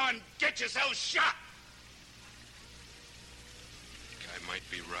out now and get yourself shot. Guy might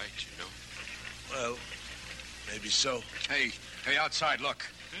be right, you know. Well, Maybe so. Hey, outside, look.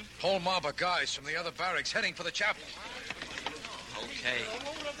 Whole mob of guys from the other barracks heading for the chapel. Okay.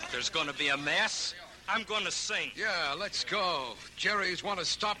 There's going to be a mass. I'm going to sing. Yeah, let's go. Jerry's want to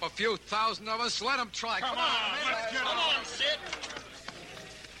stop a few thousand of us. Let them try. Come on, let's get on, Sid.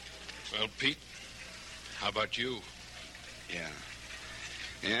 Well, Pete, how about you?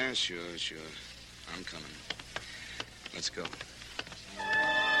 Yeah, sure. I'm coming. Let's go.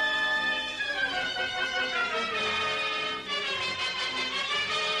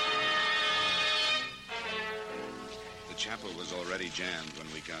 The chapel was already jammed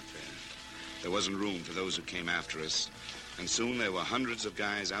when we got there. There wasn't room for those who came after us, and soon there were hundreds of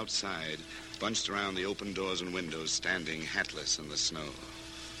guys outside, bunched around the open doors and windows, standing hatless in the snow.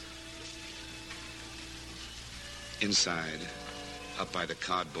 Inside, up by the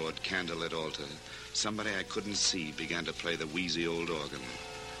cardboard candlelit altar, somebody I couldn't see began to play the wheezy old organ.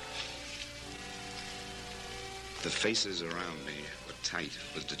 The faces around me were tight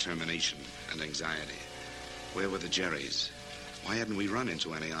with determination and anxiety. Where were the Jerrys? Why hadn't we run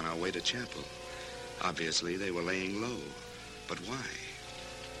into any on our way to chapel? Obviously, they were laying low. But why?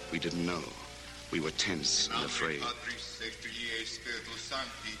 We didn't know. We were tense and afraid.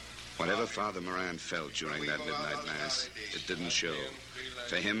 Whatever Father Moran felt during that midnight mass, it didn't show.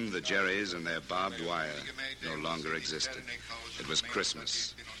 For him, the Jerrys and their barbed wire no longer existed. It was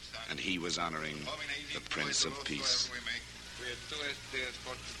Christmas, and he was honoring the Prince of Peace.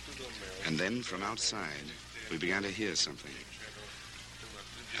 And then, from outside, we began to hear something.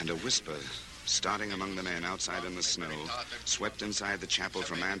 And a whisper, starting among the men outside in the snow, swept inside the chapel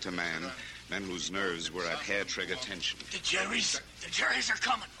from man to man, men whose nerves were at hair-trigger tension. The Jerrys are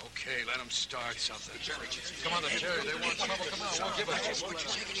coming. Okay, let them start something. Come on, the Jerrys, they want trouble. Come on, we'll give it to you.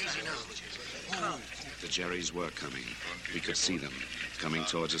 Take it easy now. The Jerrys were coming. We could see them, coming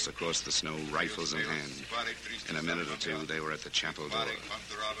towards us across the snow, rifles in hand. In a minute or two, they were at the chapel door.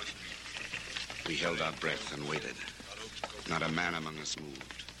 We held our breath and waited. Not a man among us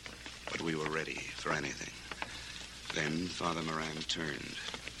moved, but we were ready for anything. Then Father Moran turned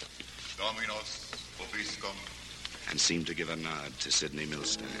Dominos vobiscum and seemed to give a nod to Sidney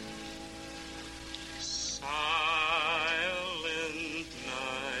Milstein. Silent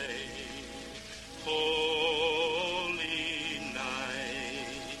night, holy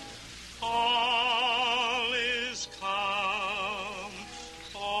night, all is calm,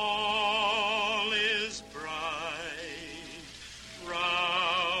 all is bright,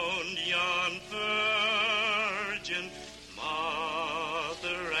 round yon virgin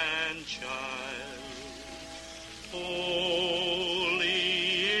mother and child, holy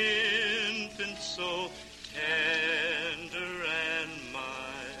infant, so tender and mild.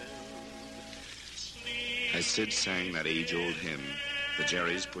 As Sid sang that age-old hymn, the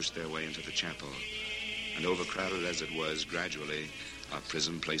Jerrys pushed their way into the chapel. And overcrowded as it was, gradually, our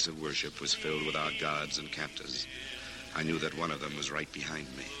prison place of worship was filled with our guards and captors. I knew that one of them was right behind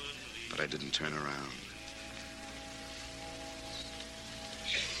me, but I didn't turn around.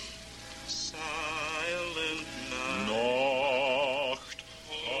 Silent night. Nacht,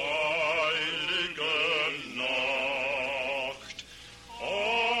 heilige Nacht,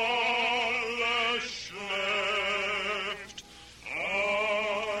 alles schläft,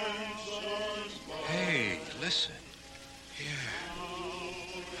 einsam. Hey, listen. Yeah.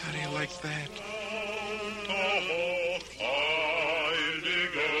 How do you like that? Doch,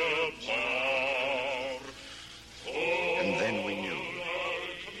 heilige Paar. And then we knew.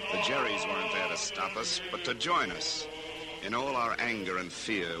 The Jerrys weren't there to stop us, but to join us. In all our anger and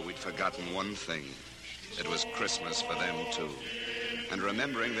fear, we'd forgotten one thing. It was Christmas for them, too. And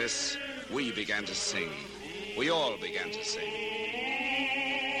remembering this, we began to sing. We all began to sing.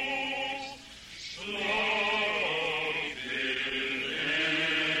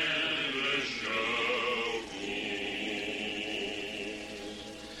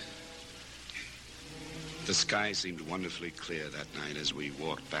 The sky seemed wonderfully clear that night as we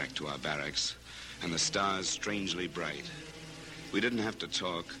walked back to our barracks, and the stars strangely bright. We didn't have to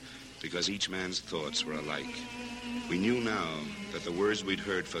talk because each man's thoughts were alike. We knew now that the words we'd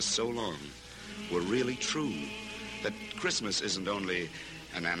heard for so long were really true, that Christmas isn't only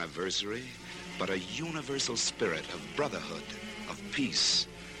an anniversary, but a universal spirit of brotherhood, of peace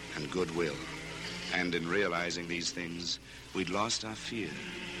and goodwill. And in realizing these things, we'd lost our fear.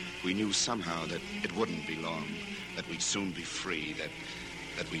 We knew somehow that it wouldn't be long, that we'd soon be free,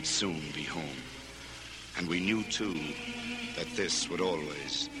 that we'd soon be home. And we knew, too, that this would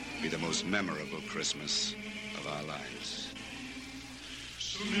always be the most memorable Christmas of our lives.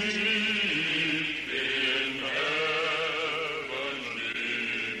 Sleep in heavenly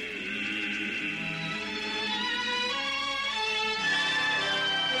peace.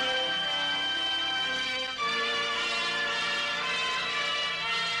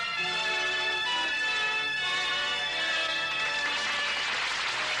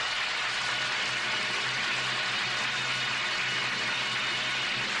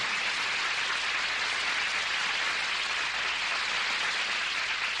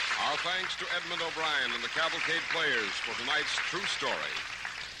 thanks to Edmund O'Brien and the Cavalcade Players for tonight's true story.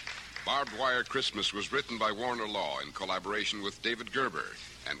 Barbed Wire Christmas was written by Warner Law in collaboration with David Gerber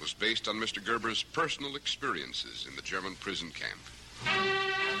and was based on Mr. Gerber's personal experiences in the German prison camp.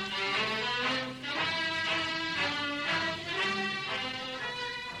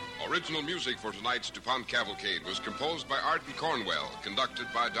 Original music for tonight's DuPont Cavalcade was composed by Arden Cornwell, conducted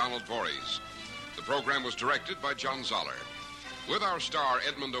by Donald Voorhees. The program was directed by John Zoller. With our star,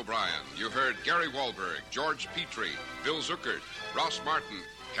 Edmund O'Brien, you heard Gary Wahlberg, George Petrie, Bill Zuckert, Ross Martin,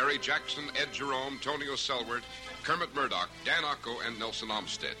 Harry Jackson, Ed Jerome, Tonio Selwert, Kermit Murdoch, Dan Ocko, and Nelson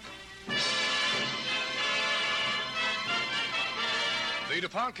Olmsted. The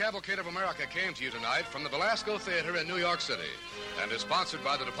DuPont Cavalcade of America came to you tonight from the Belasco Theater in New York City and is sponsored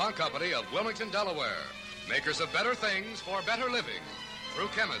by the DuPont Company of Wilmington, Delaware, makers of better things for better living through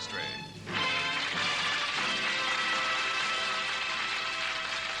chemistry.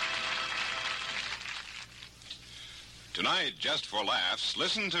 Tonight, just for laughs,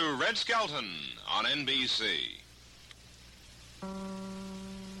 listen to Red Skelton on NBC.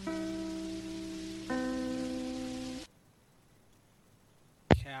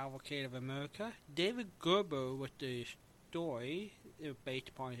 Cavalcade of America. David Gerber with the story based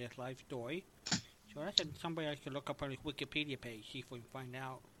upon his life story. So that's somebody I could look up on his Wikipedia page, see if we can find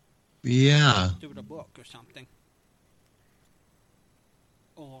out. Yeah. Through the book or something.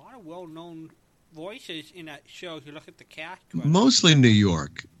 A lot of well-known voices in that show. If you look at the cast. Mostly New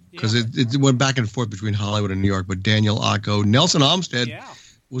York, because it went back and forth between Hollywood and New York. But Daniel Ocko, Nelson Olmsted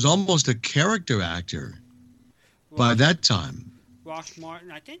was almost a character actor by that time. Ross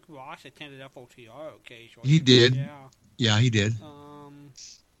Martin, I think Ross attended FOTR occasionally. He did. Yeah. Yeah, he did.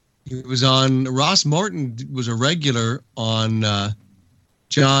 He was on. Ross Martin was a regular on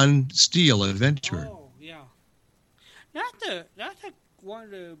John Steele Adventure. Oh yeah. That's one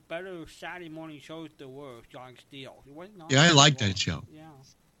of the better Saturday morning shows there were. John Steele. Yeah, I like that show. Yeah.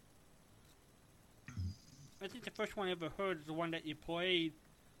 I think the first one I ever heard is the one that you played.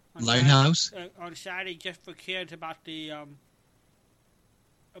 On Lighthouse. Saturday, on Saturday, just for kids, about the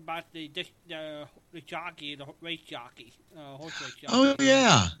jockey, the race jockey, horse race jockey. Oh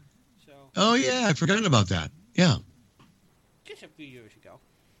yeah. So. Oh yeah, I forgot about that. Yeah. Just a few years ago.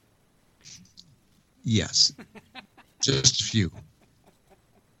 Yes. Just a few.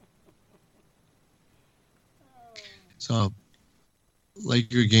 So,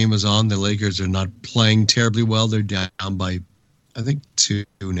 Laker game is on. The Lakers are not playing terribly well. They're down by, I think, 2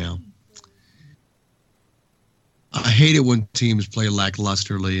 now. I hate it when teams play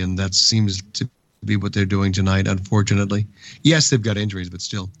lacklusterly, and that seems to be what they're doing tonight, unfortunately. Yes, they've got injuries, but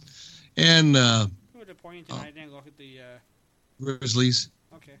still. And who were they playing tonight? I didn't look at the Grizzlies.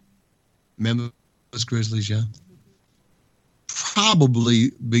 Okay. Memphis Grizzlies, yeah.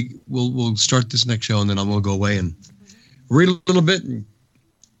 Probably we'll start this next show, and then I'm going to go away and read a little bit and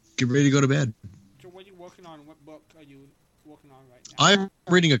get ready to go to bed. So what are you working on? What book are you working on right now? I'm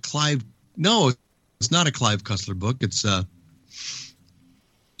reading a Clive... No, it's not a Clive Cussler book. It's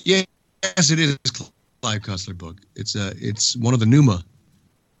yes, it is a Clive Cussler book. It's one of the Numa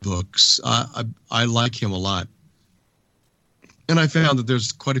books. I like him a lot, and I found that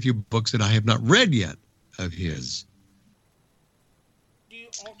there's quite a few books that I have not read yet of his. Do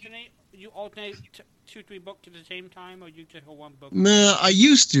you alternate 2-3 books at the same time, or you just have one book? Nah, I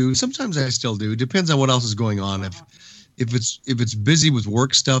used to. Sometimes I still do. It depends on what else is going on. If it's busy with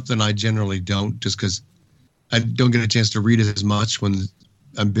work stuff, then I generally don't, just because I don't get a chance to read it as much when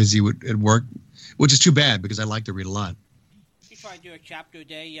I'm busy at work, which is too bad because I like to read a lot. You try to do a chapter a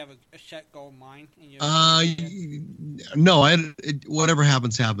day. You have a set goal in mind. No, whatever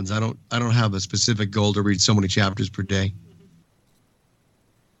happens. I don't have a specific goal to read so many chapters per day.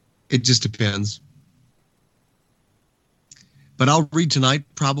 It just depends. But I'll read tonight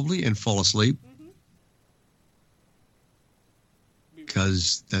probably and fall asleep.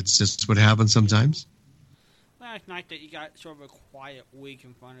 Because that's just what happens sometimes. Well, it's nice that you got sort of a quiet week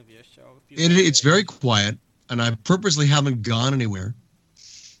in front of you. So it's very quiet, and I purposely haven't gone anywhere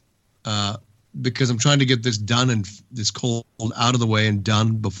because I'm trying to get this done and this cold out of the way and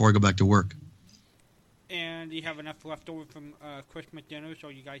done before I go back to work. And you have enough left over from Christmas dinner, so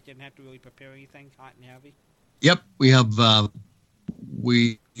you guys didn't have to really prepare anything hot and heavy? Yep, we have...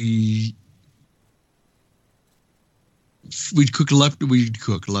 We cook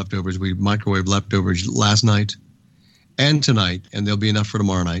leftovers. We microwave leftovers last night and tonight, and there'll be enough for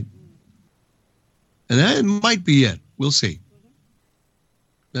tomorrow night. And that might be it. We'll see.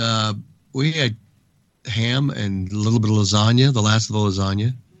 We had ham and a little bit of lasagna, the last of the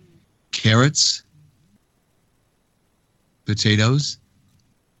lasagna, carrots, potatoes,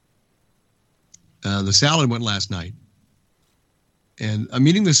 The salad went last night. And I'm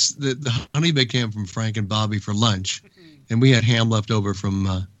eating the honey baked ham from Frank and Bobby for lunch. And we had ham left over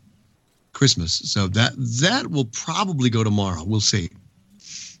from Christmas. So that will probably go tomorrow. We'll see.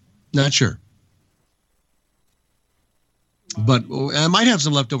 Not sure. But I might have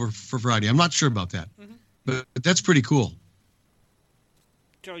some left over for Friday. I'm not sure about that. But that's pretty cool.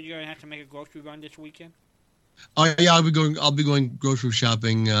 So you're gonna have to make a grocery run this weekend? Oh yeah, I'll be going grocery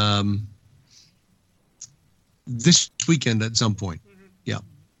shopping this weekend at some point. Yeah.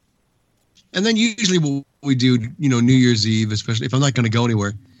 And then usually what we do, New Year's Eve, especially if I'm not going to go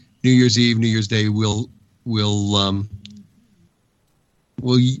anywhere, New Year's Eve, New Year's Day, we'll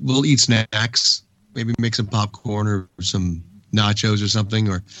eat snacks, maybe make some popcorn or some nachos or something.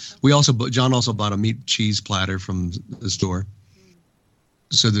 Or John also bought a meat cheese platter from the store.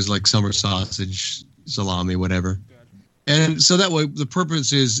 So there's like summer sausage, salami, whatever. And so that way the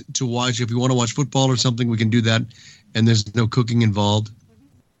purpose is to watch. If you want to watch football or something, we can do that. And there's no cooking involved.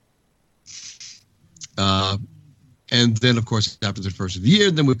 And then, of course, after the first of the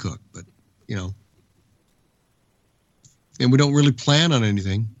year, then we cook. But, and we don't really plan on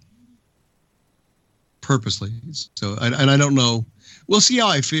anything purposely. So, and I don't know. We'll see how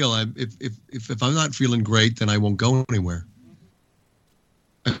I feel. If I'm not feeling great, then I won't go anywhere.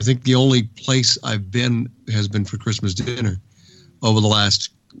 I think the only place I've been has been for Christmas dinner over the last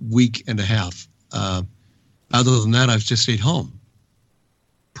week and a half. Other than that, I've just stayed home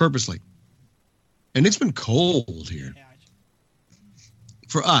purposely. And it's been cold here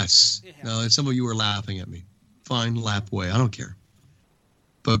for us. Now, some of you are laughing at me. Fine, laugh away. I don't care.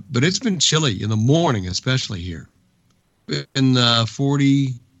 But it's been chilly in the morning, especially here. In the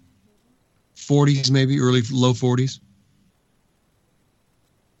 40s, maybe low 40s.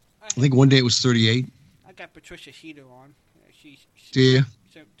 I think one day it was 38. I got Patricia's heater on. She Do you?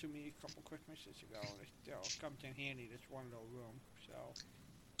 sent it to me a couple Christmases ago. It still comes in handy. This one little room. So.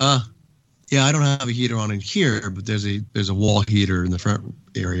 Yeah, I don't have a heater on in here, but there's a wall heater in the front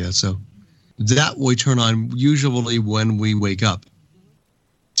area. So that we turn on usually when we wake up,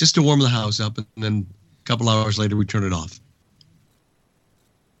 just to warm the house up, and then a couple hours later we turn it off.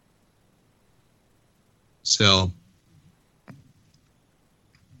 So.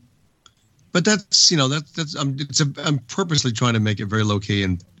 But that's I'm purposely trying to make it very low key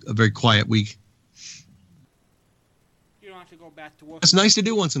and a very quiet week. You don't have to go back to work. It's nice to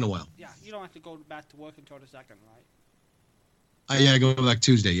do once in a while. Yeah, you don't have to go back to work until the 2nd, right? I go back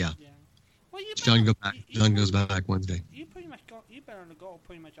Tuesday. Yeah. Well, John goes back Wednesday. You've been on the go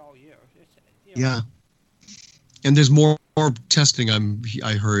pretty much all year. Yeah. And there's more testing.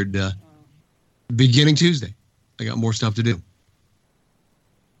 I heard beginning Tuesday. I got more stuff to do.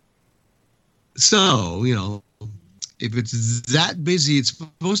 So, if it's that busy, it's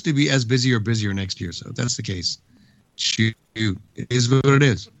supposed to be as busy or busier next year. So if that's the case, shoot, it is what it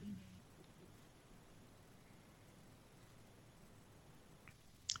is.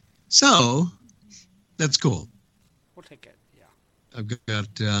 So that's cool. We'll take it, yeah. I've got,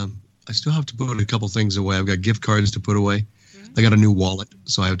 I still have to put a couple things away. I've got gift cards to put away. I got a new wallet,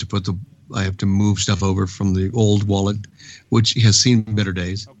 so I have to move stuff over from the old wallet, which has seen better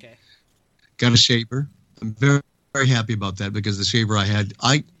days. Okay. Got a shaver. I'm very, very happy about that because the shaver I had,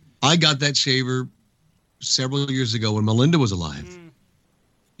 I got that shaver several years ago when Melinda was alive.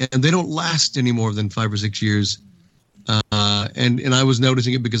 And they don't last any more than 5 or 6 years. And I was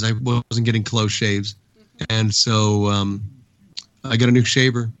noticing it because I wasn't getting close shaves. And so I got a new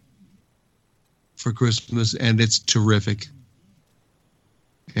shaver for Christmas, and it's terrific.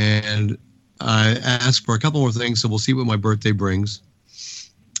 And I asked for a couple more things, so we'll see what my birthday brings.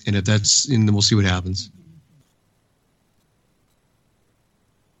 And if that's, and then we'll see what happens.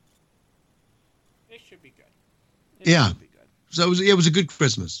 It should be good. Should be good. So it was a good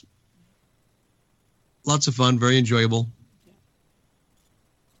Christmas. Lots of fun, very enjoyable. Yeah.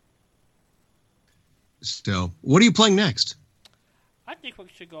 So, what are you playing next? I think we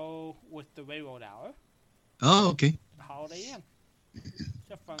should go with the Railroad Hour. Oh, okay. Holiday Inn. It's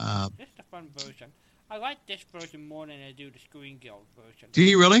a fun version. I like this version more than I do the Screen Guild version. Do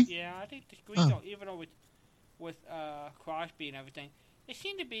you really? Yeah, I think the Screen Guild, even though with Crosby and everything, they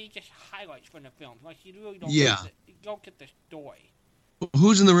seem to be just highlights from the film. Like you really don't get the story.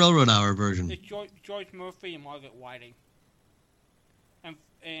 Who's in the Railroad Hour version? It's George Murphy and Margaret Whiting.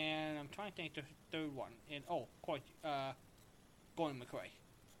 And I'm trying to think the third one. And of course, Gordon McRae.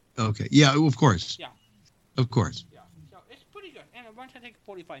 Okay. Yeah, of course. Yeah. Of course. Yeah. So it's pretty good, and it runs I think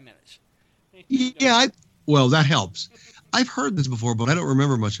 45 minutes. Yeah, well, that helps. I've heard this before, but I don't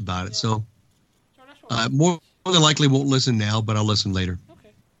remember much about it. So more than likely won't listen now, but I'll listen later.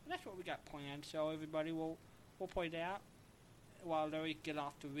 Okay, that's what we got planned. So everybody will play that while Larry get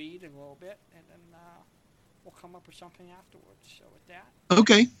off to read in a little bit, and then we'll come up with something afterwards. So with that,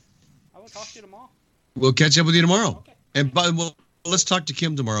 Okay. I will talk to you tomorrow. We'll catch up with you tomorrow. Okay. And let's talk to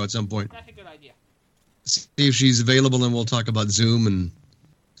Kim tomorrow at some point. That's a good idea. See if she's available, and we'll talk about Zoom and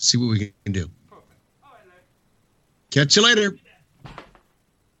see what we can do. Perfect. All right, Larry. Catch you later.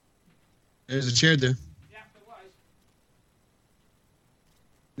 There's a chair there. Yeah, it was.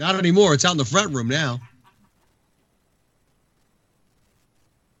 Not anymore. It's out in the front room now.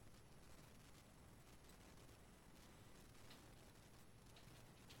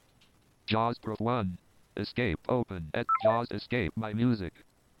 JAWS Pro 1. Escape open at JAWS Escape my music.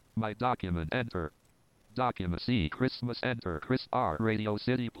 My document enter. Document C Christmas enter Chris R Radio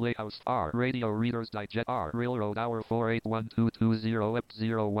City Playhouse R Radio Readers Digest R Railroad Hour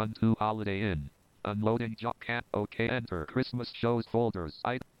 481220 Holiday Inn. Unloading job can't OK enter Christmas shows folders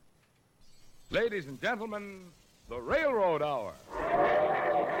Ladies and gentlemen, the Railroad Hour.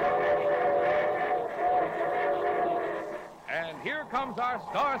 And here comes our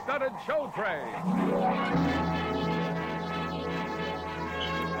star-studded show train.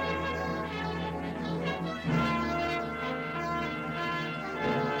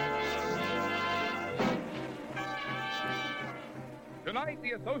 Tonight,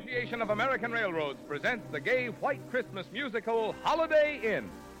 the Association of American Railroads presents the gay white Christmas musical Holiday Inn,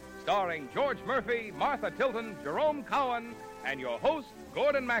 starring George Murphy, Martha Tilton, Jerome Cowan, and your host,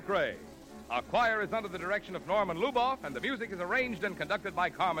 Gordon MacRae. Our choir is under the direction of Norman Luboff, and the music is arranged and conducted by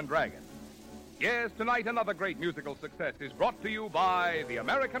Carmen Dragon. Yes, tonight another great musical success is brought to you by the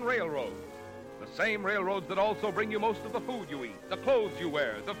American Railroads. The same railroads that also bring you most of the food you eat, the clothes you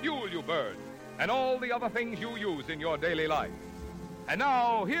wear, the fuel you burn, and all the other things you use in your daily life. And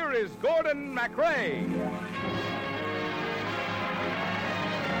now, here is Gordon MacRae.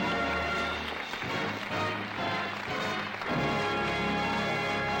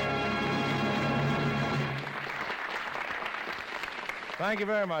 Thank you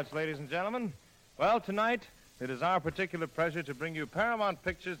very much, ladies and gentlemen. Well, tonight, it is our particular pleasure to bring you Paramount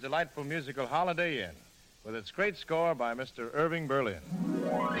Pictures' delightful musical Holiday Inn, with its great score by Mr. Irving Berlin.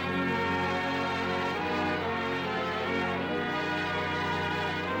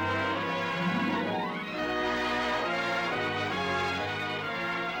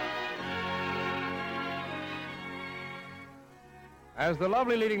 As the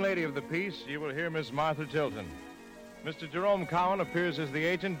lovely leading lady of the piece, you will hear Miss Martha Tilton. Mr. Jerome Cowan appears as the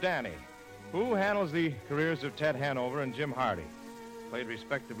agent Danny, who handles the careers of Ted Hanover and Jim Hardy, played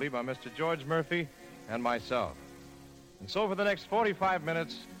respectively by Mr. George Murphy and myself. And so for the next 45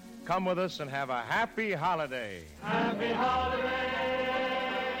 minutes, come with us and have a happy holiday. Happy holiday.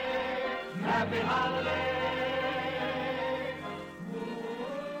 Happy holiday.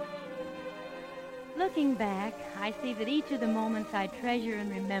 Looking back, I see that each of the moments I treasure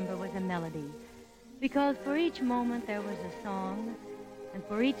and remember was a melody. Because for each moment there was a song, and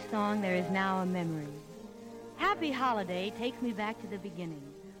for each song there is now a memory. Happy Holiday takes me back to the beginning.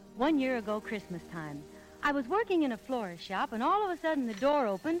 1 year ago, Christmas time. I was working in a florist shop, and all of a sudden the door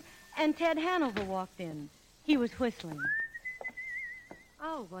opened, and Ted Hanover walked in. He was whistling.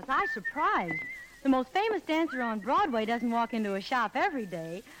 Oh, was I surprised. The most famous dancer on Broadway doesn't walk into a shop every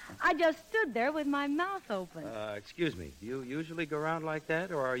day. I just stood there with my mouth open. Excuse me, do you usually go around like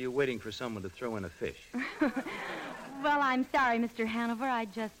that, or are you waiting for someone to throw in a fish? Well, I'm sorry, Mr. Hanover. I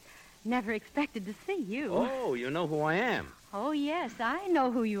just never expected to see you. Oh, you know who I am. Oh, yes, I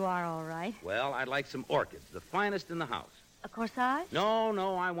know who you are, all right. Well, I'd like some orchids, the finest in the house. A corsage?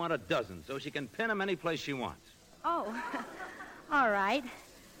 No, I want a dozen, so she can pin them any place she wants. Oh, all right.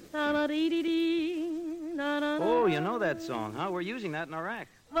 Oh, you know that song, huh? We're using that in our act.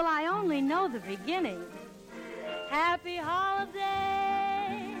 Well, I only know the beginning. Happy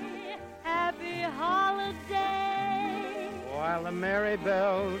holiday, happy holiday. While the merry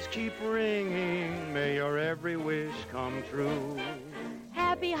bells keep ringing, may your every wish come true.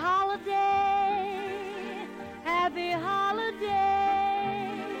 Happy holiday, happy holiday.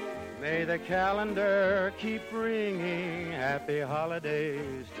 May the calendar keep ringing happy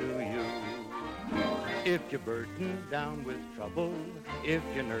holidays to you. If you're burdened down with trouble, if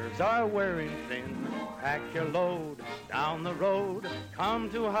your nerves are wearing thin, pack your load down the road, come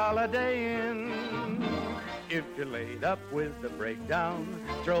to Holiday Inn. If you're laid up with the breakdown,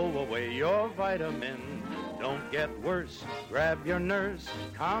 throw away your vitamin. Don't get worse, grab your nurse,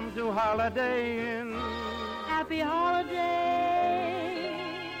 come to Holiday Inn. Happy holiday,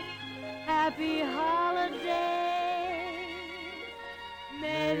 happy holiday.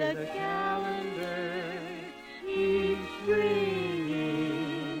 May the calendar keep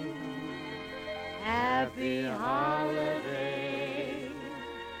ringing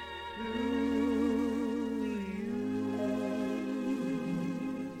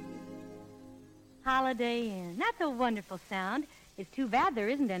Holiday Inn. That's a wonderful sound. It's too bad there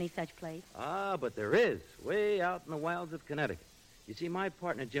isn't any such place. Ah, but there is, way out in the wilds of Connecticut. You see, my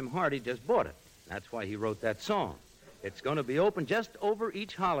partner, Jim Hardy, just bought it. That's why he wrote that song. It's going to be open just over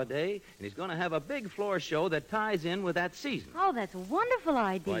each holiday, and he's going to have a big floor show that ties in with that season. Oh, that's a wonderful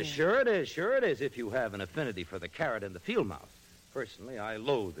idea. Why, sure it is, if you have an affinity for the carrot and the field mouse. Personally, I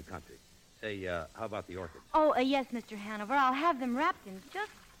loathe the country. Say, how about the orchids? Oh, yes, Mr. Hanover. I'll have them wrapped in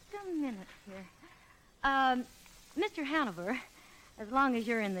just a minute here. Mr. Hanover, as long as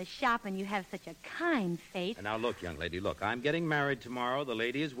you're in the shop and you have such a kind face... And now, look, young lady, look. I'm getting married tomorrow. The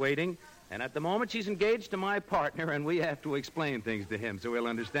lady is waiting. And at the moment, she's engaged to my partner, and we have to explain things to him so he'll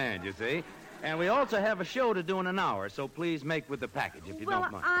understand, you see. And we also have a show to do in an hour, so please make with the package if you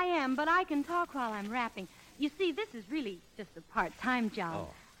don't mind. Well, I am, but I can talk while I'm wrapping. You see, this is really just a part-time job.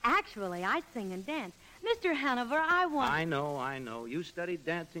 Oh. Actually, I sing and dance. Mr. Hanover, I want... I know. You studied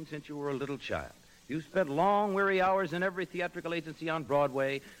dancing since you were a little child. You spent long, weary hours in every theatrical agency on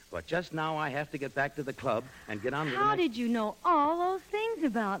Broadway, but just now I have to get back to the club and get on with the How did you know all those things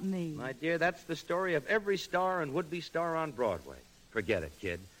about me? My dear, that's the story of every star and would-be star on Broadway. Forget it,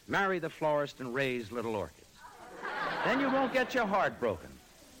 kid. Marry the florist and raise little orchids. Then you won't get your heart broken.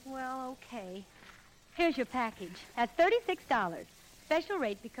 Well, okay. Here's your package. That's $36. Special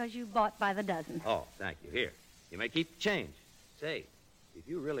rate because you bought by the dozen. Oh, thank you. Here. You may keep the change. Say, if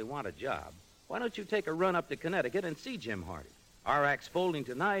you really want a job, why don't you take a run up to Connecticut and see Jim Hardy? Our act's folding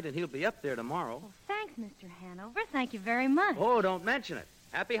tonight, and he'll be up there tomorrow. Well, thanks, Mr. Hanover. Thank you very much. Oh, don't mention it.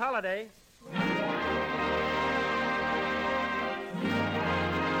 Happy holiday.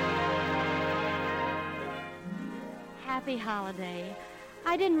 Happy holiday.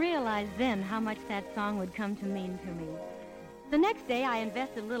 I didn't realize then how much that song would come to mean to me. The next day, I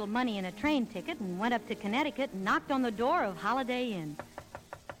invested a little money in a train ticket and went up to Connecticut and knocked on the door of Holiday Inn.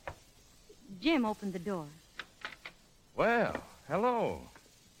 Jim opened the door. Well, hello.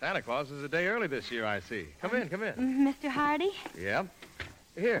 Santa Claus is a day early this year, I see. Come in. Mr. Hardy? Yep.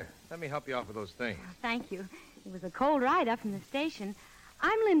 Here, let me help you off with those things. Oh, thank you. It was a cold ride up from the station.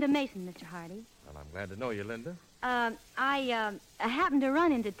 I'm Linda Mason, Mr. Hardy. Well, I'm glad to know you, Linda. I happened to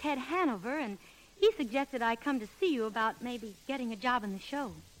run into Ted Hanover, and he suggested I come to see you about maybe getting a job in the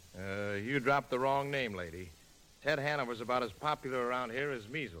show. You dropped the wrong name, lady. Ted Hanover's about as popular around here as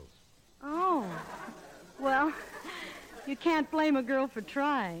measles. Oh. Well, you can't blame a girl for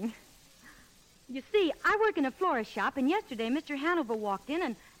trying. You see, I work in a florist shop, and yesterday Mr. Hanover walked in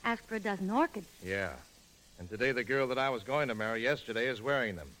and asked for a dozen orchids. Yeah. And today the girl that I was going to marry yesterday is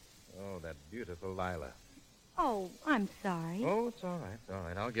wearing them. Oh, that beautiful Lila. Oh, I'm sorry. Oh, it's all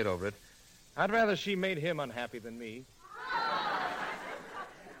right. I'll get over it. I'd rather she made him unhappy than me.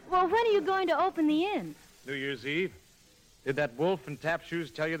 Well, when are you going to open the inn? New Year's Eve. Did that wolf in tap shoes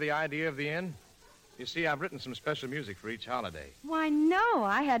tell you the idea of the inn? You see, I've written some special music for each holiday. Why, no.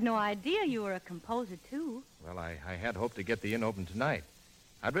 I had no idea you were a composer, too. Well, I had hoped to get the inn open tonight.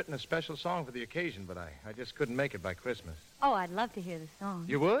 I'd written a special song for the occasion, but I just couldn't make it by Christmas. Oh, I'd love to hear the song.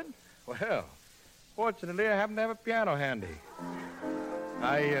 You would? Well, fortunately, I happen to have a piano handy.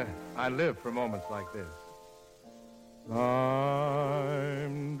 I live for moments like this.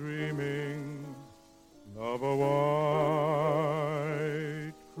 I'm dreaming of a white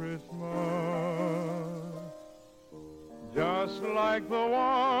Christmas, just like the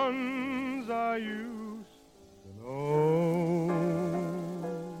ones I used to know,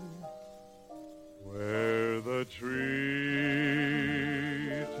 where the treetops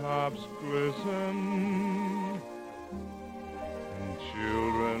glisten and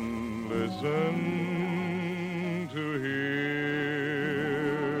children listen to hear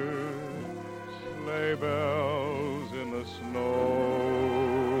sleigh bells in the snow.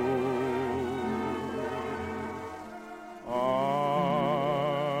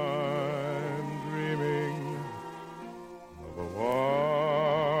 I'm dreaming of a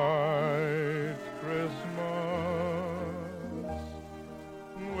white Christmas,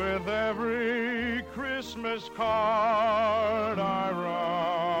 with every Christmas card I write.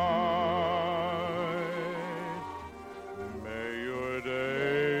 May your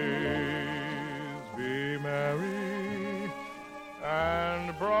days be merry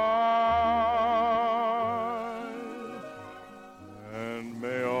and bright, and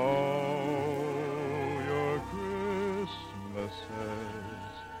may all your Christmases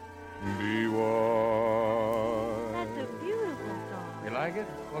be white. That's a beautiful song. You like it?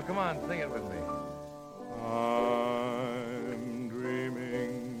 Well, come on, sing it with me. I'm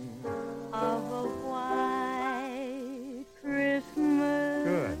dreaming of a white Christmas.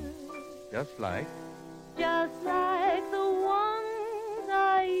 Good. Just like. Just like the ones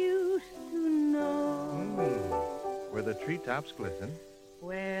I used to know. where the treetops glisten.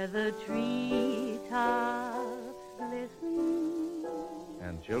 Where the treetops glisten.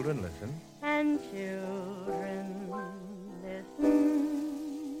 And children listen. And children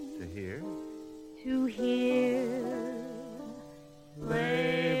listen. To hear. To hear.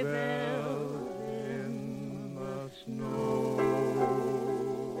 Sleigh bells in the snow.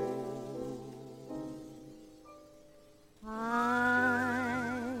 I'm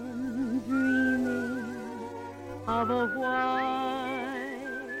dreaming of a white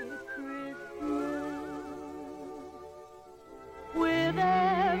Christmas with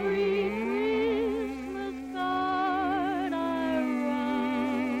every Christmas card I write.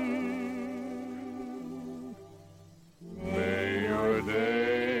 May your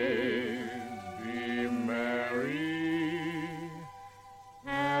days be merry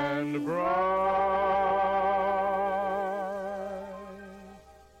and bright.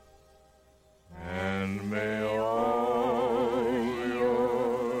 And may all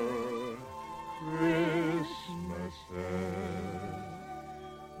your Christmases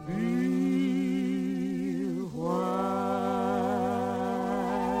be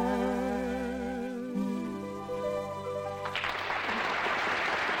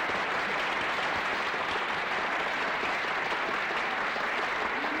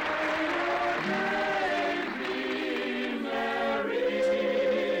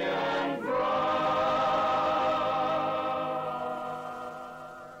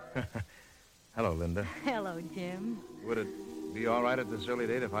Hello, Linda. Hello, Jim. Would it be all right at this early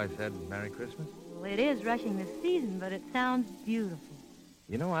date if I said Merry Christmas? Well, it is rushing the season, but it sounds beautiful.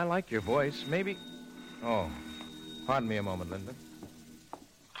 You know, I like your voice. Maybe... Oh, pardon me a moment, Linda.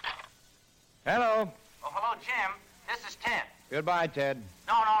 Hello. Oh, hello, Jim. This is Ted. Goodbye, Ted.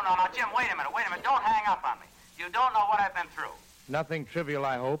 No, Jim, wait a minute. Don't hang up on me. You don't know what I've been through. Nothing trivial,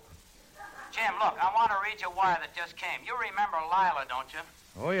 I hope. Jim, look, I want to read you a wire that just came. You remember Lila, don't you?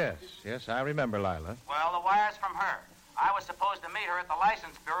 Oh, yes. Yes, I remember Lila. Well, the wire's from her. I was supposed to meet her at the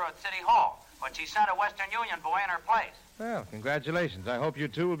License Bureau at City Hall, but she sent a Western Union boy in her place. Well, congratulations. I hope you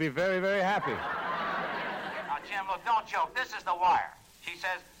two will be very, very happy. Now, Jim, look, don't joke. This is the wire. She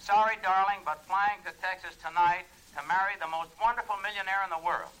says, sorry, darling, but flying to Texas tonight to marry the most wonderful millionaire in the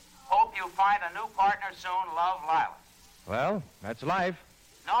world. Hope you find a new partner soon. Love, Lila. Well, that's life.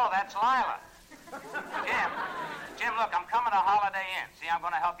 No, that's Lila. Jim, look, I'm coming to Holiday Inn. See, I'm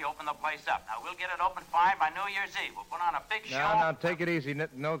going to help you open the place up. Now, we'll get it open fine by New Year's Eve. We'll put on a big show. Now, take it easy.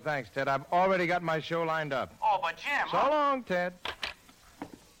 No, thanks, Ted. I've already got my show lined up. Oh, but Jim... So long, Ted.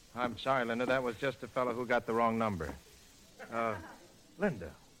 I'm sorry, Linda. That was just a fellow who got the wrong number.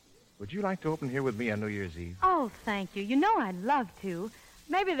 Linda, would you like to open here with me on New Year's Eve? Oh, thank you. You know I'd love to.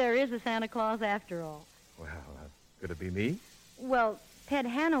 Maybe there is a Santa Claus after all. Well, could it be me? Well, Ted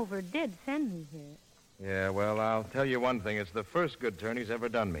Hanover did send me here. Yeah, well, I'll tell you one thing. It's the first good turn he's ever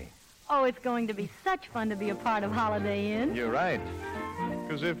done me. Oh, it's going to be such fun to be a part of Holiday Inn. You're right.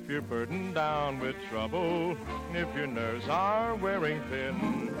 'Cause if you're burdened down with trouble, if your nerves are wearing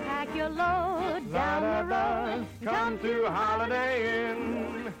thin, pack your load down the road. Come to Holiday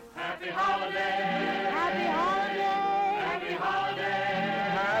Inn. Happy holiday. Happy holiday. Happy holiday.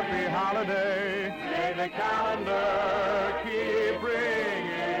 Happy holiday. May the calendar keep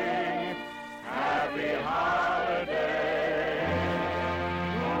ringing. Happy holiday.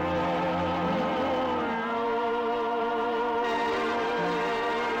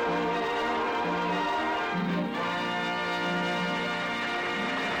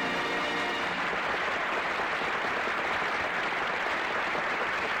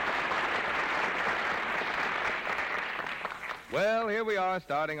 Well, here we are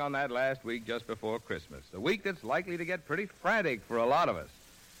starting on that last week just before Christmas, a week that's likely to get pretty frantic for a lot of us.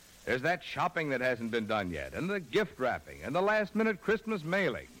 There's that shopping that hasn't been done yet, and the gift wrapping, and the last-minute Christmas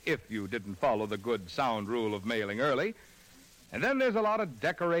mailing, if you didn't follow the good, sound rule of mailing early. And then there's a lot of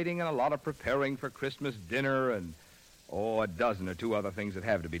decorating and a lot of preparing for Christmas dinner and, a dozen or two other things that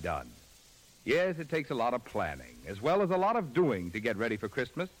have to be done. Yes, it takes a lot of planning, as well as a lot of doing to get ready for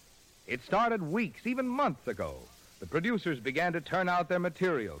Christmas. It started weeks, even months ago. The producers began to turn out their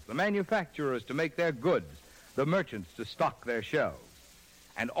materials, the manufacturers to make their goods, the merchants to stock their shelves.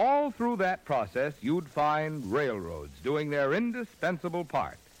 And all through that process, you'd find railroads doing their indispensable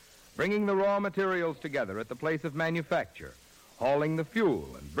part, bringing the raw materials together at the place of manufacture, hauling the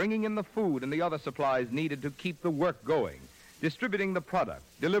fuel and bringing in the food and the other supplies needed to keep the work going, distributing the product,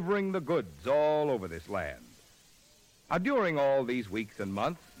 delivering the goods all over this land. Now, during all these weeks and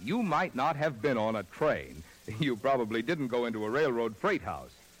months, you might not have been on a train. You probably didn't go into a railroad freight house.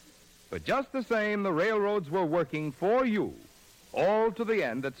 But just the same, the railroads were working for you, all to the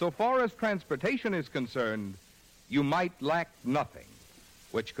end that so far as transportation is concerned, you might lack nothing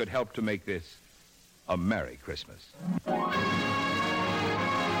which could help to make this a Merry Christmas.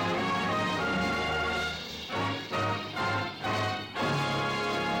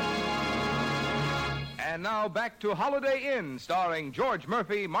 And now back to Holiday Inn, starring George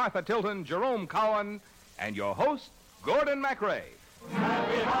Murphy, Martha Tilton, Jerome Cowan, and your host, Gordon MacRae.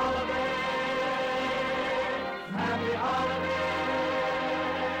 Happy holiday! Happy holiday!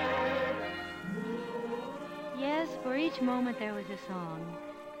 Yes, for each moment there was a song,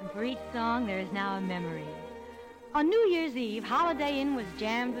 and for each song there is now a memory. On New Year's Eve, Holiday Inn was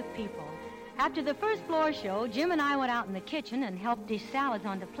jammed with people. After the first floor show, Jim and I went out in the kitchen and helped dish salads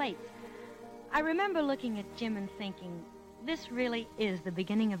onto plates. I remember looking at Jim and thinking, this really is the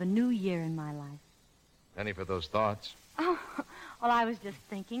beginning of a new year in my life. Penny for those thoughts. Oh, well, I was just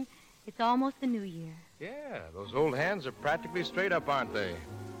thinking, it's almost the new year. Yeah, those old hands are practically straight up, aren't they?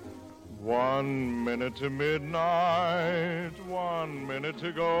 1 minute to midnight, 1 minute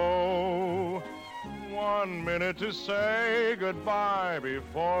to go. 1 minute to say goodbye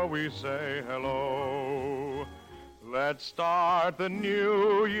before we say hello. Let's start the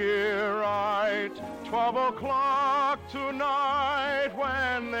new year right, 12 o'clock tonight.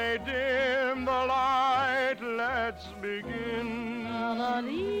 When they dim the light, let's begin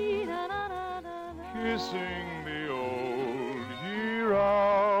kissing the old year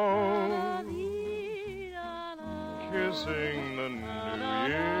out, kissing the new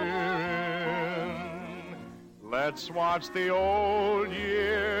year in. Let's watch the old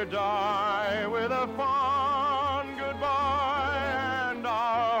year die with a fond goodbye and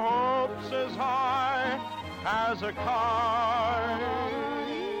our hopes as high as a kite.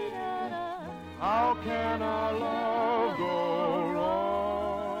 How can our love go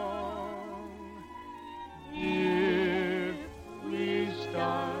wrong if we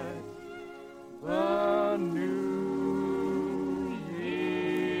start the new year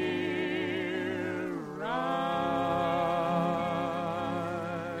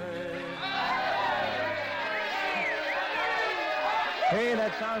Hey,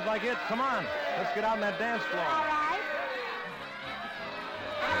 that sounds like it. Come on. Let's get out on that dance floor. All right.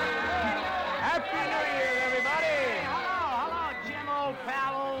 Happy New Year, everybody. Hello, Jim, old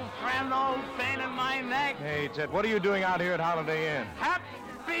pal, old friend, old pain in my neck. Hey, Ted, what are you doing out here at Holiday Inn?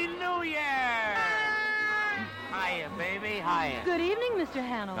 Happy New Year. Hiya, baby, hiya. Good evening, Mr.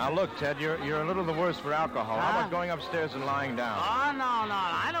 Hanover. Now, look, Ted, you're a little the worse for alcohol. How about going upstairs and lying down? Oh, no,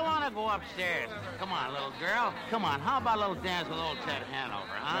 I don't want to go upstairs. Come on, little girl. Come on, how about a little dance with old Ted Hanover,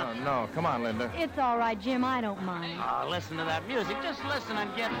 huh? No, come on, Linda. It's all right, Jim. I don't mind. Oh, listen to that music. Just listen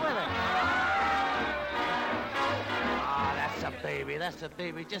and get with it. Oh, that's a baby. That's a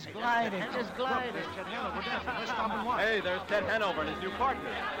baby. Just glide it. Just glide it. Ted Hanover dancing. Let's stop and watch. Hey, there's Ted Hanover and his new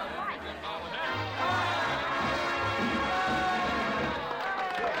partner.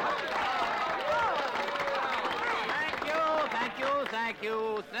 Thank you.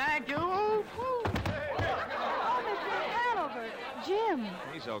 Oh, Mr. Hanover. Jim.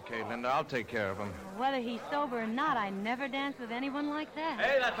 He's okay, Linda. I'll take care of him. Whether he's sober or not, I never danced with anyone like that.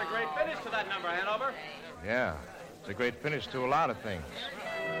 Hey, that's a great finish to that number, Hanover. Yeah, it's a great finish to a lot of things.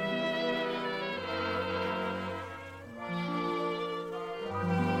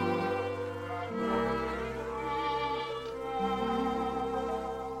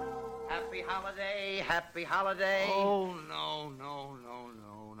 Happy holiday. Oh, no,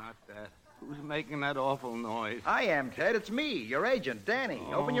 not that. Who's making that awful noise? I am, Ted. It's me, your agent, Danny.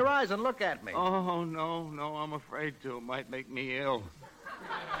 Oh. Open your eyes and look at me. Oh, no, I'm afraid to. It might make me ill.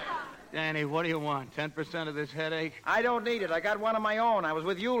 Danny, what do you want? 10% of this headache? I don't need it. I got one of my own. I was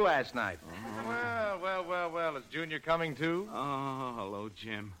with you last night. Well. Is Junior coming, too? Oh, hello,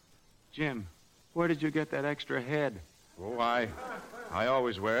 Jim. Jim, where did you get that extra head? Oh, I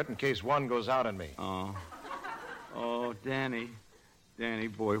always wear it in case one goes out on me. Oh, Danny,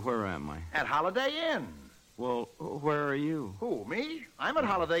 boy, where am I? At Holiday Inn. Well, where are you? Who, me? I'm at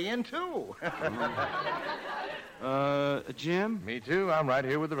Holiday Inn, too. Jim? Me, too. I'm right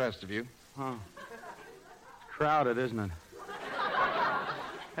here with the rest of you. Huh. It's crowded, isn't it?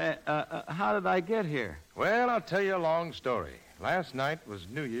 Hey, how did I get here? Well, I'll tell you a long story. Last night was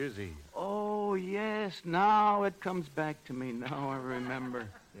New Year's Eve. Oh, yes. Now it comes back to me. Now I remember.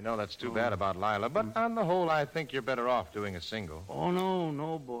 You know, that's too bad about Lila, but on the whole, I think you're better off doing a single. Oh,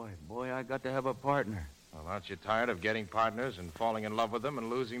 no, boy. Boy, I got to have a partner. Well, Aren't you tired of getting partners and falling in love with them and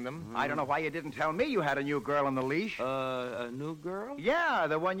losing them? I don't know why you didn't tell me you had a new girl on the leash. A new girl? Yeah,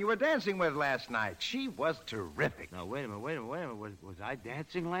 the one you were dancing with last night. She was terrific. Now, wait a minute. Was I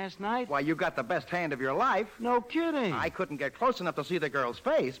dancing last night? Why, you got the best hand of your life. No kidding. I couldn't get close enough to see the girl's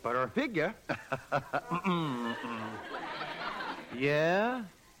face, but her figure. Yeah?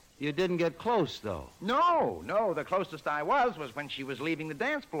 You didn't get close, though. No. The closest I was when she was leaving the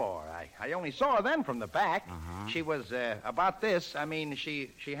dance floor. I only saw her then from the back. She was about this. I mean,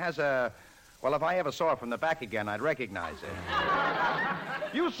 she has a... Well, if I ever saw her from the back again, I'd recognize her.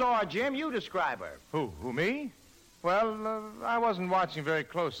 You saw her, Jim. You describe her. Who, me? Well, I wasn't watching very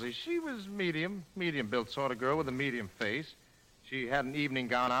closely. She was medium-built sort of girl with a medium face. She had an evening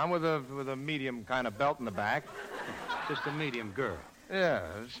gown on with a medium kind of belt in the back. Just a medium girl. Yeah,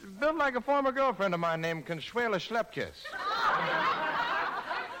 built like a former girlfriend of mine named Consuela Schlepkiss.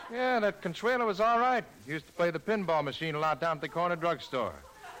 Yeah, that Consuela was all right. Used to play the pinball machine a lot down at the corner drugstore.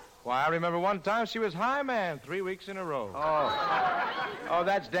 Why, I remember one time she was high man 3 weeks in a row. Oh,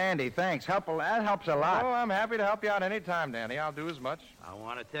 that's dandy. Thanks. That helps a lot. Oh, I'm happy to help you out any time, Danny. I'll do as much. I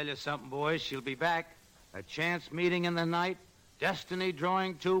want to tell you something, boys. She'll be back. A chance meeting in the night. Destiny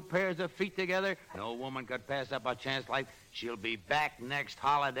drawing two pairs of feet together. No woman could pass up a chance like. She'll be back next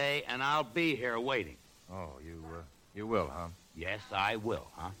holiday, and I'll be here waiting. Oh, you will, huh? Yes, I will,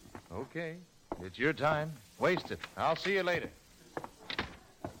 huh? Okay. It's your time. Waste it. I'll see you later.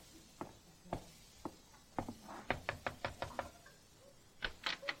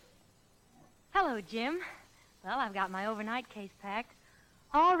 Hello, Jim. Well, I've got my overnight case packed.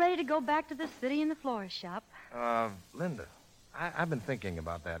 All ready to go back to the city in the florist shop. Linda, I've been thinking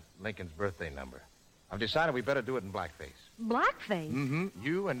about that Lincoln's birthday number. I've decided we better do it in blackface. Blackface? Mm-hmm.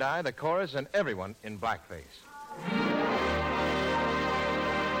 You and I, the chorus, and everyone in blackface.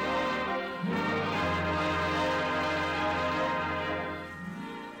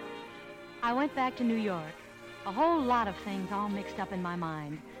 I went back to New York. A whole lot of things all mixed up in my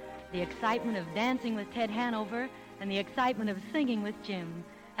mind. The excitement of dancing with Ted Hanover and the excitement of singing with Jim.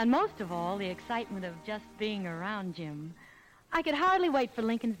 And most of all, the excitement of just being around Jim. I could hardly wait for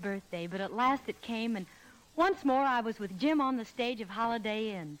Lincoln's birthday, but at last it came, and once more I was with Jim on the stage of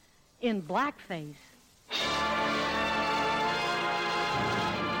Holiday Inn, in blackface.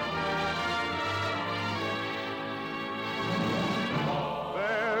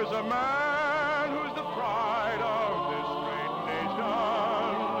 There's a man who's the pride of this great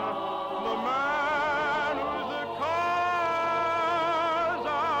nation. The man who's the cause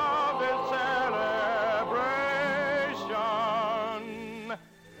of this celebration.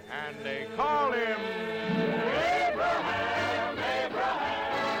 And they call him Abraham.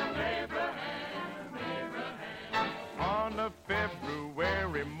 On a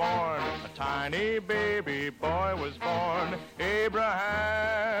February morn, a tiny baby boy was born.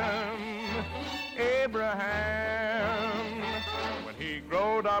 Abraham. When he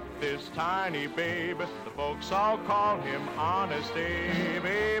growed up, this tiny babe, the folks all called him Honest Abe.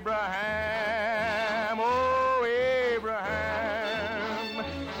 Abraham, oh Abraham.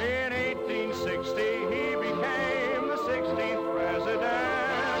 In 1860, he became the 16th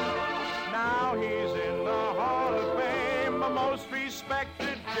president. Now he's in the Hall of Fame, a most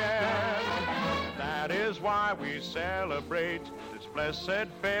respected gem. That is why we celebrate this blessed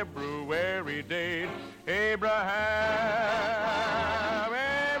February date. Abraham.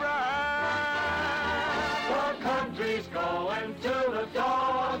 The country's going to the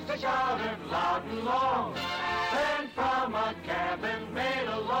dogs, they shouted loud and long. Then from a cabin made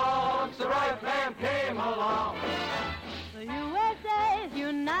of logs, the right man came along. The USA's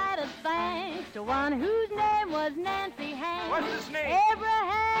united thanks to one whose name was Nancy Hanks. What's his name?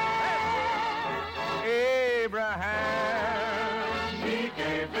 Abraham. She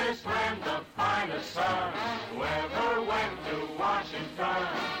gave this land the finest son who ever went to Washington.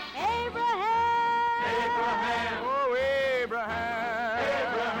 Abraham. Oh,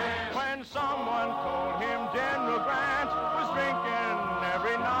 Abraham. When someone told him General Grant was drinking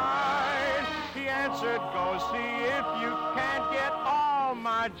every night, he answered, go see if you can't get all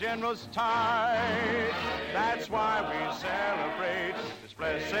my generals tied. That's why we celebrate this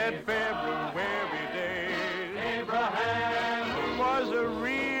blessed February day. Abraham was a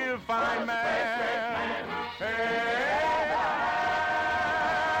real fine man.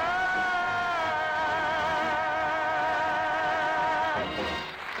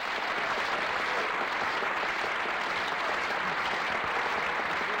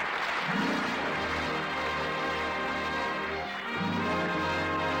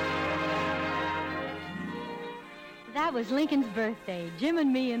 That was Lincoln's birthday, Jim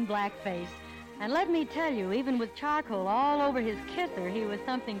and me in blackface. And let me tell you, even with charcoal all over his kisser, he was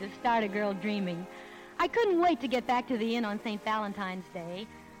something to start a girl dreaming. I couldn't wait to get back to the inn on St. Valentine's Day,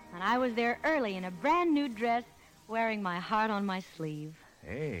 and I was there early in a brand new dress, wearing my heart on my sleeve.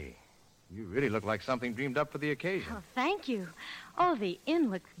 Hey, you really look like something dreamed up for the occasion. Oh, thank you. Oh, the inn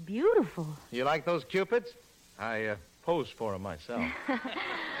looks beautiful. You like those cupids? I posed for them myself.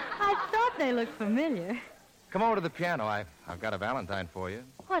 I thought they looked familiar. Come over to the piano. I've got a valentine for you.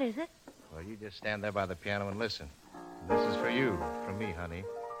 What is it? Well, you just stand there by the piano and listen. This is for you, from me, honey.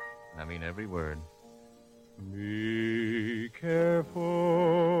 I mean every word. Be careful,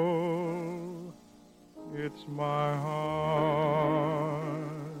 it's my heart.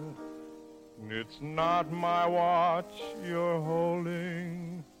 It's not my watch you're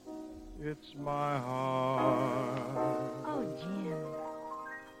holding, it's my heart. Oh, Jim.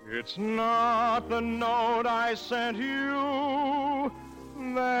 It's not the note I sent you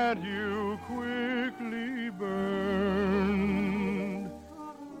that you quickly burned.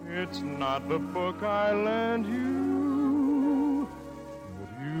 It's not the book I lent you, but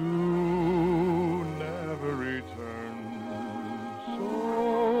you never returned.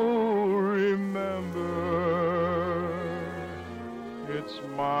 So remember, it's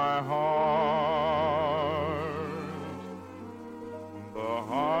my heart, the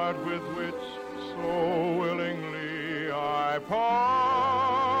heart with which so willingly I part.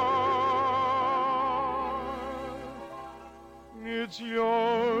 It's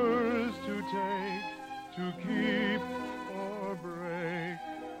yours to take, to keep or break.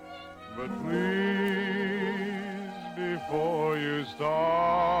 But please, before you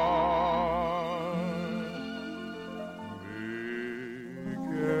start, be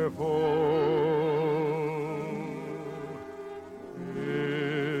careful.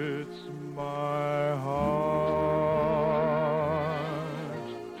 It's my heart.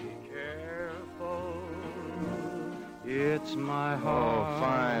 Be careful. It's my heart. Oh,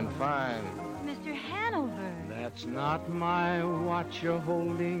 fine, fine. Mr. Hanover. That's not my watch you're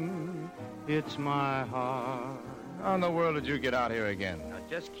holding. It's my heart. How in the world did you get out here again? Now,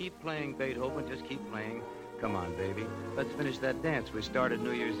 just keep playing, Beethoven. Just keep playing. Come on, baby. Let's finish that dance we started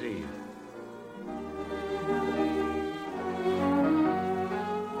New Year's Eve.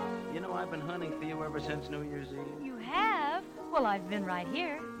 You know, I've been hunting for you ever since New Year's Eve. You have? Well, I've been right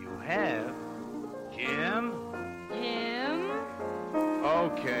here. You have? Jim? Jim?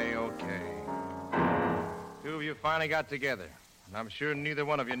 Okay. Two of you finally got together. And I'm sure neither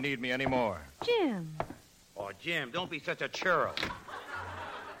one of you need me anymore. Jim. Oh, Jim, don't be such a churro.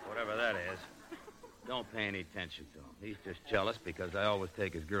 Whatever that is. Don't pay any attention to him. He's just jealous because I always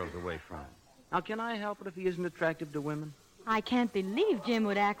take his girls away from him. Now, can I help it if he isn't attractive to women? I can't believe Jim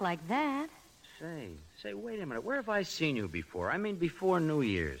would act like that. Say, wait a minute. Where have I seen you before? I mean, before New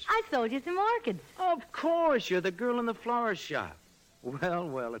Year's. I sold you some orchids. Of course, you're the girl in the flower shop.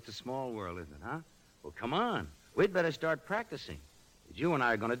 Well, it's a small world, isn't it, huh? Well, come on. We'd better start practicing. You and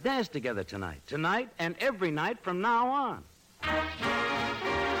I are going to dance together tonight. Tonight and every night from now on.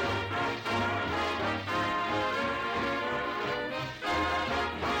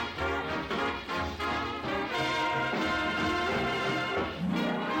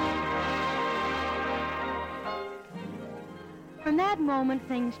 From that moment,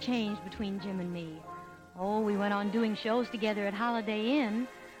 things changed between Jim and me. Oh, we went on doing shows together at Holiday Inn,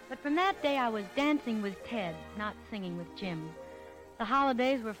 but from that day I was dancing with Ted, not singing with Jim. The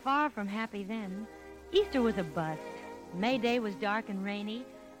holidays were far from happy then. Easter was a bust. May Day was dark and rainy.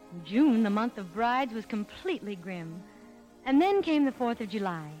 June, the month of brides, was completely grim. And then came the 4th of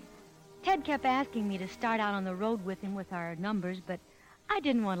July. Ted kept asking me to start out on the road with him with our numbers, but I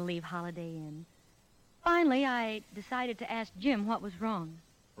didn't want to leave Holiday Inn. Finally, I decided to ask Jim what was wrong.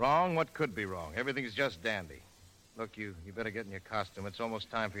 Wrong? What could be wrong? Everything's just dandy. Look, you better get in your costume. It's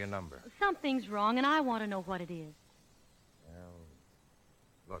almost time for your number. Something's wrong, and I want to know what it is. Well,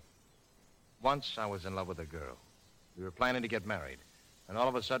 look, once I was in love with a girl. We were planning to get married, and all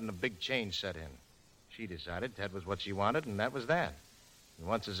of a sudden a big change set in. She decided Ted was what she wanted, and that was that. And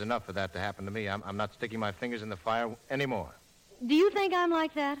once is enough for that to happen to me. I'm not sticking my fingers in the fire anymore. Do you think I'm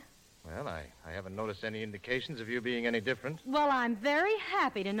like that? Well, I haven't noticed any indications of you being any different. Well, I'm very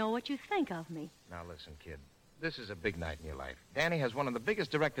happy to know what you think of me. Now, listen, kid. This is a big night in your life. Danny has one of the biggest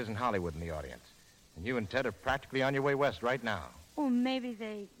directors in Hollywood in the audience. And you and Ted are practically on your way west right now. Well, maybe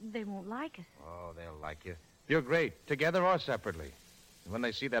they won't like us. Oh, they'll like you. You're great, together or separately. And when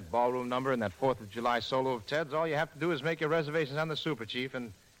they see that ballroom number and that 4th of July solo of Ted's, all you have to do is make your reservations on the Super Chief.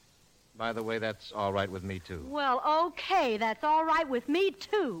 And, by the way, that's all right with me, too. Well, okay, that's all right with me,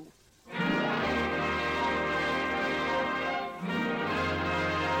 too.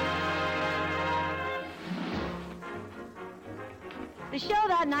 The show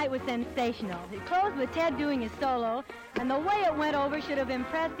that night was sensational. It closed with Ted doing his solo, and the way it went over should have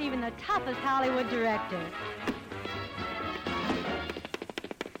impressed even the toughest Hollywood director.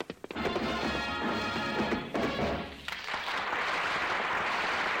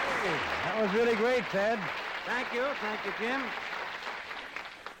 That was really great, Ted. Thank you, Jim.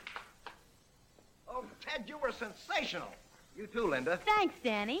 Oh, Ted, you were sensational. You too, Linda. Thanks,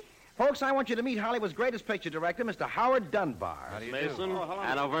 Danny. Folks, I want you to meet Hollywood's greatest picture director, Mr. Howard Dunbar. How do you Mason, do?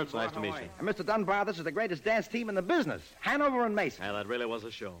 Hanover, it's nice to meet you. And Mr. Dunbar, this is the greatest dance team in the business, Hanover and Mason. Yeah, that really was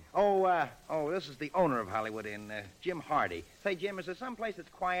a show. This is the owner of Hollywood Jim Hardy. Say, Jim, is there some place that's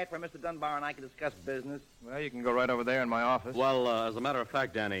quiet where Mr. Dunbar and I can discuss business? Well, you can go right over there in my office. Well, as a matter of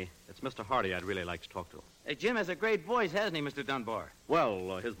fact, Danny, it's Mr. Hardy I'd really like to talk to. Hey, Jim has a great voice, hasn't he, Mr. Dunbar?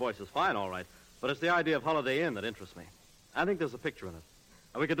 Well, his voice is fine, all right, but it's the idea of Holiday Inn that interests me. I think there's a picture in it.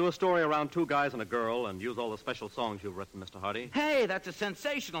 We could do a story around two guys and a girl and use all the special songs you've written, Mr. Hardy. Hey, that's a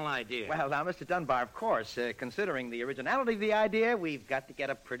sensational idea. Well, now, Mr. Dunbar, of course, considering the originality of the idea, we've got to get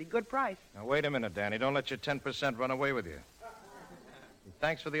a pretty good price. Now, wait a minute, Danny. Don't let your 10% run away with you.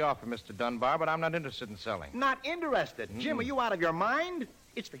 Thanks for the offer, Mr. Dunbar, but I'm not interested in selling. Not interested? Jim, are you out of your mind?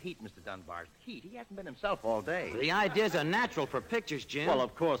 It's the heat, Mr. Dunbar. The heat. He hasn't been himself all day. The ideas are natural for pictures, Jim. Well,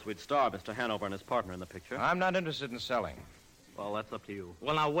 of course, we'd star Mr. Hanover and his partner in the picture. I'm not interested in selling. Well, that's up to you.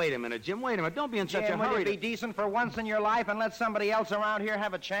 Well, now, wait a minute, Jim. Wait a minute. Don't be in such a hurry. Will you be decent for once in your life and let somebody else around here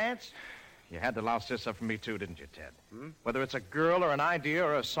have a chance? You had to louse this up for me, too, didn't you, Ted? Whether it's a girl or an idea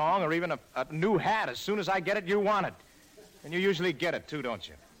or a song or even a new hat, as soon as I get it, you want it. And you usually get it, too, don't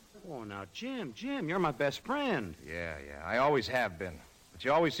you? Oh, now, Jim, you're my best friend. Yeah, I always have been. But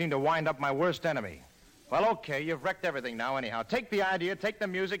you always seem to wind up my worst enemy. Well, okay, you've wrecked everything now anyhow. Take the idea, take the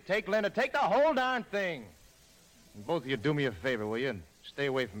music, take Linda, take the whole darn thing. And both of you do me a favor, will you? And stay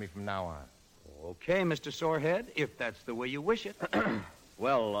away from me from now on. Okay, Mr. Sorehead, if that's the way you wish it.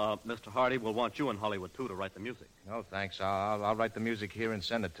 Well, Mr. Hardy will want you in Hollywood, too, to write the music. No, thanks. I'll write the music here and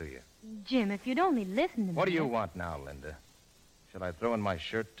send it to you. Jim, if you'd only listen to me. What do you want now, Linda? Should I throw in my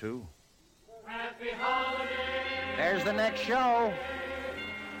shirt, too? Happy holiday. There's the next show.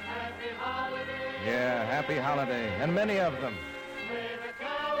 Happy holiday. Yeah, happy holiday. And many of them. May the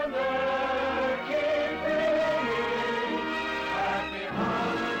calendar keep ringing. Happy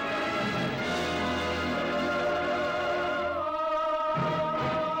holiday.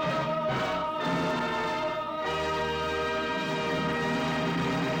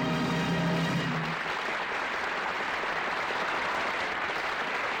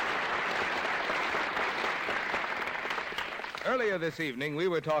 Earlier this evening, we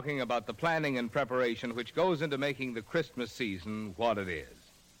were talking about the planning and preparation which goes into making the Christmas season what it is.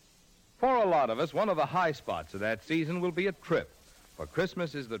 For a lot of us, one of the high spots of that season will be a trip, for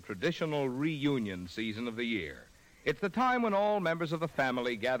Christmas is the traditional reunion season of the year. It's the time when all members of the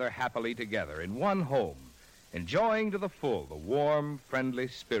family gather happily together in one home, enjoying to the full the warm, friendly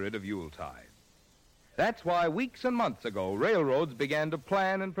spirit of Yuletide. That's why weeks and months ago, railroads began to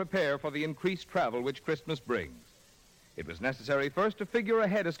plan and prepare for the increased travel which Christmas brings. It was necessary first to figure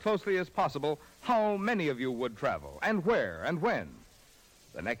ahead as closely as possible how many of you would travel, and where, and when.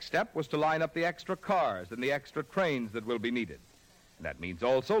 The next step was to line up the extra cars and the extra trains that will be needed. And that means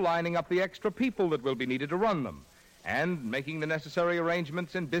also lining up the extra people that will be needed to run them, and making the necessary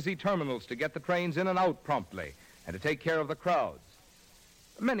arrangements in busy terminals to get the trains in and out promptly, and to take care of the crowds.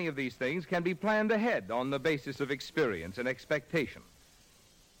 Many of these things can be planned ahead on the basis of experience and expectation.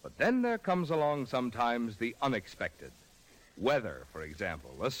 But then there comes along sometimes the unexpected. Weather, for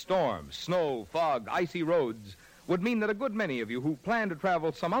example, a storm, snow, fog, icy roads would mean that a good many of you who plan to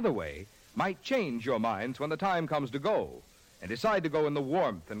travel some other way might change your minds when the time comes to go and decide to go in the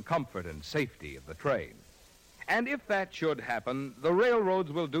warmth and comfort and safety of the train. And if that should happen, the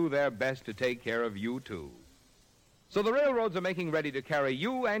railroads will do their best to take care of you, too. So the railroads are making ready to carry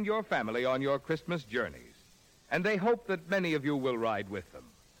you and your family on your Christmas journeys, and they hope that many of you will ride with them.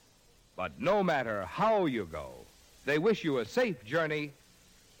 But no matter how you go, they wish you a safe journey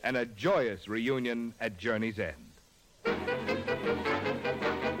and a joyous reunion at Journey's End. The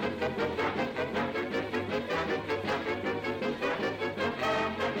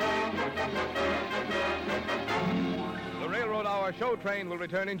Railroad Hour show train will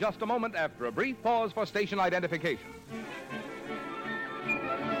return in just a moment after a brief pause for station identification.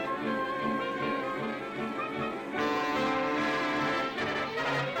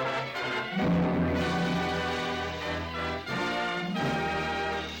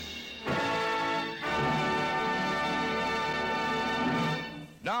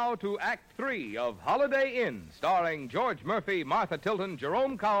 Now to Act 3 of Holiday Inn, starring George Murphy, Martha Tilton,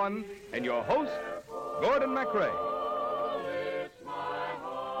 Jerome Cowan, and your host, Gordon MacRae.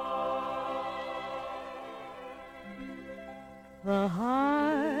 the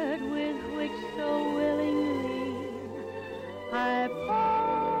heart with which so willingly I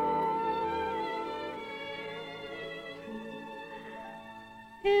part.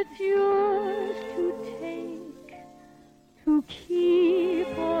 It's yours to take, to keep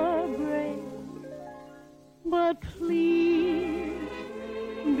or break, but please,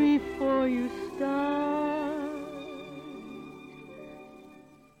 before you start,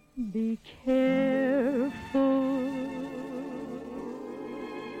 be careful.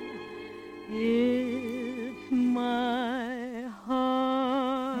 It's my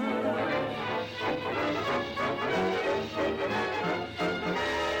heart.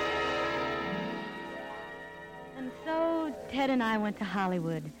 And so Ted and I went to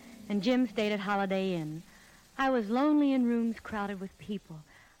Hollywood, and Jim stayed at Holiday Inn. I was lonely in rooms crowded with people.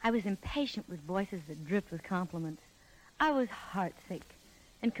 I was impatient with voices that dripped with compliments. I was heartsick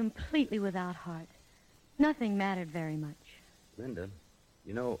and completely without heart. Nothing mattered very much. Linda,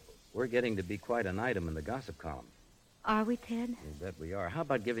 you know, we're getting to be quite an item in the gossip column. Are we, Ted? You bet we are. How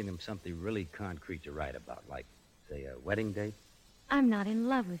about giving them something really concrete to write about, like, say, a wedding date? I'm not in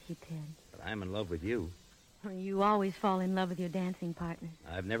love with you, Ted. But I'm in love with you. You always fall in love with your dancing partners.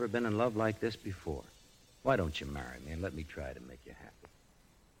 I've never been in love like this before. Why don't you marry me and let me try to make you happy?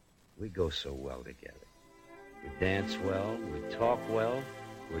 We go so well together. We dance well, we talk well,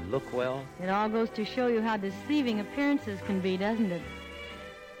 we look well. It all goes to show you how deceiving appearances can be, doesn't it?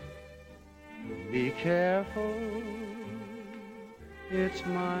 Be careful, it's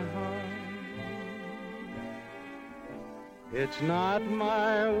my heart. It's not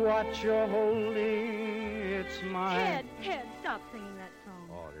my watch you're holding, it's my... Ted, stop singing that song.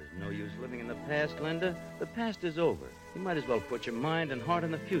 Oh, there's no use living in the past, Linda. The past is over. You might as well put your mind and heart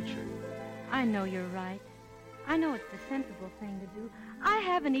in the future. I know you're right. I know it's the sensible thing to do. I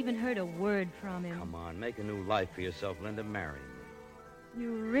haven't even heard a word from him. Come on, make a new life for yourself, Linda. Marry me.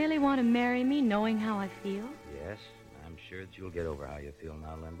 You really want to marry me knowing how I feel? Yes, I'm sure that you'll get over how you feel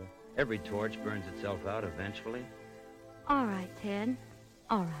now, Linda. Every torch burns itself out eventually. All right, Ted.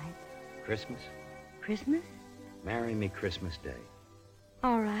 All right. Christmas? Christmas? Marry me Christmas Day.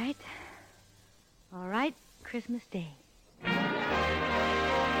 All right. All right, Christmas Day.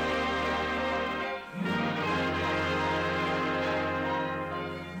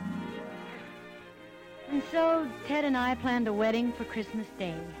 And so Ted and I planned a wedding for Christmas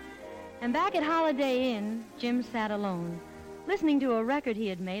Day. And back at Holiday Inn, Jim sat alone, listening to a record he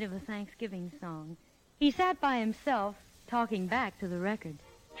had made of a Thanksgiving song. He sat by himself, talking back to the record.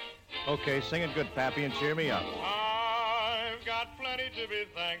 Okay, sing it good, Pappy, and cheer me up. I've got plenty to be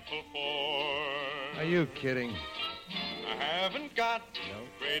thankful for. Are you kidding? I haven't got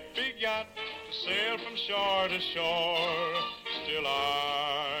a great big yacht to sail from shore to shore. Still,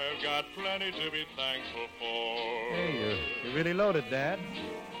 I've got plenty to be thankful for. Hey, you're really loaded, Dad.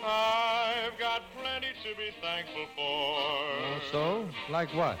 I've got plenty to be thankful for. Oh, so? Like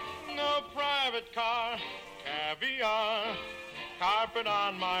what? No private car, caviar, carpet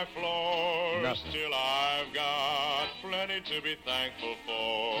on my floor. Nothing. Still, I've got plenty to be thankful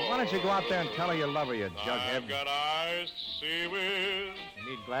for. Why don't you go out there and tell her you love her, you jughead? I've got eyes to see with, You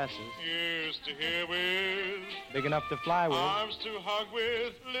need glasses. ears to hear with, Big enough to fly with. arms to hug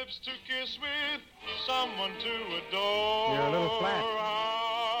with, lips to kiss with, someone to adore. You're a little flat.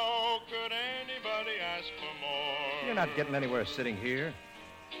 How could anybody ask for more? You're not getting anywhere sitting here.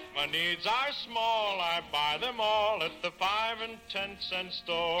 My needs are small, I buy them all at the 5 and 10 cent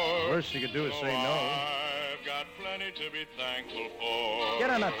store. Worst you could do is So say no. I've got plenty to be thankful for. Get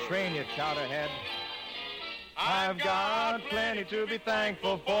on a train, you chowderhead. I've got plenty to be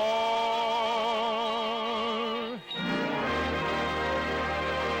thankful for.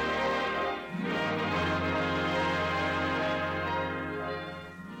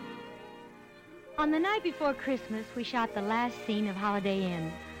 On the night before Christmas, we shot the last scene of Holiday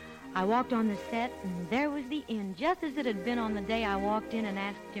Inn. I walked on the set, and there was the inn, just as it had been on the day I walked in and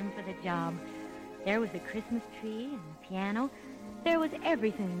asked Jim for the job. There was the Christmas tree and the piano. There was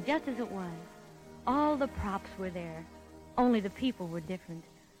everything, just as it was. All the props were there, only the people were different.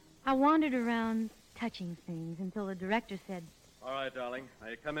 I wandered around, touching things, until the director said, All right, darling. Now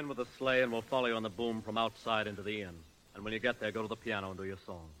you come in with the sleigh, and we'll follow you on the boom from outside into the inn. And when you get there, go to the piano and do your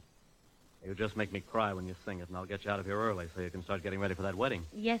song. You just make me cry when you sing it, and I'll get you out of here early so you can start getting ready for that wedding.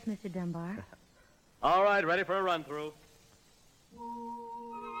 Yes, Mr. Dunbar. All right, ready for a run-through.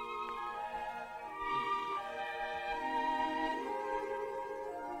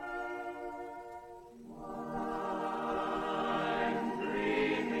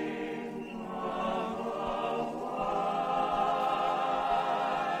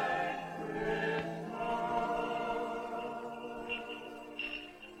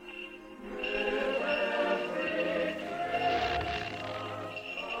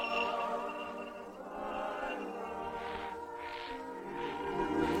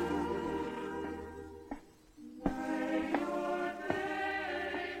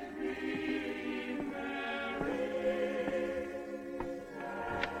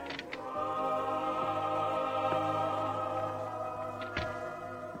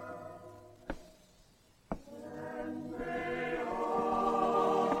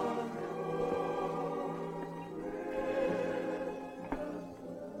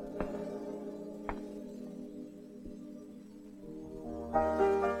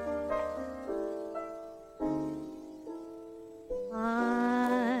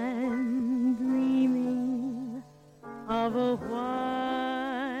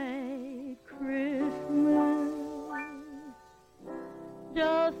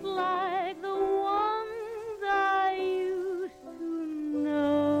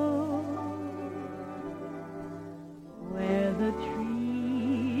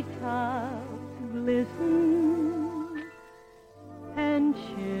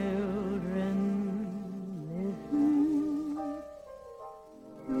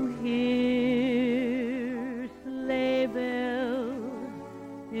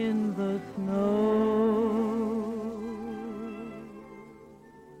 in the snow.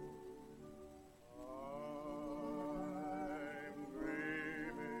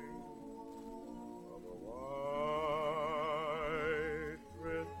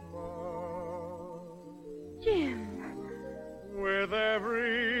 With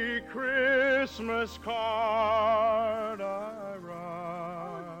every Christmas card I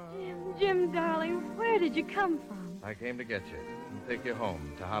write. Jim, darling, where did you come from? I came to get you and take you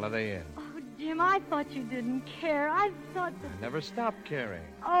home to Holiday Inn. Oh, Jim, I thought you didn't care. I thought that... I never stopped caring.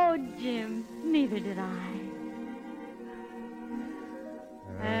 Oh, Jim, neither did I.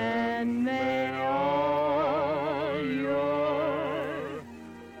 And may all your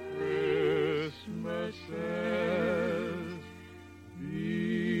Christmases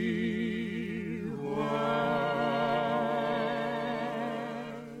be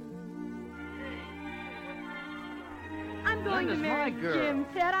I'm going to Linda's marry my girl. Jim,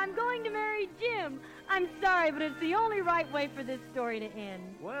 Ted. I'm going to marry Jim. I'm sorry, but it's the only right way for this story to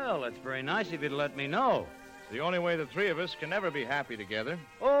end. Well, it's very nice of you to let me know. It's the only way the three of us can ever be happy together.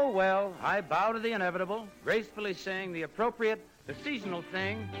 Oh, well, I bow to the inevitable, gracefully saying the appropriate, the seasonal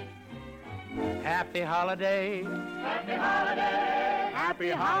thing. Happy holiday. Happy holiday. Happy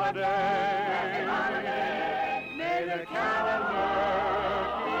holiday. Happy holiday. May the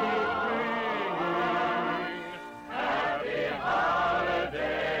calendar keep ringing. Happy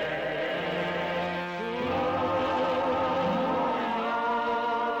holiday.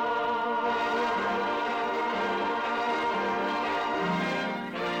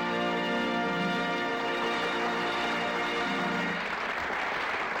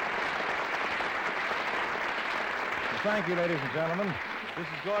 Thank you, ladies and gentlemen. This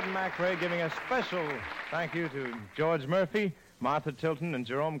is Gordon MacRae giving a special thank you to George Murphy, Martha Tilton, and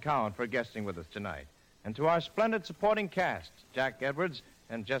Jerome Cowan for guesting with us tonight. And to our splendid supporting cast, Jack Edwards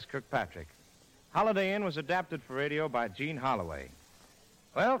and Jess Kirkpatrick. Holiday Inn was adapted for radio by Gene Holloway.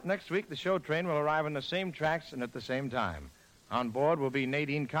 Well, next week the show train will arrive on the same tracks and at the same time. On board will be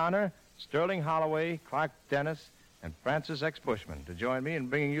Nadine Connor, Sterling Holloway, Clark Dennis, and Francis X. Bushman to join me in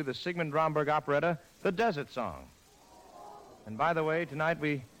bringing you the Sigmund Romberg operetta, The Desert Song. And by the way, tonight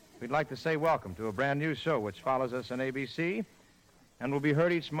we'd like to say welcome to a brand new show which follows us on ABC and will be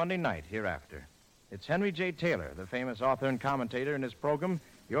heard each Monday night hereafter. It's Henry J. Taylor, the famous author and commentator, in his program,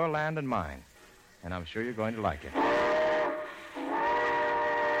 Your Land and Mine. And I'm sure you're going to like it.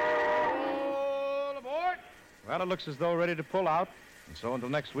 All aboard. Well, it looks as though we're ready to pull out. And so until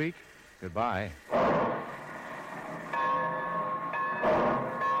next week, goodbye.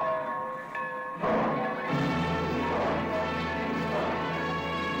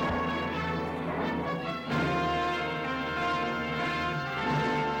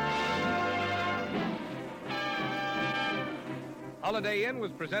 Holiday Inn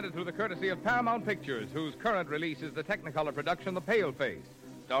was presented through the courtesy of Paramount Pictures, whose current release is the Technicolor production The Paleface,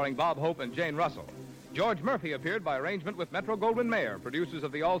 starring Bob Hope and Jane Russell. George Murphy appeared by arrangement with Metro-Goldwyn-Mayer, producers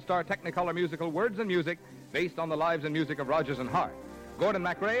of the all-star Technicolor musical Words and Music, based on the lives and music of Rodgers and Hart. Gordon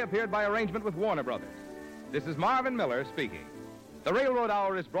MacRae appeared by arrangement with Warner Brothers. This is Marvin Miller speaking. The Railroad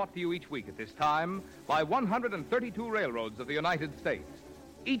Hour is brought to you each week at this time by 132 railroads of the United States.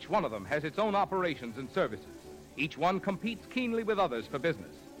 Each one of them has its own operations and services. Each one competes keenly with others for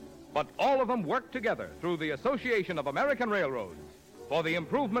business. But all of them work together through the Association of American Railroads for the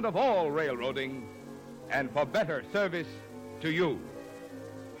improvement of all railroading and for better service to you.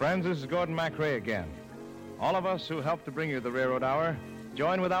 Friends, this is Gordon MacRae again. All of us who helped to bring you the Railroad Hour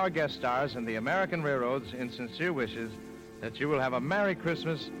join with our guest stars and the American Railroads in sincere wishes that you will have a Merry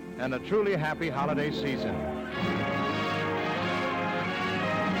Christmas and a truly happy holiday season.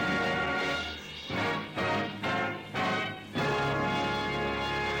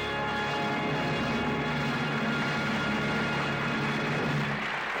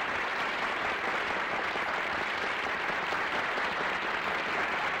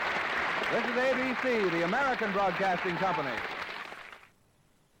 This is ABC, the American Broadcasting Company.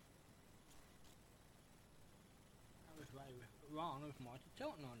 I was right wrong with Martha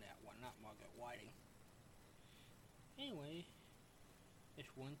Tilton on that one, not Margaret Whiting. Anyway,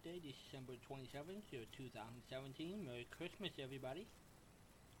 it's Wednesday, December 27th, 2017. Merry Christmas, everybody.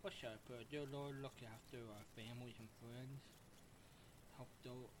 What should I put? Dear Lord, look after our families and friends. Help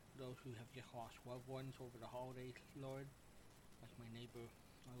those who have just lost loved ones over the holidays, Lord. Like my neighbor,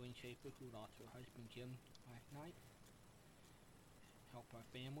 Eileen Schaefer, who lost her husband Jim last night. Help our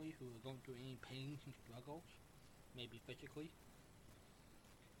family who are going through any pains and struggles, maybe physically.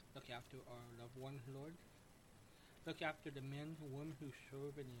 Look after our loved ones, Lord. Look after the men and women who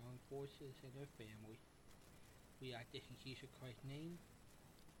serve in the armed forces and their family. We ask this in Jesus Christ's name.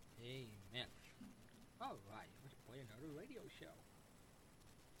 Amen. All right, let's play another radio show.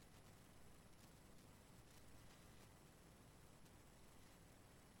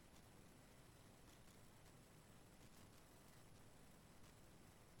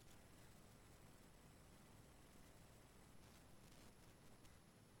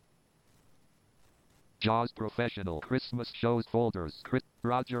 JAWS Professional Christmas Shows Folders. Chris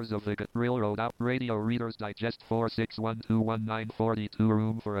Rogers of the Railroad Out Radio Reader's Digest 46121942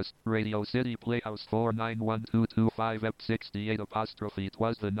 Room for Us. Radio City Playhouse 491225 Ep68 apostrophe.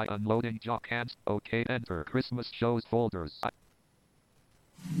 'Twas the night unloading jock hands. OK, enter. Christmas Shows Folders.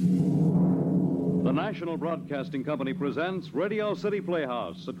 The National Broadcasting Company presents Radio City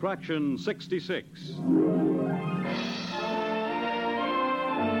Playhouse, Attraction 66.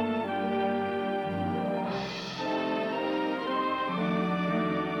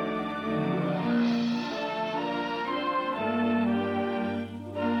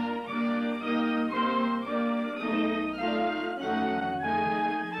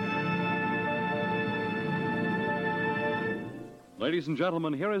 Ladies and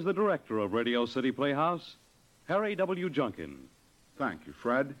gentlemen, here is the director of Radio City Playhouse, Harry W. Junkin. Thank you,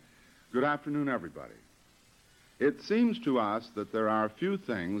 Fred. Good afternoon, everybody. It seems to us that there are few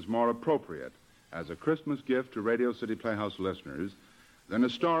things more appropriate as a Christmas gift to Radio City Playhouse listeners than a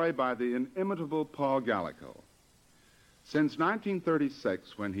story by the inimitable Paul Gallico. Since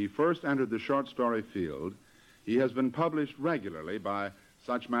 1936, when he first entered the short story field, he has been published regularly by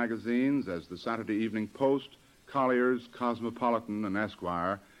such magazines as the Saturday Evening Post, Collier's, Cosmopolitan, and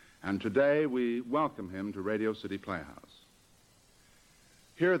Esquire, and today we welcome him to Radio City Playhouse.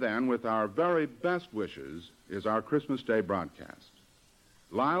 Here then, with our very best wishes, is our Christmas Day broadcast.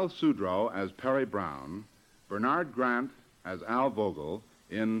 Lyle Sudrow as Perry Brown, Bernard Grant as Al Vogel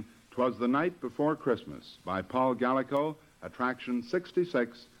in 'Twas the Night Before Christmas by Paul Gallico, Attraction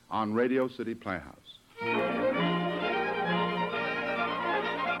 66 on Radio City Playhouse.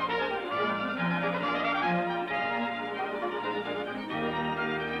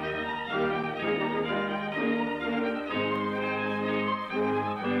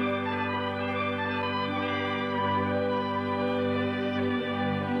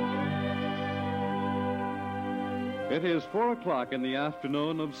 It is 4 o'clock in the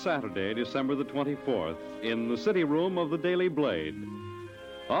afternoon of Saturday, December the 24th, in the city room of the Daily Blade.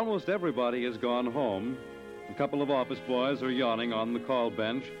 Almost everybody has gone home. A couple of office boys are yawning on the call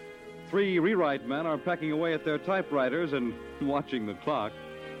bench. 3 rewrite men are pecking away at their typewriters and watching the clock.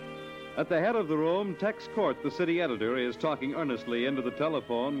 At the head of the room, Tex Court, the city editor, is talking earnestly into the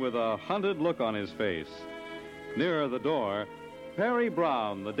telephone with a hunted look on his face. Nearer the door, Perry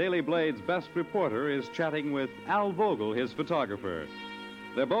Brown, the Daily Blade's best reporter, is chatting with Al Vogel, his photographer.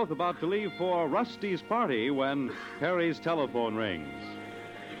 They're both about to leave for Rusty's party when Perry's telephone rings.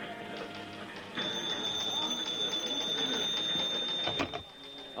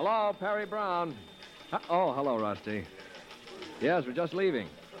 Hello, Perry Brown. Oh, hello, Rusty. Yes, we're just leaving.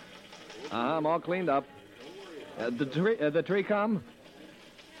 I'm all cleaned up. The tree come?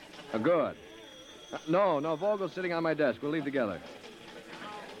 Good. No, Vogel's sitting on my desk. We'll leave together.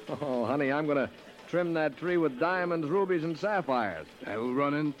 Oh, honey, I'm going to trim that tree with diamonds, rubies, and sapphires. That'll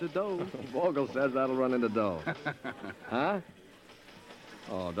run into dough. Vogel says that'll run into dough. Huh?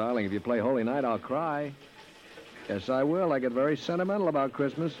 Oh, darling, if you play Holy Night, I'll cry. Yes, I will. I get very sentimental about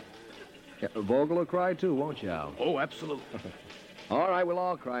Christmas. Yeah, Vogel will cry, too, won't you, Al? Oh, absolutely. All right, we'll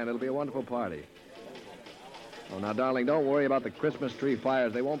all cry, and it'll be a wonderful party. Oh, now, darling, don't worry about the Christmas tree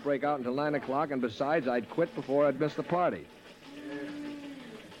fires. They won't break out until 9 o'clock, and besides, I'd quit before I'd miss the party.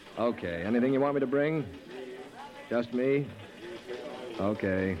 Okay, anything you want me to bring? Just me?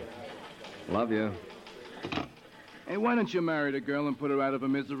 Okay. Love you. Hey, why don't you marry the girl and put her out of her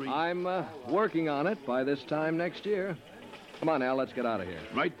misery? I'm working on it by this time next year. Come on, Al, let's get out of here.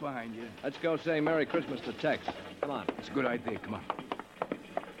 Right behind you. Let's go say Merry Christmas to Tex. Come on. It's a good idea. Come on.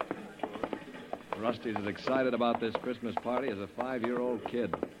 Rusty's as excited about this Christmas party as a 5-year-old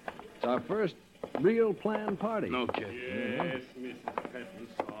kid. It's our first real planned party. No kidding. Yes, Mrs.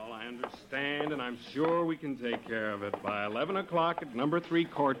 Pettinsall, I understand, and I'm sure we can take care of it by 11 o'clock at number 3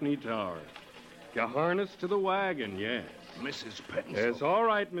 Courtney Tower. You harness to the wagon, yes. Mrs. Pettinsall. Yes, all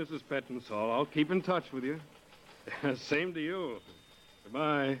right, Mrs. Pettinsall. I'll keep in touch with you. Same to you.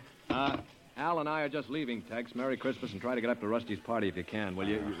 Goodbye. Al and I are just leaving, Tex. Merry Christmas, and try to get up to Rusty's party if you can, will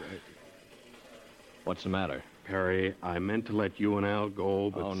you? What's the matter? Perry, I meant to let you and Al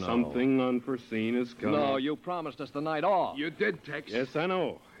go, but something unforeseen has come. No, you promised us the night off. You did, Tex. Yes, I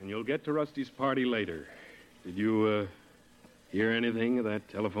know. And you'll get to Rusty's party later. Did you, hear anything of that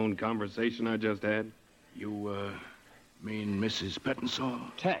telephone conversation I just had? You Mean Mrs. Pettinsall?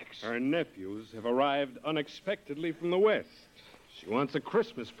 Tex. Her nephews have arrived unexpectedly from the West. She wants a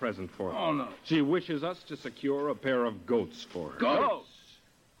Christmas present for her. Oh, no. She wishes us to secure a pair of goats for her. Goats?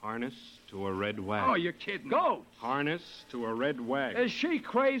 Harnessed to a red wagon. Oh, you're kidding. Goats? Harnessed to a red wagon. Is she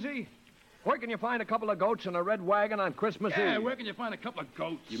crazy? Where can you find a couple of goats in a red wagon on Christmas Yeah, Eve? where can you find a couple of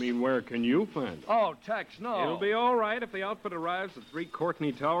goats? You mean where can you find them? Oh, Tex, no. It'll be all right if the outfit arrives at 3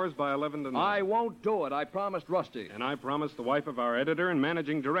 Courtney Towers by 11 tonight. I won't do it. I promised Rusty. And I promised the wife of our editor and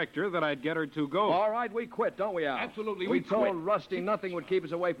managing director that I'd get her 2 goats. All right, we quit, don't we, Al? Absolutely, we we told quit. Rusty nothing would keep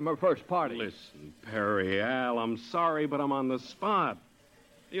us away from her first party. Listen, Perry, Al, I'm sorry, but I'm on the spot.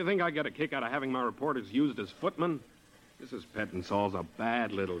 Do you think I get a kick out of having my reporters used as footmen? Mrs. Pettinsall's a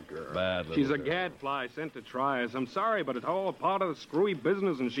bad little girl. Bad little She's a girl. gadfly sent to try us. I'm sorry, but it's all a part of the screwy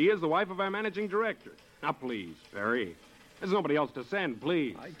business, and she is the wife of our managing director. Now, please, Perry. There's nobody else to send,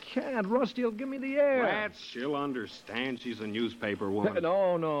 please. I can't. Rusty'll give me the air. Rats, she'll understand. She's a newspaper woman.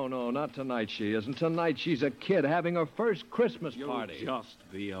 No, not tonight she isn't. Tonight she's a kid having her first Christmas You'll party. just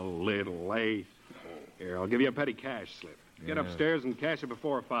be a little late. Here, I'll give you a petty cash slip. Get Yeah. upstairs and cash it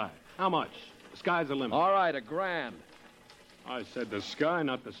before 5. How much? The sky's the limit. All right, $1,000. I said the sky,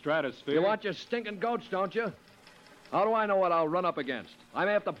 not the stratosphere. You want your stinking goats, don't you? How do I know what I'll run up against? I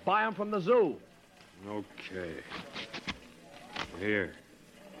may have to buy them from the zoo. Okay. Here.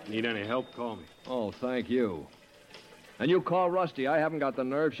 Need any help, call me. Oh, thank you. And you call Rusty. I haven't got the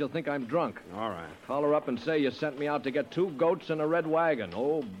nerve. She'll think I'm drunk. All right. Call her up and say you sent me out to get 2 goats and a red wagon.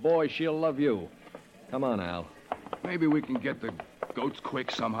 Oh, boy, she'll love you. Come on, Al. Maybe we can get the goats quick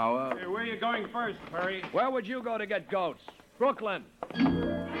somehow. Hey, where are you going first, Perry? Where would you go to get goats? Brooklyn.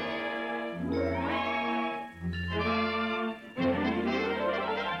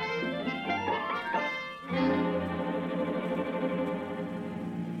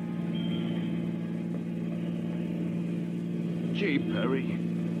 Gee, Perry,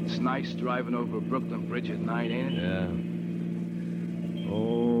 it's nice driving over Brooklyn Bridge at night, ain't it? Yeah.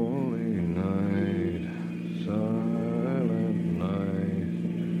 Holy night, silent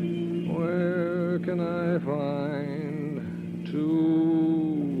night, where can I find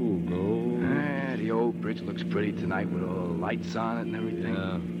 2 goats? Ah, the old bridge looks pretty tonight with all the lights on it and everything.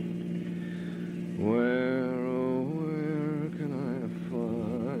 Yeah. Where, oh, where can I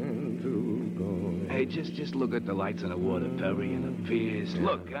find 2 goats? Hey, just look at the lights on the water, Perry, and the piers. Yeah.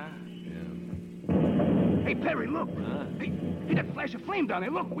 Look, huh? Yeah. Hey, Perry, look. Huh? Hey, that flash of flame down there.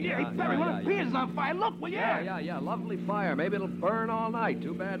 Look, will you? Hey, Perry, one of the piers is on fire. Look, will you? Yeah. Lovely fire. Maybe it'll burn all night.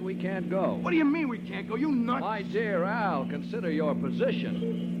 Too bad we can't go. What do you mean we can't go? You nuts? My dear Al, consider your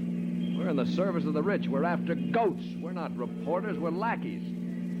position. We're in the service of the rich. We're after goats. We're not reporters. We're lackeys.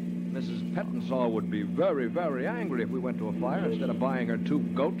 Mrs. Pettinsall would be very, very angry if we went to a fire instead of buying her 2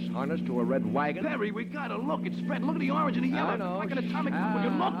 goats harnessed to a red wagon. Perry, we gotta look. It's spread. Look at the orange and the yellow. I know. It's like an atomic bomb. Will you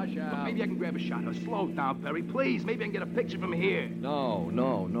look? Hush, Look, Al. maybe I can grab a shot. Slow down, Perry, please. Maybe I can get a picture from here. No,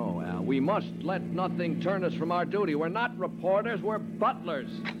 Al. We must let nothing turn us from our duty. We're not reporters. We're butlers.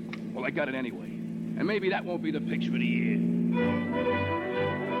 Well, I got it anyway. And maybe that won't be the picture of the year.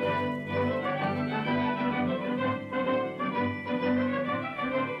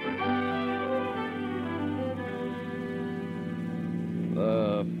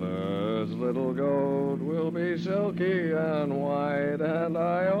 The first little goat will be silky and white, and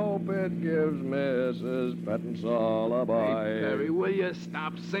I hope it gives Mrs. Pettinsall a bite. Hey, Perry, will you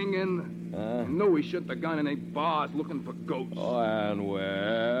stop singing? I know we shouldn't have gone in any bars looking for goats. Oh, and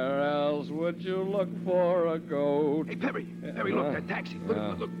where else would you look for a goat? Hey, Perry, look, that taxi. Look,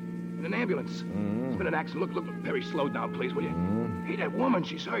 in an ambulance. It's been an accident. Look, Perry, slow down, please, will you? Hey, that woman,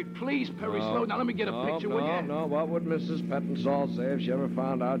 she's hurt. Please, Perry, slow down. Let me get a picture, will you? No. What would Mrs. Pettinsall say if she ever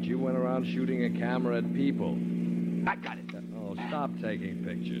found out you went around shooting a camera at people? I got it. Oh, stop taking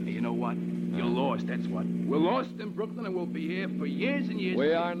pictures. Hey, you know what? You're lost, that's what. We're lost in Brooklyn, and we'll be here for years and years.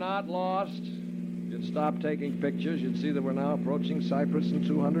 We are not lost. You'd stop taking pictures, you'd see that we're now approaching Cypress and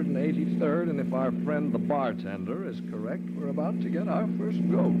 283rd, and if our friend the bartender is correct, we're about to get our first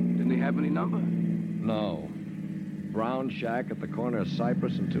goat. Didn't they have any number? No. Brown shack at the corner of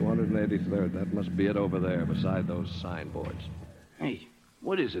Cypress and 283rd. That must be it over there, beside those signboards. Hey,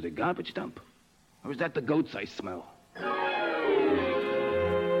 what is it, a garbage dump? Or is that the goats I smell?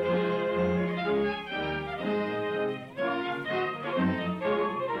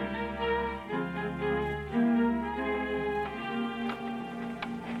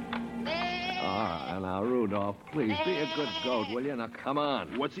 Rudolph, please, be a good goat, will you? Now, come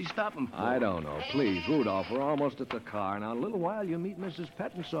on. What's he stopping for? I don't know. Please, Rudolph, we're almost at the car. Now, in a little while, you'll meet Mrs.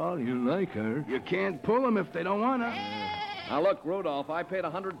 Pettinsall. You like her. You can't pull them if they don't want to. Now, look, Rudolph, I paid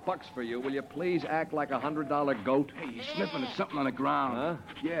 $100 for you. Will you please act like a $100 goat? Hey, he's sniffing at something on the ground. Huh?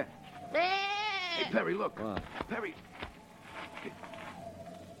 Yeah. Hey, Perry, look. What? Perry.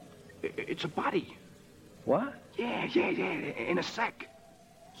 It's a body. What? Yeah, in a sack.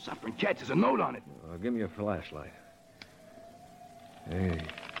 Suffering cats. There's a note on it. Give me your flashlight. Hey.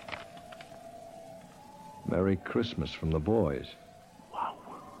 Merry Christmas from the boys. Wow.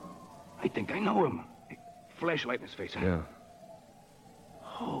 I think I know him. Hey, flashlight in his face, huh? Yeah.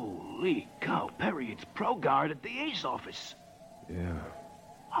 Holy cow, Perry, it's ProGuard at the Ace office. Yeah.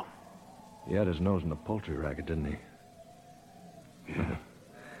 Wow. He had his nose in the poultry racket, didn't he? Yeah.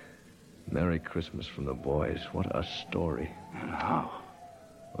 Merry Christmas from the boys. What a story. How?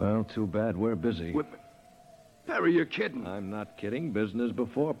 Well, too bad we're busy. Perry, you're kidding. I'm not kidding. Business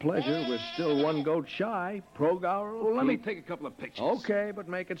before pleasure. We're still one goat shy. ProGuard. Well, let me take a couple of pictures. Okay, but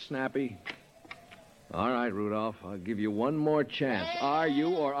make it snappy. All right, Rudolph. I'll give you one more chance. Are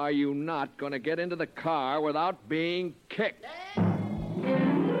you or are you not going to get into the car without being kicked?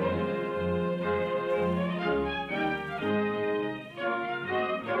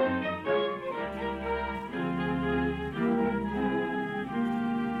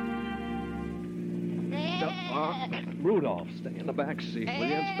 Rudolph, stay in the back seat, will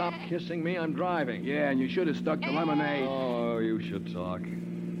you? And stop kissing me. I'm driving. Yeah, and you should have stuck to lemonade. Oh, you should talk.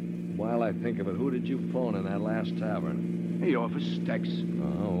 While I think of it, who did you phone in that last tavern? The office, Tex.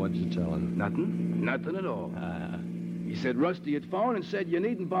 Oh, what'd you tell him? Nothing. Nothing at all. He said Rusty had phoned and said you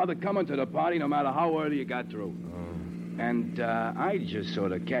needn't bother coming to the party no matter how early you got through. Oh. And I just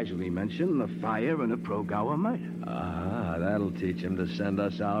sort of casually mentioned the fire and the Progower murder. Ah, that'll teach him to send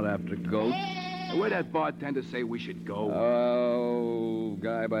us out after goats. Where'd that bartender say we should go? Oh,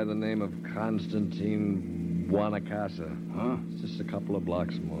 guy by the name of Constantine Buonacasa. Huh? It's just a couple of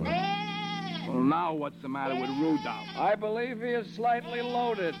blocks more. Well, now what's the matter with Rudolph? I believe he is slightly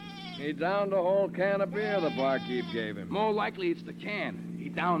loaded. He downed a whole can of beer the barkeep gave him. More likely it's the can. He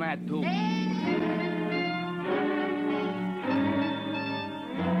downed that, too.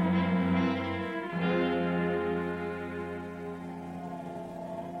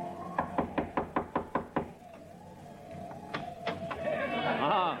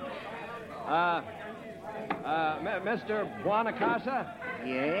 Mr. Buonacasa?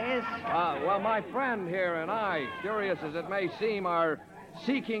 Yes? Well, my friend here and I, curious as it may seem, are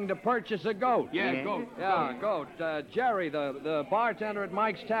seeking to purchase a goat. Yeah, goat. Yeah, goat. Jerry, the bartender at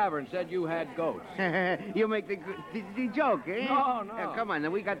Mike's Tavern, said you had goats. You make the joke, eh? No. Come on, now,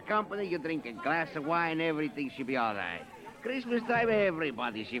 we got company. You drink a glass of wine, everything should be all right. Christmas time,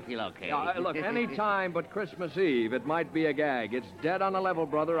 everybody should feel okay. Look, any time but Christmas Eve, it might be a gag. It's dead on the level,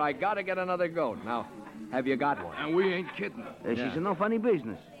 brother. I gotta get another goat. Now, have you got one? And we ain't kidding. She's no funny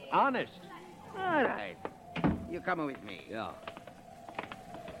business. Honest. All right. You coming with me? Yeah.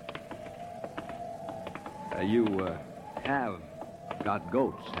 You have got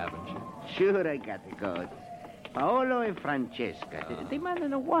goats, haven't you? Sure, I got the goats. Paolo and Francesca. They man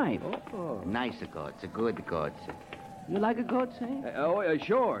and a wife. Oh. Nice goats, good goats. You like a goat, eh?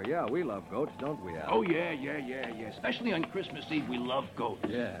 Sure. Yeah, we love goats, don't we, Al? Oh, yeah. Especially on Christmas Eve, we love goats.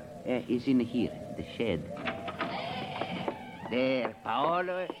 Yeah. It's in here, the shed. There,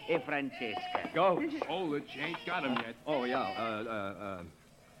 Paolo and Francesca. Goats. Oh, the ain't got them yet. Oh, yeah.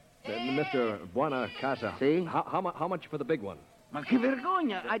 Mr. Buonacasa. See? How much for the big one? Ma che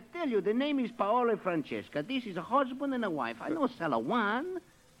vergogna. I tell you, the name is Paolo and Francesca. This is a husband and a wife. I know sell a one.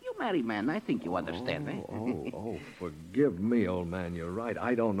 You married man. I think you understand, eh? Oh, forgive me, old man. You're right.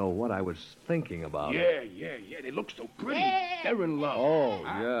 I don't know what I was thinking about. Yeah. They look so pretty. They're in love. Oh,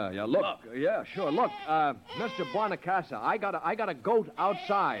 yeah. Look. Yeah, sure. Look, Mr. Buonacasa, I got a goat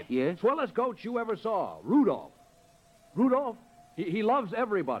outside. Yes? Swellest goat you ever saw. Rudolph. He loves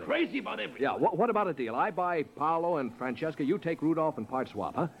everybody. Crazy about everything. Yeah, what about a deal? I buy Paolo and Francesca. You take Rudolph and part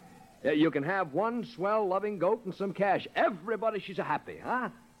swap, huh? You can have one swell, loving goat and some cash. Everybody, she's a happy, huh?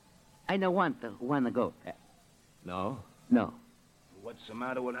 I don't want one goat. No? No. What's the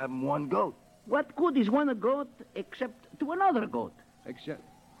matter with having one goat? What good is one goat except to another goat? Except...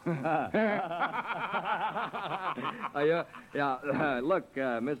 Look,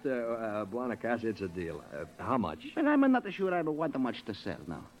 Mr. Buonacasa, it's a deal. How much? Well, I'm not sure I want much to sell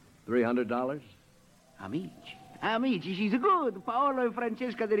now. $300? Amici, she's good. Paolo and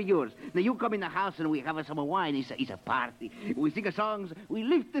Francesca, they're yours. Now, you come in the house and we have some wine. It's a party. We sing songs. We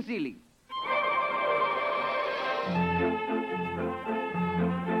lift the ceiling.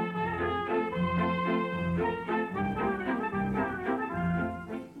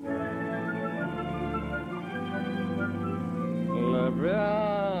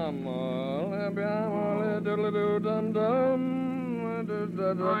 L'abbiamo, doodle-doo-dum-dum.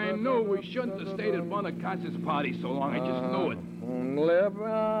 I knew we shouldn't have stayed at Bonacasa's party so long. I just knew it.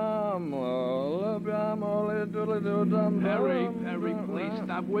 Perry, please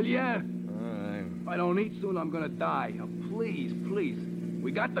stop, will ya? If I don't eat soon, I'm gonna die. Oh, please.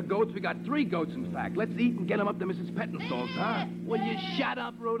 We got the goats. We got 3 goats, in fact. Let's eat and get them up to Mrs. Pettenstall's, huh? Will you shut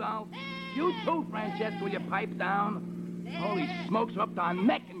up, Rudolph? You too, Francesca. Will you pipe down? Holy smokes, we're up to our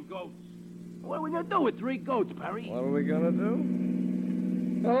neck in goats. What are we gonna do with 3 goats, Perry? What are we gonna do?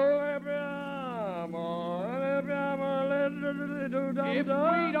 If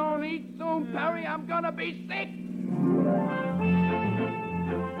we don't eat soon, Perry, I'm gonna be sick.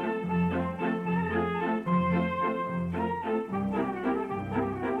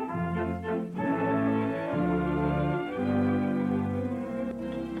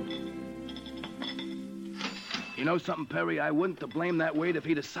 You know something, Perry? I wouldn't have blamed that waiter if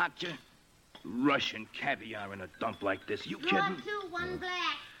he'd have socked you. Russian caviar in a dump like this. You kidding? 2, 1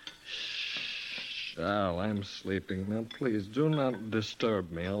 black. Al, I'm sleeping. Now, please, do not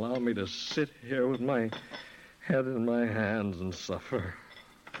disturb me. Allow me to sit here with my head in my hands and suffer.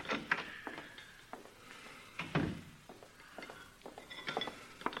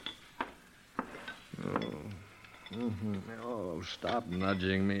 Oh, stop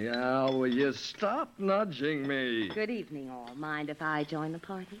nudging me, Al. Will you stop nudging me? Good evening, all. Mind if I join the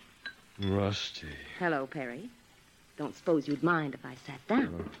party? Rusty. Hello, Perry. Don't suppose you'd mind if I sat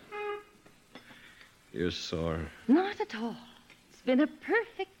down. You're sore. Not at all. It's been a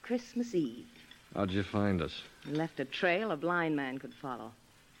perfect Christmas Eve. How'd you find us? You left a trail a blind man could follow.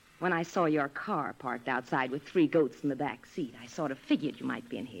 When I saw your car parked outside with 3 goats in the back seat, I sort of figured you might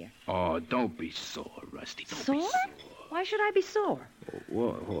be in here. Oh, don't be sore, Rusty. Sore? Why should I be sore?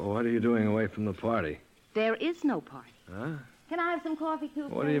 What are you doing away from the party? There is no party. Huh? Can I have some coffee, too?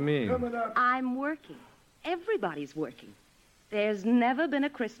 What do you mean? I'm working. Everybody's working. There's never been a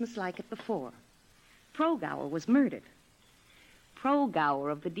Christmas like it before. Progauer was murdered. Progauer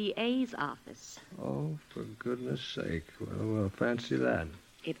of the DA's office. Oh, for goodness sake. Well, fancy that.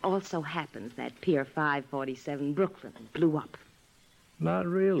 It also happens that Pier 547 Brooklyn blew up. Not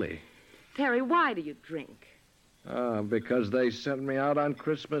really. Perry, why do you drink? Because they sent me out on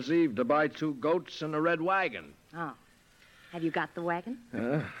Christmas Eve to buy 2 goats and a red wagon. Oh. Have you got the wagon?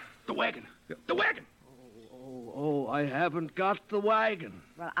 Huh? The wagon! The wagon! Oh, I haven't got the wagon.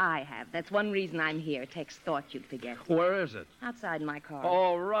 Well, I have. That's one reason I'm here. It takes thought you'd forget. Where is it? Outside my car.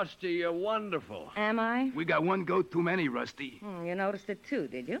 Oh, Rusty, you're wonderful. Am I? We got 1 goat too many, Rusty. You noticed it, too,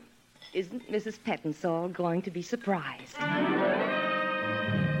 did you? Isn't Mrs. Pettenstall going to be surprised?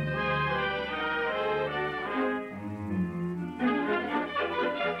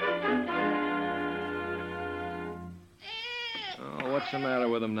 What's the matter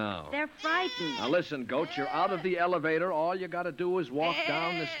with them now? They're frightened. Now, listen, Goat, you're out of the elevator. All you got to do is walk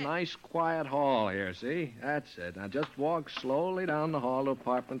down this nice, quiet hall here, see? That's it. Now, just walk slowly down the hall to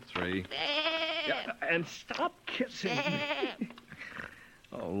apartment 3. Yeah, and stop kissing me.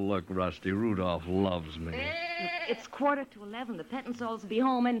 Oh, look, Rusty, Rudolph loves me. It's 11:15. The Pettenstalls will be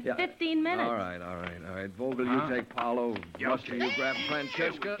home in 15 minutes. All right. Vogel, you take Paulo. Rusty, you grab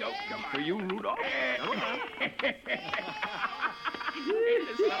Francesca. For you, Rudolph.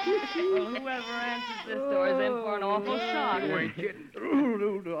 Well, whoever answers this door is in for an awful shock. You ain't kidding.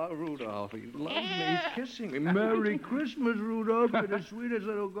 Rudolph, he loves me. He's kissing me. Merry Christmas, Rudolph. You're the sweetest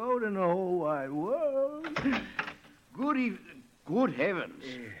little goat in the whole wide world. Good heavens.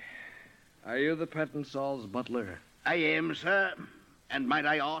 Are you the Pettenstall's butler? I am, sir. And might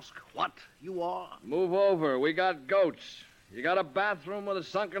I ask what you are? Move over. We got goats. You got a bathroom with a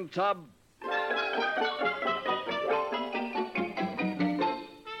sunken tub?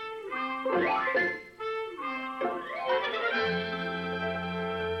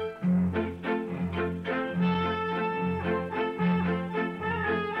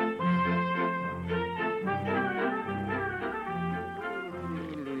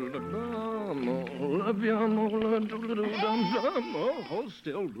 Oh, hold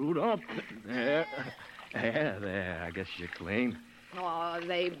still, Rudolph. There. I guess you're clean. Oh,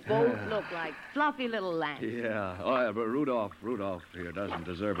 they both look like fluffy little lambs. Yeah. But Rudolph here doesn't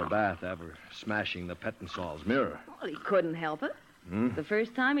deserve a bath ever smashing the Pettenstall's mirror. Well, he couldn't help it. The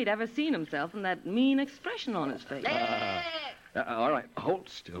first time he'd ever seen himself and that mean expression on his face. All right, hold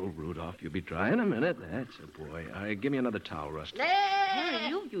still, Rudolph. You'll be dry in a minute. That's a boy. All right, give me another towel, Rusty. Harry,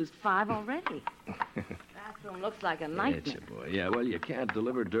 you've used 5 already. Bathroom looks like a nightmare. That's a boy. Yeah, well, you can't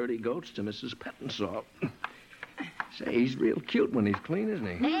deliver dirty goats to Mrs. Pettenstall. Say, he's real cute when he's clean, isn't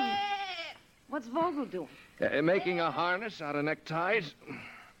he? What's Vogel doing? Making a harness out of neckties.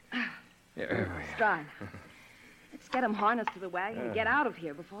 Here we are. Stein. It's get him harnessed to the wagon and get out of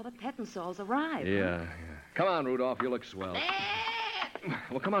here before the Pettensalls arrive. Yeah. Come on, Rudolph. You look swell.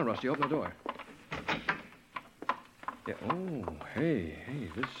 Well, come on, Rusty. Open the door. Yeah. Oh, hey,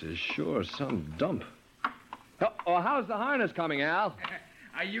 this is sure some dump. Oh, how's the harness coming, Al?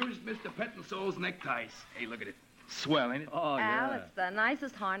 I used Mr. Pettensoul's neckties. Hey, look at it. Swell, ain't it? Oh, Al, it's the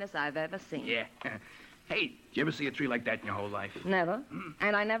nicest harness I've ever seen. Yeah. Hey, did you ever see a tree like that in your whole life? Never.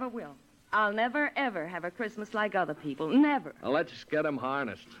 And I never will. I'll never, ever have a Christmas like other people. Never. Well, let's get him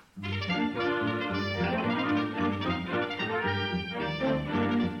harnessed.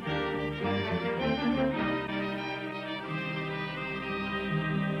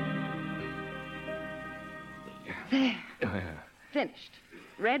 There. Finished.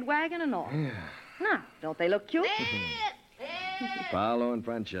 Red wagon and all. Yeah. Now, don't they look cute? Paolo and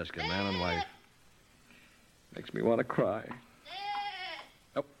Francesca, man and wife. Makes me want to cry.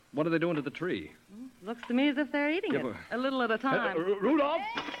 Oh, what are they doing to the tree? Looks to me as if they're eating it. A little at a time. Rudolph?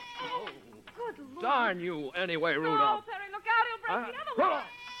 Good Lord. Darn you anyway, Rudolph. Oh, Perry, look out. He'll break the other one.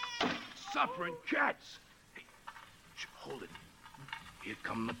 Suffering cats. Hey, hold it. Here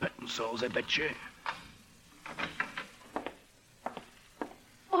come the Pettensalls, I bet you.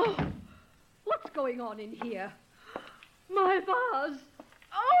 Oh, what's going on in here? My vase.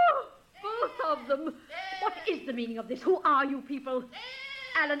 Oh, both of them. What is the meaning of this? Who are you people?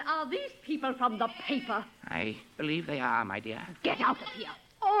 Alan, are these people from the paper? I believe they are, my dear. Get out of here.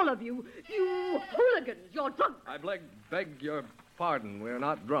 All of you. You hooligans. You're drunk. I beg your pardon. We're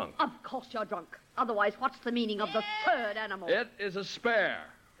not drunk. Of course you're drunk. Otherwise, what's the meaning of the third animal? It is a spare.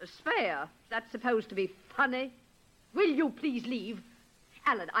 A spare? That's supposed to be funny. Will you please leave?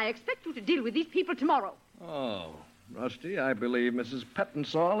 Alan, I expect you to deal with these people tomorrow. Oh, Rusty, I believe Mrs.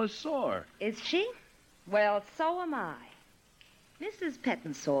 Pettensall is sore. Is she? Well, so am I. Mrs.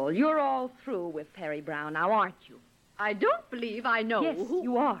 Pettensall, you're all through with Perry Brown now, aren't you? I don't believe I know Yes, who...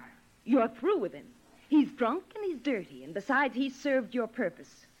 you are. You're through with him. He's drunk and he's dirty, and besides, he's served your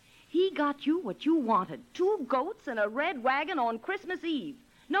purpose. He got you what you wanted, 2 goats and a red wagon on Christmas Eve.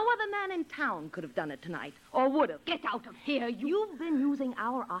 No other man in town could have done it tonight, or would have. Get out of here, you... You've been using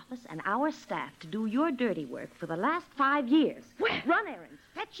our office and our staff to do your dirty work for the last 5 years. Where? Run errands,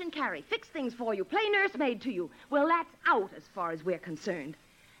 fetch and carry, fix things for you, play nursemaid to you. Well, that's out as far as we're concerned.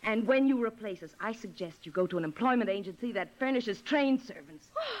 And when you replace us, I suggest you go to an employment agency that furnishes trained servants.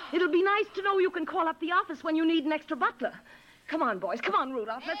 It'll be nice to know you can call up the office when you need an extra butler. Come on, boys. Come on,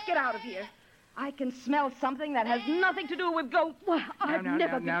 Rudolph. Let's get out of here. I can smell something that has nothing to do with goats. Well, I've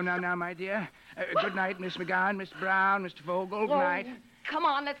never been... Now, my dear. Good night, Miss McGowan, Mr. Brown, Mr. Vogel. Good night. Come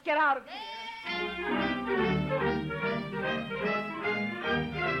on, let's get out of here.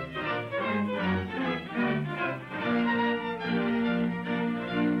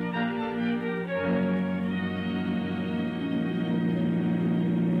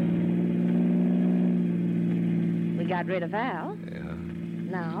 We got rid of Al. Yeah.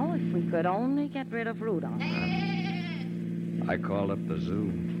 Now, if we could only get rid of Rudolph. I called up the zoo.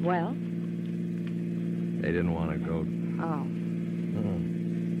 Well? They didn't want to go. Oh.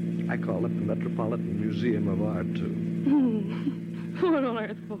 I called up the Metropolitan Museum of Art, too. What on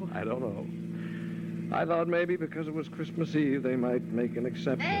earth for? I don't know. I thought maybe because it was Christmas Eve, they might make an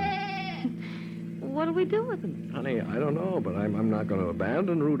exception. What do we do with him? Honey, I don't know, but I'm not going to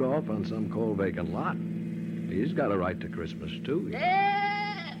abandon Rudolph on some cold, vacant lot. He's got a right to Christmas, too.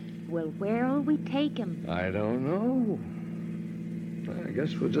 Well, where'll we take him? I don't know. I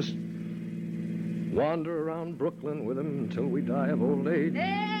guess we'll just wander around Brooklyn with him until we die of old age.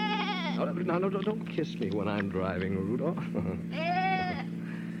 No, don't kiss me when I'm driving, Rudolph.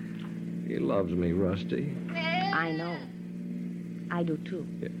 He loves me, Rusty. I know. I do, too.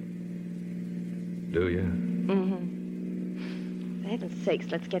 Yeah. Do you? Mm-hmm. For heaven's sakes,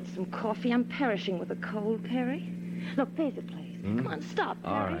 let's get some coffee. I'm perishing with a cold, Perry. Look, there's a place. Come on, stop,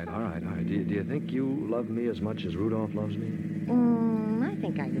 Perry. All right. Do you think you love me as much as Rudolph loves me? I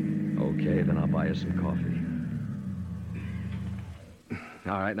think I do. Okay, then I'll buy you some coffee.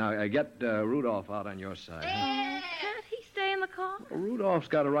 All right, now, get Rudolph out on your side. Can't he stay in the car? Well, Rudolph's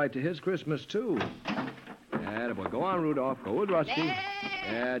got a right to his Christmas, too. Attaboy. Go on, Rudolph. Go with Rusty.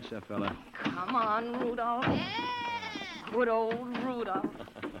 That's a fella. Come on, Rudolph. Good old Rudolph.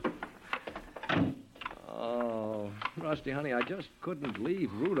 Oh, Rusty, honey, I just couldn't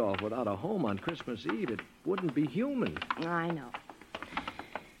leave Rudolph without a home on Christmas Eve. It wouldn't be human. I know.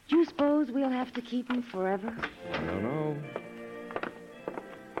 Do you suppose we'll have to keep him forever? I don't know.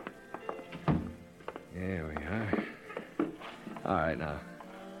 There we are. All right, now.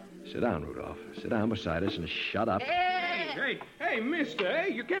 Sit down, Rudolph. Sit down beside us and shut up. Hey, Hey, mister,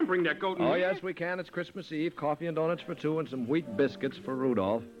 hey, you can bring that goat in Oh, here. yes, we can. It's Christmas Eve. Coffee and donuts for two and some wheat biscuits for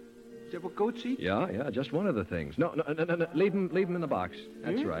Rudolph. Is that what goats eat? Yeah, just one of the things. No. Leave him in the box.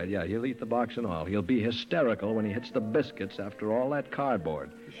 That's right, yeah. He'll eat the box and all. He'll be hysterical when he hits the biscuits after all that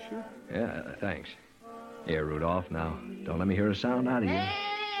cardboard. Sure. Yeah, thanks. Here, Rudolph, now. Don't let me hear a sound out of you.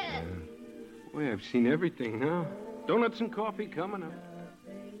 Boy, I've seen everything now. Donuts and coffee coming up.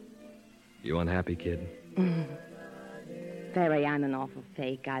 You unhappy, kid? Perry, I'm an awful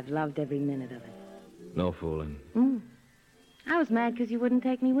fake. I've loved every minute of it. No fooling. I was mad because you wouldn't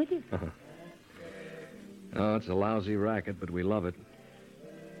take me with you. Oh, it's a lousy racket, but we love it.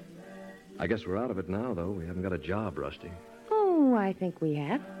 I guess we're out of it now, though. We haven't got a job, Rusty. Oh, I think we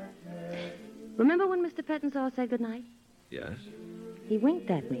have. Remember when Mr. Pettensaw said goodnight? Yes? He winked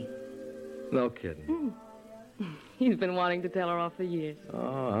at me. No kidding. He's been wanting to tell her off for years.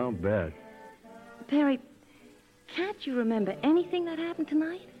 Oh, I'll bet. Perry, can't you remember anything that happened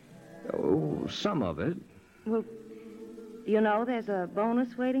tonight? Oh, some of it. Well, you know there's a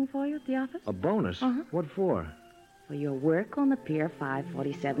bonus waiting for you at the office? A bonus? Uh-huh. What for? For your work on the Pier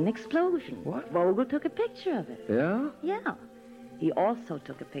 547 explosion. What? Vogel took a picture of it. Yeah? Yeah. He also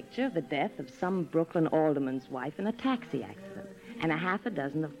took a picture of the death of some Brooklyn alderman's wife in a taxi accident, and a half a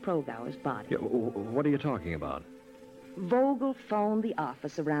dozen of Progauer's bodies. Yeah, what are you talking about? Vogel phoned the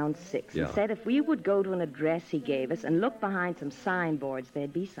office around 6 and said if we would go to an address he gave us and look behind some signboards,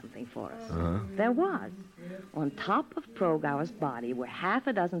 there'd be something for us. Uh-huh. There was. On top of Progauer's body were half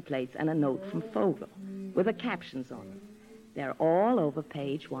a dozen plates and a note from Vogel with the captions on them. They're all over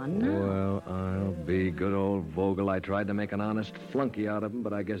page 1 now. Well, I'll be good old Vogel. I tried to make an honest flunky out of him,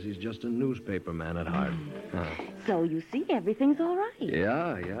 but I guess he's just a newspaper man at heart. So you see, everything's all right.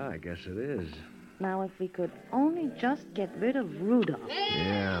 Yeah, I guess it is. Now, if we could only just get rid of Rudolph.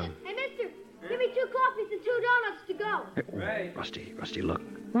 Yeah. Hey, mister, give me 2 coffees and 2 donuts to go. Hey, Rusty, look.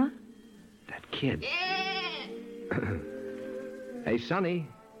 What? That kid. Hey, Sonny.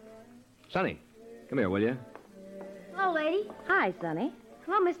 Sonny, come here, will you? Hello, lady. Hi, Sonny.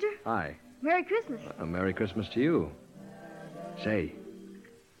 Hello, mister. Hi. Merry Christmas. Merry Christmas to you. Say,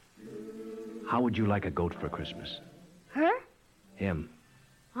 how would you like a goat for Christmas? Her? Him.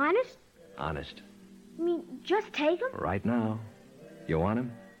 Honest? Honest. You mean just take him? Right now. You want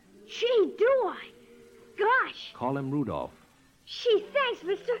him? Gee, do I? Gosh. Call him Rudolph. Gee, thanks,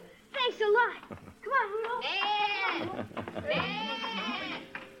 mister. Thanks a lot. Come on, Rudolph.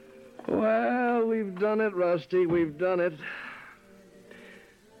 Well, we've done it, Rusty. We've done it.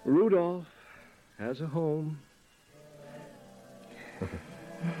 Rudolph has a home.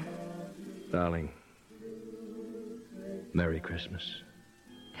 Darling, Merry Christmas.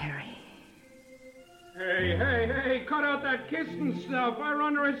 Perry. Hey, cut out that kissing stuff. I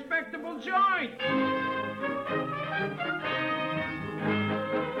run a respectable joint.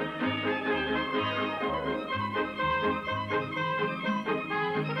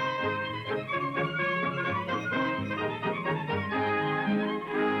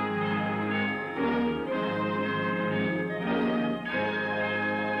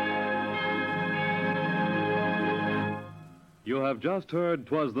 You have just heard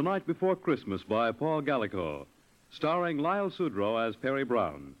 'Twas the Night Before Christmas by Paul Gallico, starring Lyle Sudrow as Perry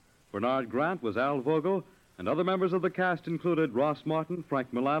Brown. Bernard Grant was Al Vogel, and other members of the cast included Ross Martin,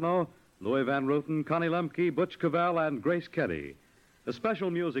 Frank Milano, Louis Van Ruten, Connie Lemke, Butch Cavell, and Grace Keddy. The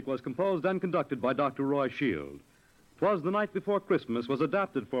special music was composed and conducted by Dr. Roy Shield. 'Twas the Night Before Christmas was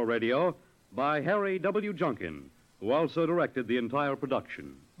adapted for radio by Harry W. Junkin, who also directed the entire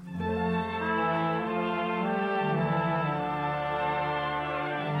production.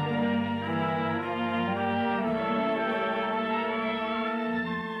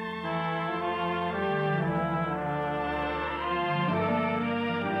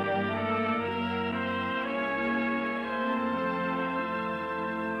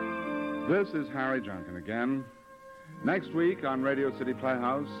 This is Harry Junkin again. Next week on Radio City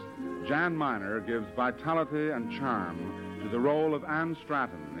Playhouse, Jan Miner gives vitality and charm to the role of Anne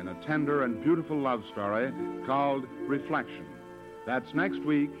Stratton in a tender and beautiful love story called Reflection. That's next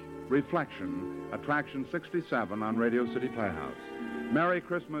week, Reflection, Attraction 67 on Radio City Playhouse. Merry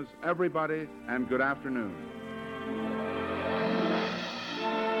Christmas, everybody, and good afternoon.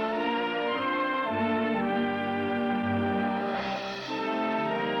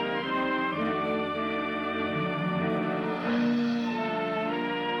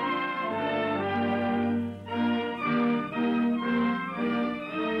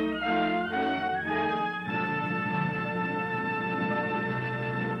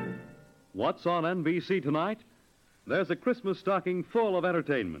 What's on NBC tonight? There's a Christmas stocking full of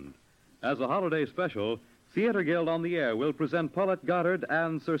entertainment. As a holiday special, Theater Guild on the Air will present Paulette Goddard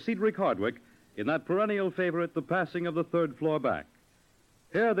and Sir Cedric Hardwicke in that perennial favorite, The Passing of the Third Floor Back.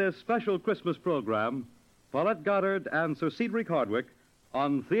 Hear this special Christmas program, Paulette Goddard and Sir Cedric Hardwicke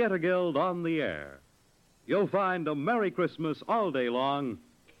on Theater Guild on the Air. You'll find a Merry Christmas all day long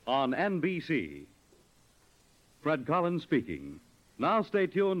on NBC. Fred Collins speaking. Now stay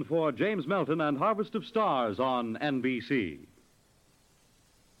tuned for James Melton and Harvest of Stars on NBC.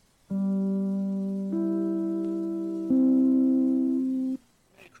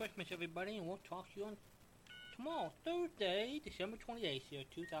 Merry Christmas, everybody, and we'll talk to you on tomorrow, Thursday, December 28th, year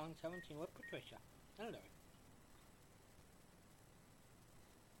 2017, with Patricia and Larry.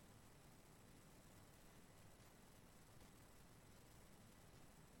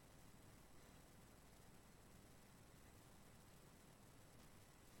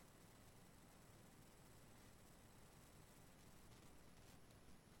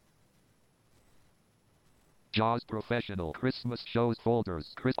 JAWS Professional Christmas Shows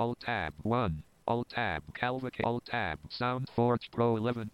Folders. Alt Tab 1. Alt Tab Calvic. Alt Tab SoundForge Pro 11.